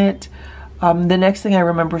stream on it, the next thing I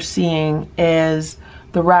remember seeing is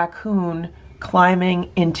the raccoon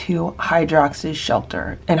climbing into Hydrox's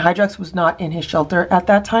shelter. And Hydrox was not in his shelter at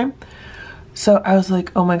that time. So I was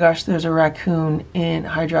like, oh my gosh, there's a raccoon in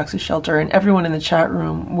Hydrox's shelter. And everyone in the chat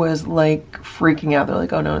room was like freaking out. They're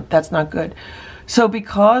like, oh no, that's not good. So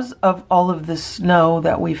because of all of the snow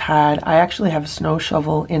that we've had, I actually have a snow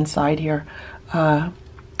shovel inside here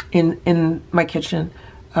in my kitchen,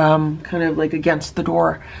 kind of like against the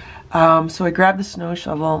door. So I grabbed the snow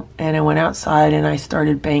shovel and I went outside and I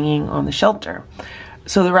started banging on the shelter.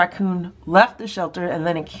 So the raccoon left the shelter and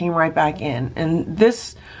then it came right back in. And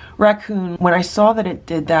this raccoon, when I saw that it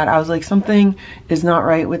did that, I was like, something is not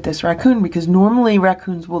right with this raccoon, because normally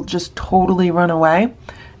raccoons will just totally run away.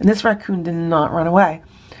 And this raccoon did not run away.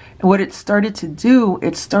 And what it started to do,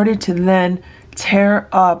 it started to then tear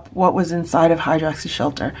up what was inside of Hydrox's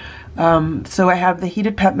shelter. So I have the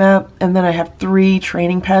heated pet mat, and then I have 3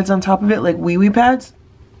 training pads on top of it, like wee-wee pads.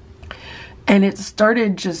 And it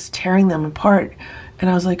started just tearing them apart. And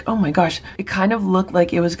I was like, oh my gosh, it kind of looked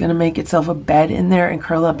like it was going to make itself a bed in there and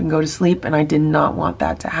curl up and go to sleep, and I did not want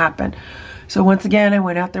that to happen. So once again, I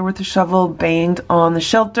went out there with the shovel, banged on the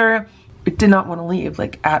shelter. It did not want to leave,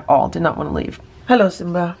 like at all, did not want to leave. Hello,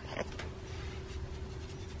 Simba.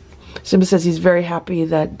 Simba says he's very happy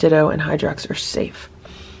that Ditto and Hydrox are safe.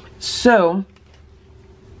 So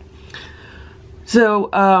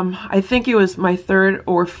I think it was my 3rd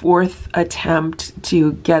or 4th attempt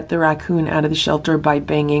to get the raccoon out of the shelter by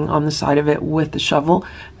banging on the side of it with the shovel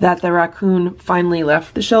that the raccoon finally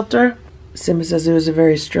left the shelter. Simba says it was a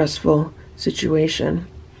very stressful situation.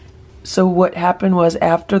 So what happened was,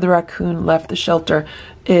 after the raccoon left the shelter,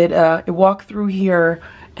 it walked through here,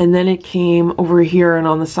 and then it came over here, and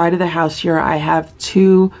on the side of the house here I have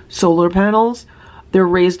 2 solar panels. They're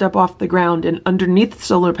raised up off the ground, and underneath the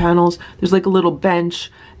solar panels there's like a little bench,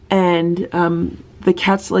 and the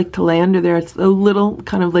cats like to lay under there. It's a little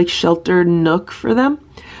kind of like sheltered nook for them.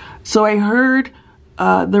 So I heard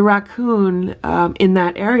the raccoon in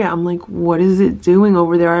that area. I'm like, what is it doing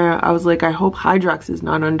over there? I was like, I hope Hydrox is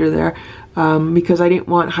not under there, because I didn't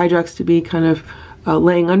want Hydrox to be kind of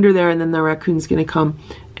laying under there, and then the raccoon's gonna come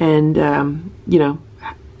and you know,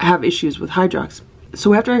 have issues with Hydrox.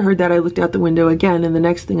 So after I heard that, I looked out the window again, and the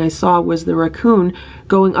next thing I saw was the raccoon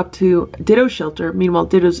going up to Ditto's shelter. Meanwhile,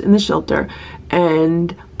 Ditto's in the shelter,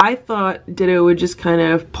 and I thought Ditto would just kind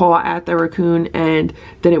of paw at the raccoon and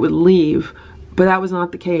then it would leave. But that was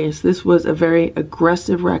not the case. This was a very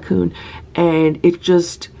aggressive raccoon, and it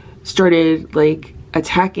just started like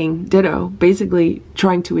attacking Ditto, basically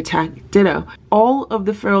trying to attack Ditto. All of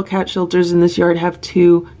the feral cat shelters in this yard have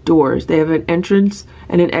 2 doors. They have an entrance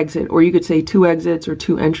and an exit, or you could say 2 exits or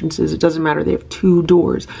 2 entrances. It doesn't matter. They have 2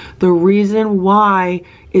 doors. The reason why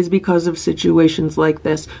is because of situations like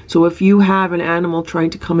this. So if you have an animal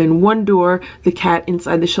trying to come in one door, the cat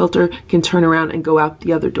inside the shelter can turn around and go out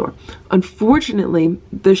the other door. Unfortunately,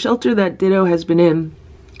 the shelter that Ditto has been in,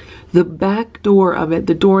 the back door of it,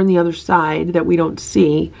 the door on the other side that we don't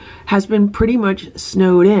see, has been pretty much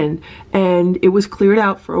snowed in, and it was cleared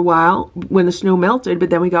out for a while when the snow melted, but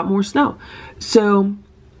then we got more snow. So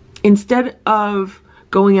instead of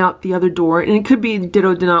going out the other door, and it could be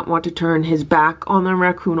Ditto did not want to turn his back on the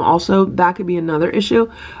raccoon also, that could be another issue.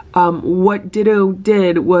 What Ditto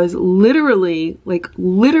did was literally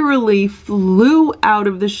flew out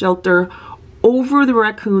of the shelter over the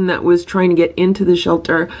raccoon that was trying to get into the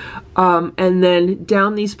shelter, and then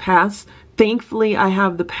down these paths. Thankfully, I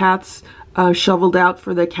have the paths shoveled out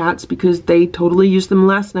for the cats because they totally used them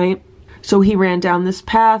last night. So he ran down this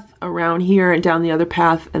path, around here, and down the other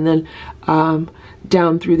path, and then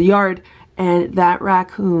down through the yard. And that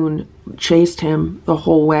raccoon chased him the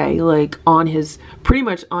whole way, like on his, pretty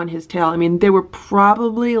much on his tail. I mean, they were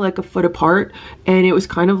probably like a foot apart, and it was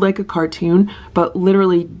kind of like a cartoon, but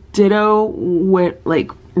literally Ditto went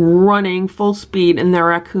like running full speed, and the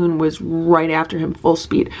raccoon was right after him full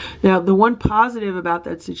speed. Now, the one positive about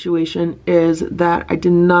that situation is that I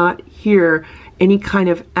did not hear any kind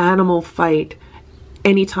of animal fight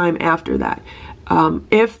anytime after that.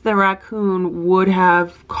 If the raccoon would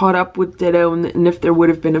have caught up with Ditto, and if there would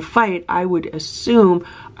have been a fight, I would assume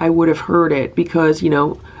I would have heard it, because, you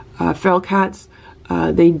know, feral cats,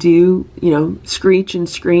 they do, you know, screech and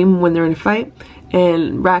scream when they're in a fight,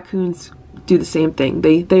 and raccoons do the same thing.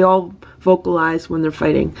 They all vocalize when they're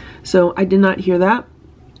fighting. So I did not hear that.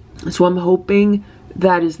 So I'm hoping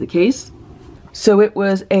that is the case. So it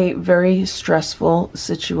was a very stressful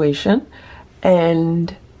situation,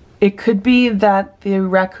 and it could be that the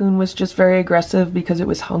raccoon was just very aggressive because it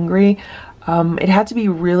was hungry. It had to be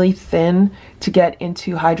really thin to get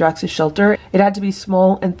into Hydrox's shelter. It had to be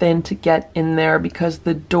small and thin to get in there because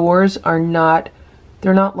the doors are not,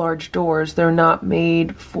 they're not large doors. They're not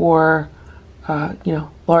made for, you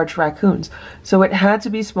know, large raccoons. So it had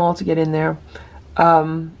to be small to get in there.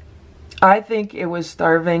 I think it was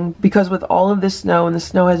starving because with all of this snow, and the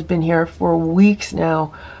snow has been here for weeks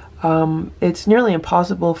now, it's nearly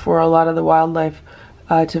impossible for a lot of the wildlife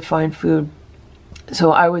to find food.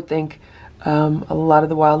 So I would think a lot of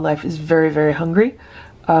the wildlife is very, very hungry.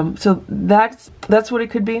 So that's what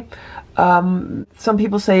it could be. Some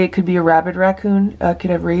people say it could be a rabid raccoon,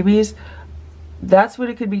 could have rabies. That's what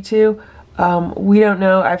it could be too. We don't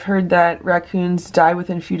know. I've heard that raccoons die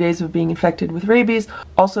within a few days of being infected with rabies.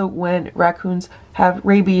 Also, when raccoons have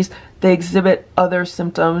rabies, they exhibit other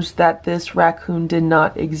symptoms that this raccoon did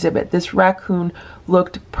not exhibit. This raccoon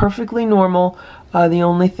looked perfectly normal. The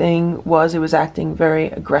only thing was it was acting very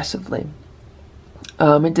aggressively.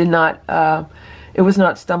 It was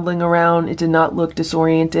not stumbling around. It did not look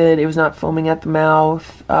disoriented. It was not foaming at the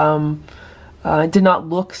mouth. It did not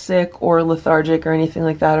look sick or lethargic or anything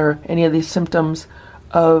like that, or any of these symptoms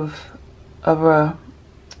of a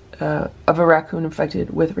raccoon infected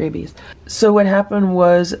with rabies. So what happened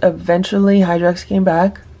was eventually Hydrox came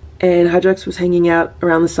back, and Hydrox was hanging out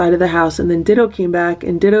around the side of the house, and then Ditto came back,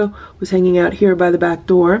 and Ditto was hanging out here by the back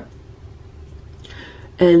door.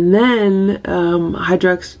 And then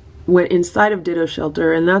Hydrox went inside of Ditto's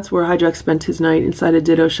shelter, and that's where Hydrox spent his night, inside of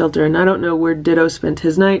Ditto's shelter. And I don't know where Ditto spent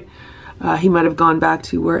his night. He might have gone back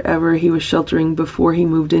to wherever he was sheltering before he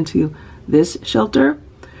moved into this shelter.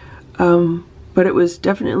 But it was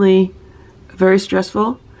definitely very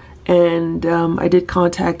stressful, and I did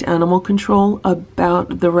contact animal control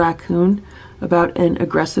about the raccoon, about an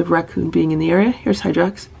aggressive raccoon being in the area. Here's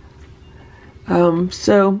Hydrox.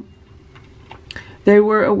 So they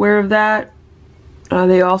were aware of that.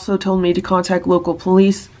 They also told me to contact local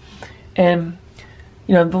police, and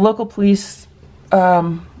you know, the local police,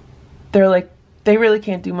 they're like, they really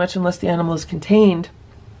can't do much unless the animal is contained.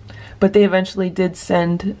 But they eventually did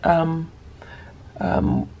send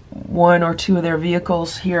one or two of their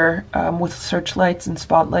vehicles here with searchlights and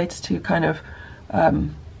spotlights to kind of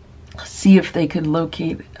see if they could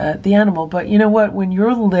locate the animal. But you know what? When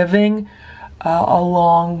you're living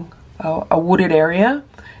along a wooded area,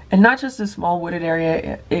 and not just a small wooded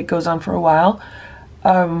area, it goes on for a while.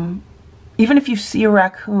 Even if you see a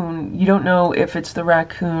raccoon, you don't know if it's the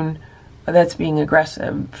raccoon that's being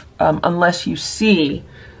aggressive unless you see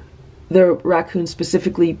the raccoon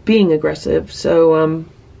specifically being aggressive. So,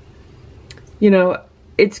 you know,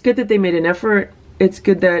 it's good that they made an effort. It's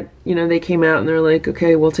good that, you know, they came out and they're like,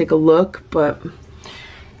 okay, we'll take a look, but,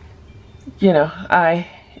 you know, I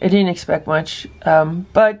didn't expect much,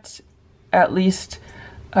 but at least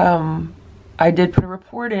I did put a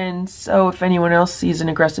report in, so if anyone else sees an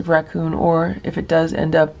aggressive raccoon, or if it does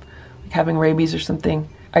end up like having rabies or something,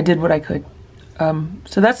 I did what I could.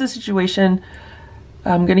 So that's the situation.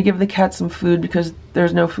 I'm gonna give the cat some food because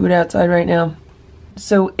there's no food outside right now.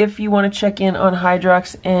 So if you want to check in on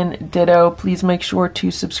Hydrox and Ditto, please make sure to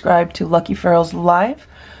subscribe to Lucky Ferals Live,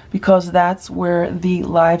 because that's where the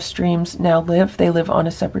live streams now live. They live on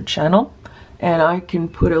a separate channel, and I can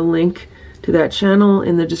put a link to that channel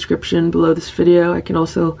in the description below this video. I can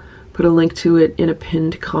also put a link to it in a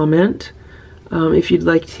pinned comment if you'd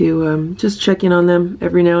like to just check in on them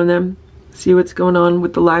every now and then, see what's going on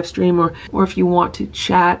with the live stream, or if you want to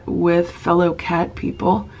chat with fellow cat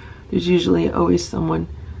people. There's usually always someone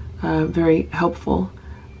very helpful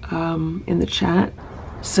in the chat.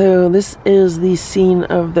 So this is the scene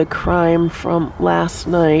of the crime from last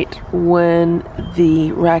night when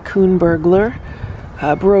the raccoon burglar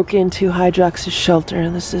broke into Hydrox's shelter.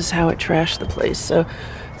 This is how it trashed the place. So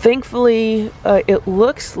thankfully it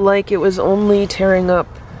looks like it was only tearing up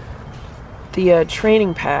the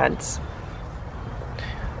training pads.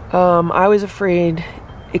 I was afraid.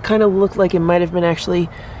 It kind of looked like it might have been actually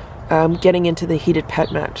getting into the heated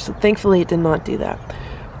pet match. So thankfully it did not do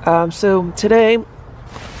that. So today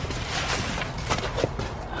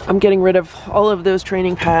I'm getting rid of all of those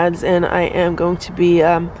training pads, and I am going to be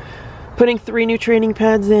putting 3 new training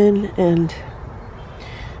pads in, and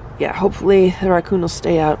yeah, hopefully the raccoon will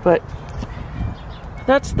stay out. But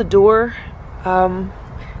that's the door.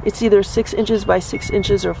 It's either 6 inches by 6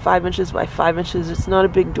 inches or 5 inches by 5 inches. It's not a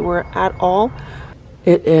big door at all.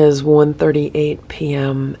 It is 1:38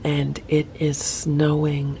 p.m. and it is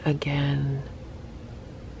snowing again.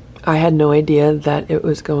 I had no idea that it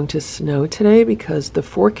was going to snow today because the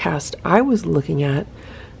forecast I was looking at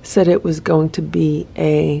said it was going to be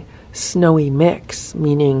a snowy mix,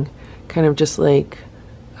 meaning kind of just like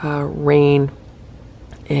rain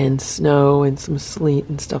and snow and some sleet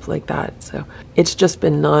and stuff like that. So it's just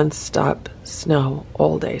been non-stop snow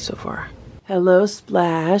all day so far. Hello,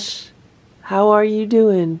 Splash. How are you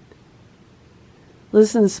doing?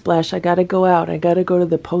 Listen, Splash, I gotta go out. I gotta go to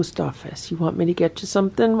the post office. You want me to get you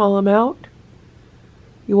something while I'm out?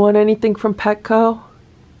 You want anything from Petco?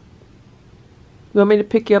 You want me to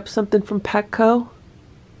pick you up something from Petco?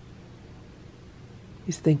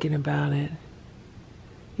 He's thinking about it.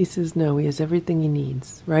 He says no, he has everything he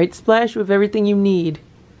needs. Right, Splash? You have everything you need.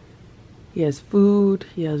 He has food,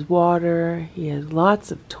 he has water, he has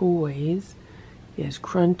lots of toys. He has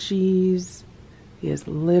crunchies, he has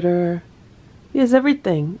litter, he has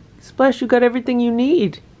everything. Splash, you got everything you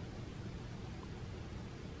need.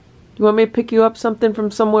 You want me to pick you up something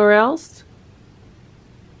from somewhere else?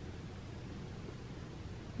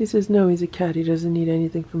 He says no, he's a cat, he doesn't need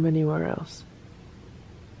anything from anywhere else.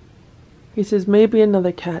 He says maybe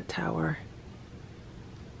another cat tower.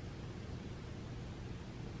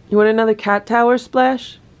 You want another cat tower,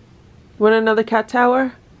 Splash? You want another cat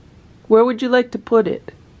tower? Where would you like to put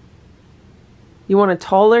it? You want a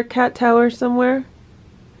taller cat tower somewhere?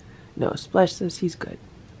 No, Splash says he's good.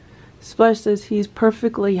 Splash says he's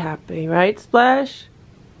perfectly happy, right, Splash?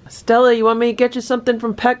 Stella, you want me to get you something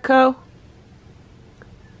from Petco?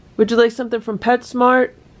 Would you like something from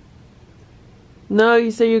PetSmart? No,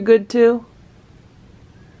 you say you're good too?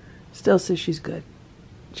 Stella says she's good.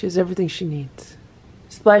 She has everything she needs.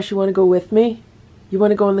 Splash, you want to go with me? You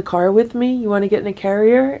want to go in the car with me? You want to get in a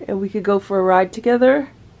carrier and we could go for a ride together?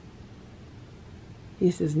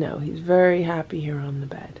 He says no. He's very happy here on the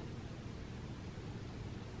bed.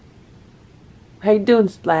 How you doing,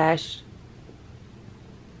 Splash?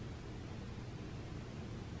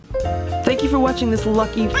 Thank you for watching this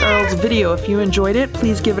Lucky Ferals video. If you enjoyed it,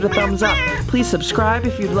 please give it a thumbs up. Please subscribe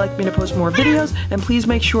if you'd like me to post more videos, and please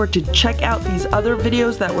make sure to check out these other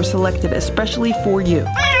videos that were selected especially for you.